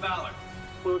focus on the Valor.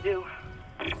 Will do.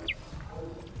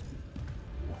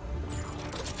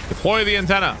 Deploy the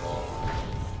antenna.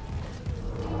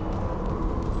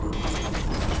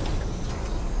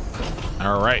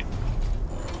 All right.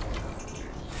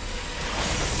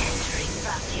 Entering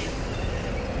vacuum.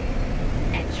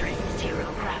 Entering zero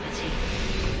gravity.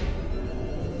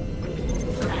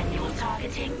 Manual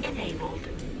targeting enabled.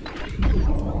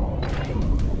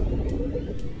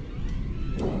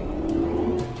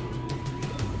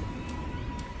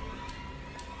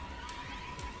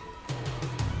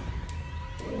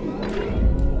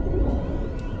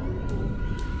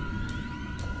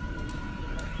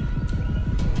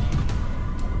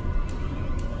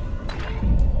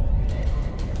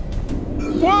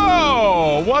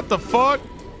 Whoa, what the fuck?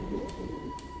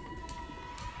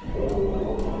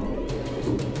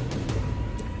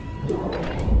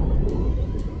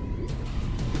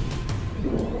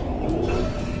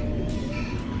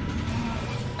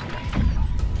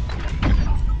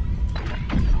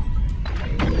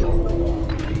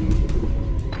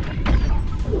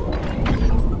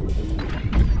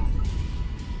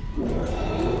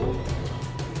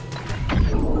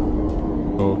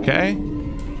 Okay.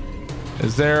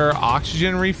 Is there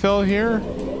oxygen refill here?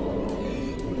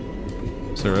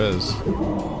 Yes, there is.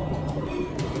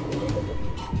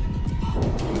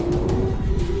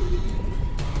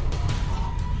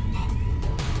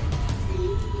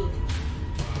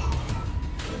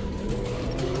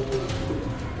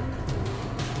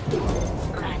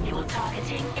 Manual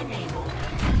targeting enabled.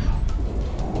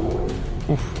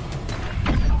 Oof.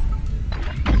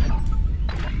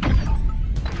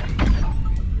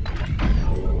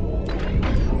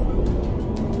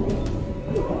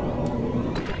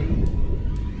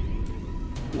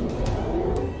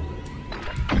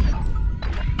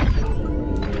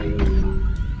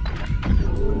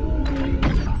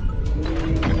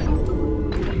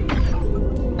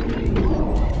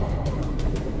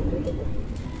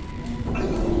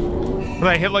 Did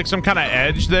I hit like some kind of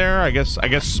edge there? I guess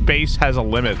space has a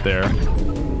limit there.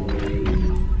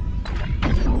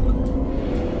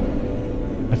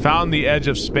 I found the edge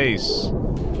of space.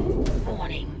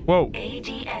 Warning. Whoa.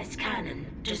 ADS cannon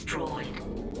destroyed.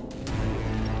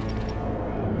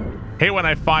 Hate when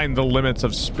I find the limits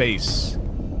of space.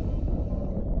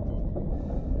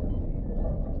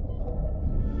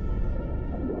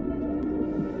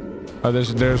 Oh,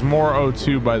 there's more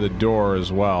O2 by the door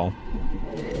as well.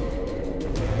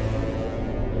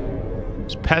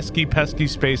 Pesky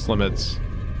space limits.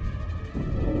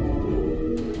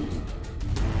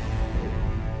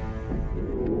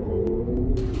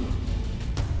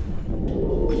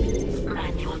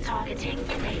 Manual targeting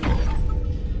enabled.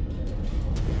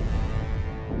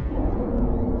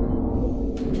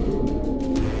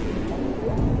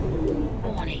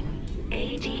 Warning.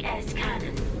 ADS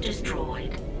cannon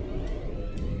destroyed.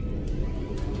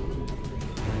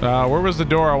 Where was the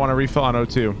door? I want to refill on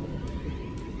O2.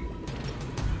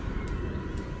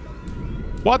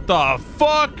 What the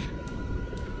fuck?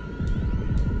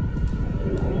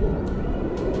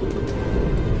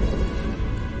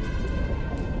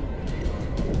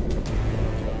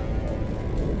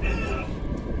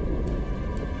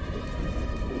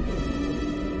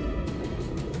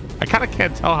 I kind of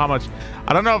can't tell how much.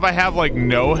 I don't know if I have like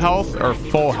no health or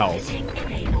full health.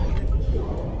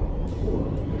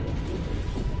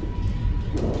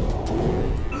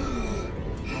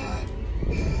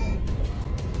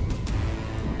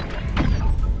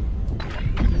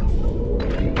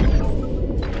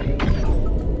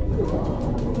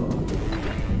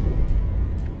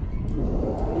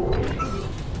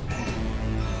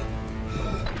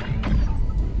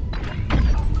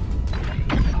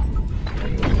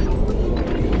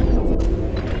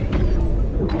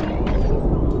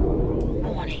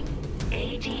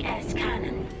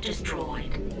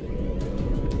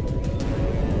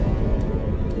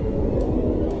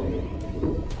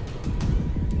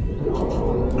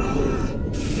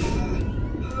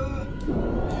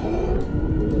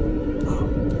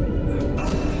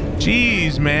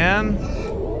 Jeez, man.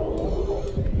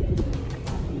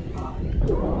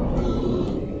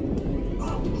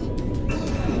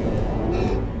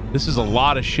 This is a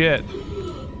lot of shit.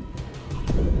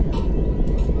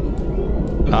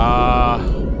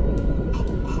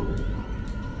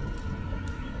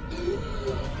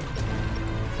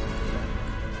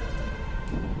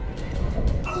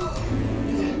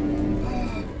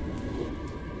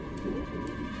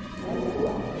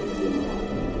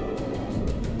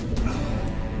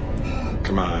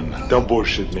 Come on, don't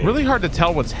bullshit me. Really hard to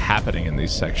tell what's happening in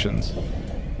these sections.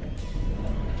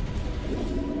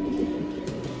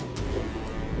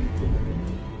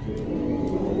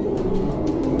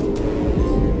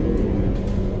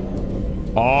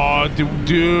 Oh,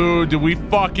 dude, did we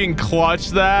fucking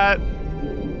clutch that?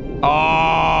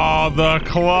 Oh, the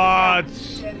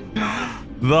clutch.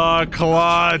 The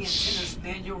clutch.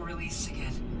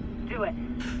 Do it.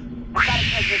 I've got a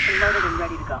transmission loaded and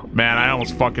ready to go. Man, I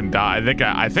almost fucking died.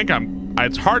 I think I'm.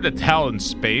 It's hard to tell in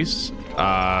space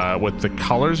with the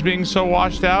colors being so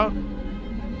washed out.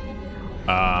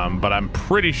 But I'm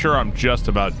pretty sure I'm just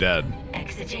about dead.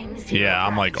 Yeah,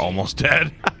 I'm like almost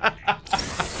dead.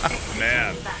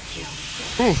 Man.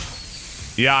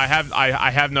 Oof. Yeah, I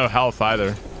have no health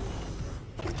either.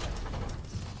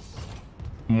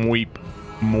 Mweep.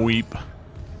 Mweep.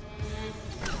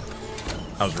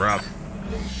 That was rough.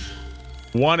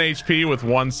 1 HP with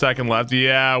 1 second left.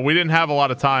 Yeah, we didn't have a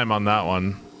lot of time on that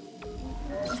one.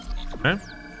 Okay.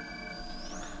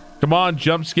 Come on,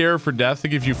 jump scare for death. I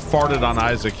think if you farted on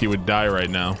Isaac, he would die right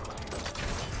now.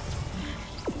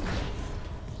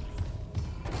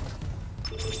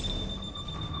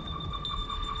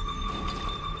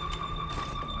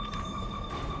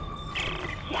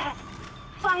 Yes!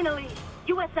 Finally!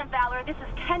 USM Valor, this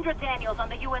is Kendra Daniels on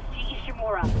the USG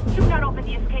Ishimura. Do not open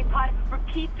the escape pod.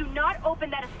 Repeat, do not open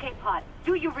that escape pod.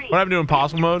 Do you read? What happened to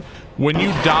impossible mode? When you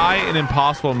die in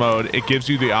impossible mode, it gives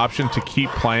you the option to keep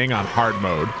playing on hard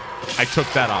mode. I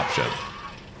took that option.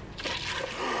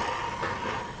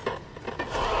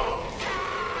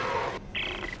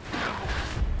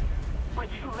 We're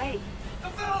too late. The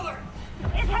Valor!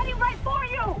 It's heading right for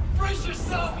you! Brace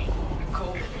yourself!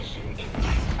 Core position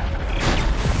intact.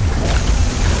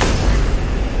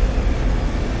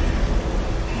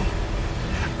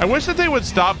 I wish that they would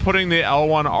stop putting the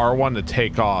L1, R1 to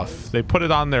take off. They put it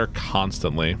on there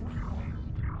constantly.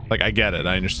 Like, I get it.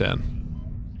 I understand.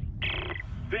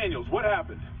 Daniels, what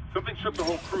happened? Something shook the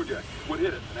whole crew deck. What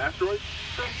hit it? An asteroid?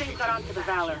 Those things got onto the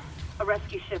Valor, a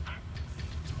rescue ship.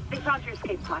 They found your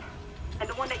escape pod, and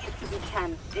the one that used to be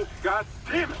Chen. It's... God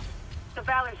damn it! The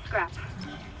Valor's scrap.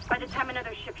 By the time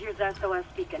another ship hears the SOS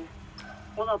beacon,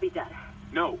 we'll all be dead.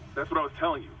 No, that's what I was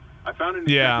telling you. I found an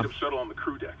executive shuttle on the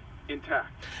crew deck,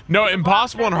 intact. No,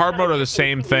 impossible and hard mode are the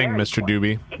same thing, Mr.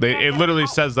 Doobie. It literally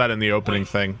says that in the opening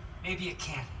thing. Maybe it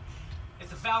can. If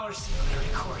the Valor's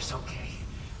singularity core is okay,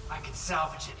 I can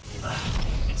salvage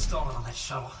it. Install it on that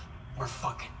shuttle. We're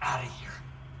fucking out of here.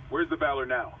 Where's the Valor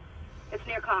now? It's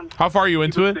near comms. How far are you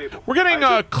into it? We're getting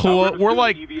we're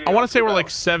like, I want to say we're like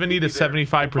 70 to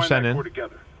 75% in.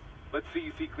 Together. Let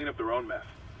CEC clean up their own mess.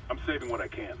 I'm saving what I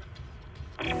can.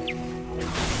 Entering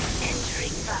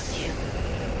vacuum.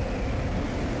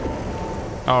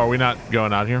 Oh, are we not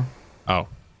going out here? Oh,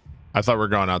 I thought we were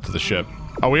going out to the ship.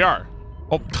 Oh, we are.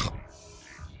 Oh.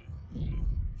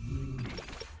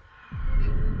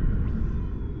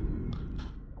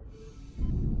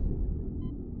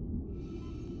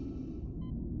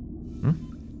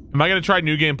 Am I going to try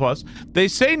New Game Plus? They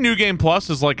say New Game Plus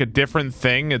is like a different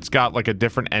thing. It's got like a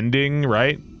different ending,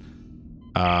 right?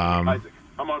 Isaac,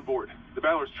 I'm on board. The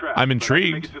Valor's trapped. I'm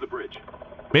intrigued. Make it to the bridge.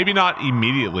 Maybe not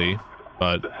immediately,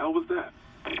 but... What the hell was that?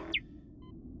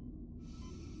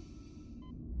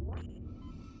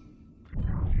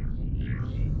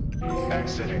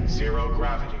 Exiting zero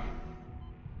gravity.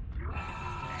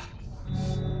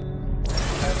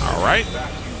 All right.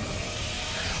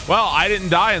 Well, I didn't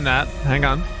die in that. Hang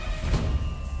on.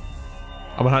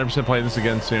 I'm 100% playing this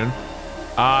again soon.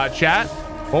 Chat,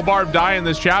 will Barb die in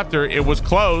this chapter? It was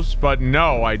close, but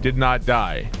no, I did not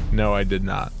die. No, I did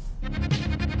not.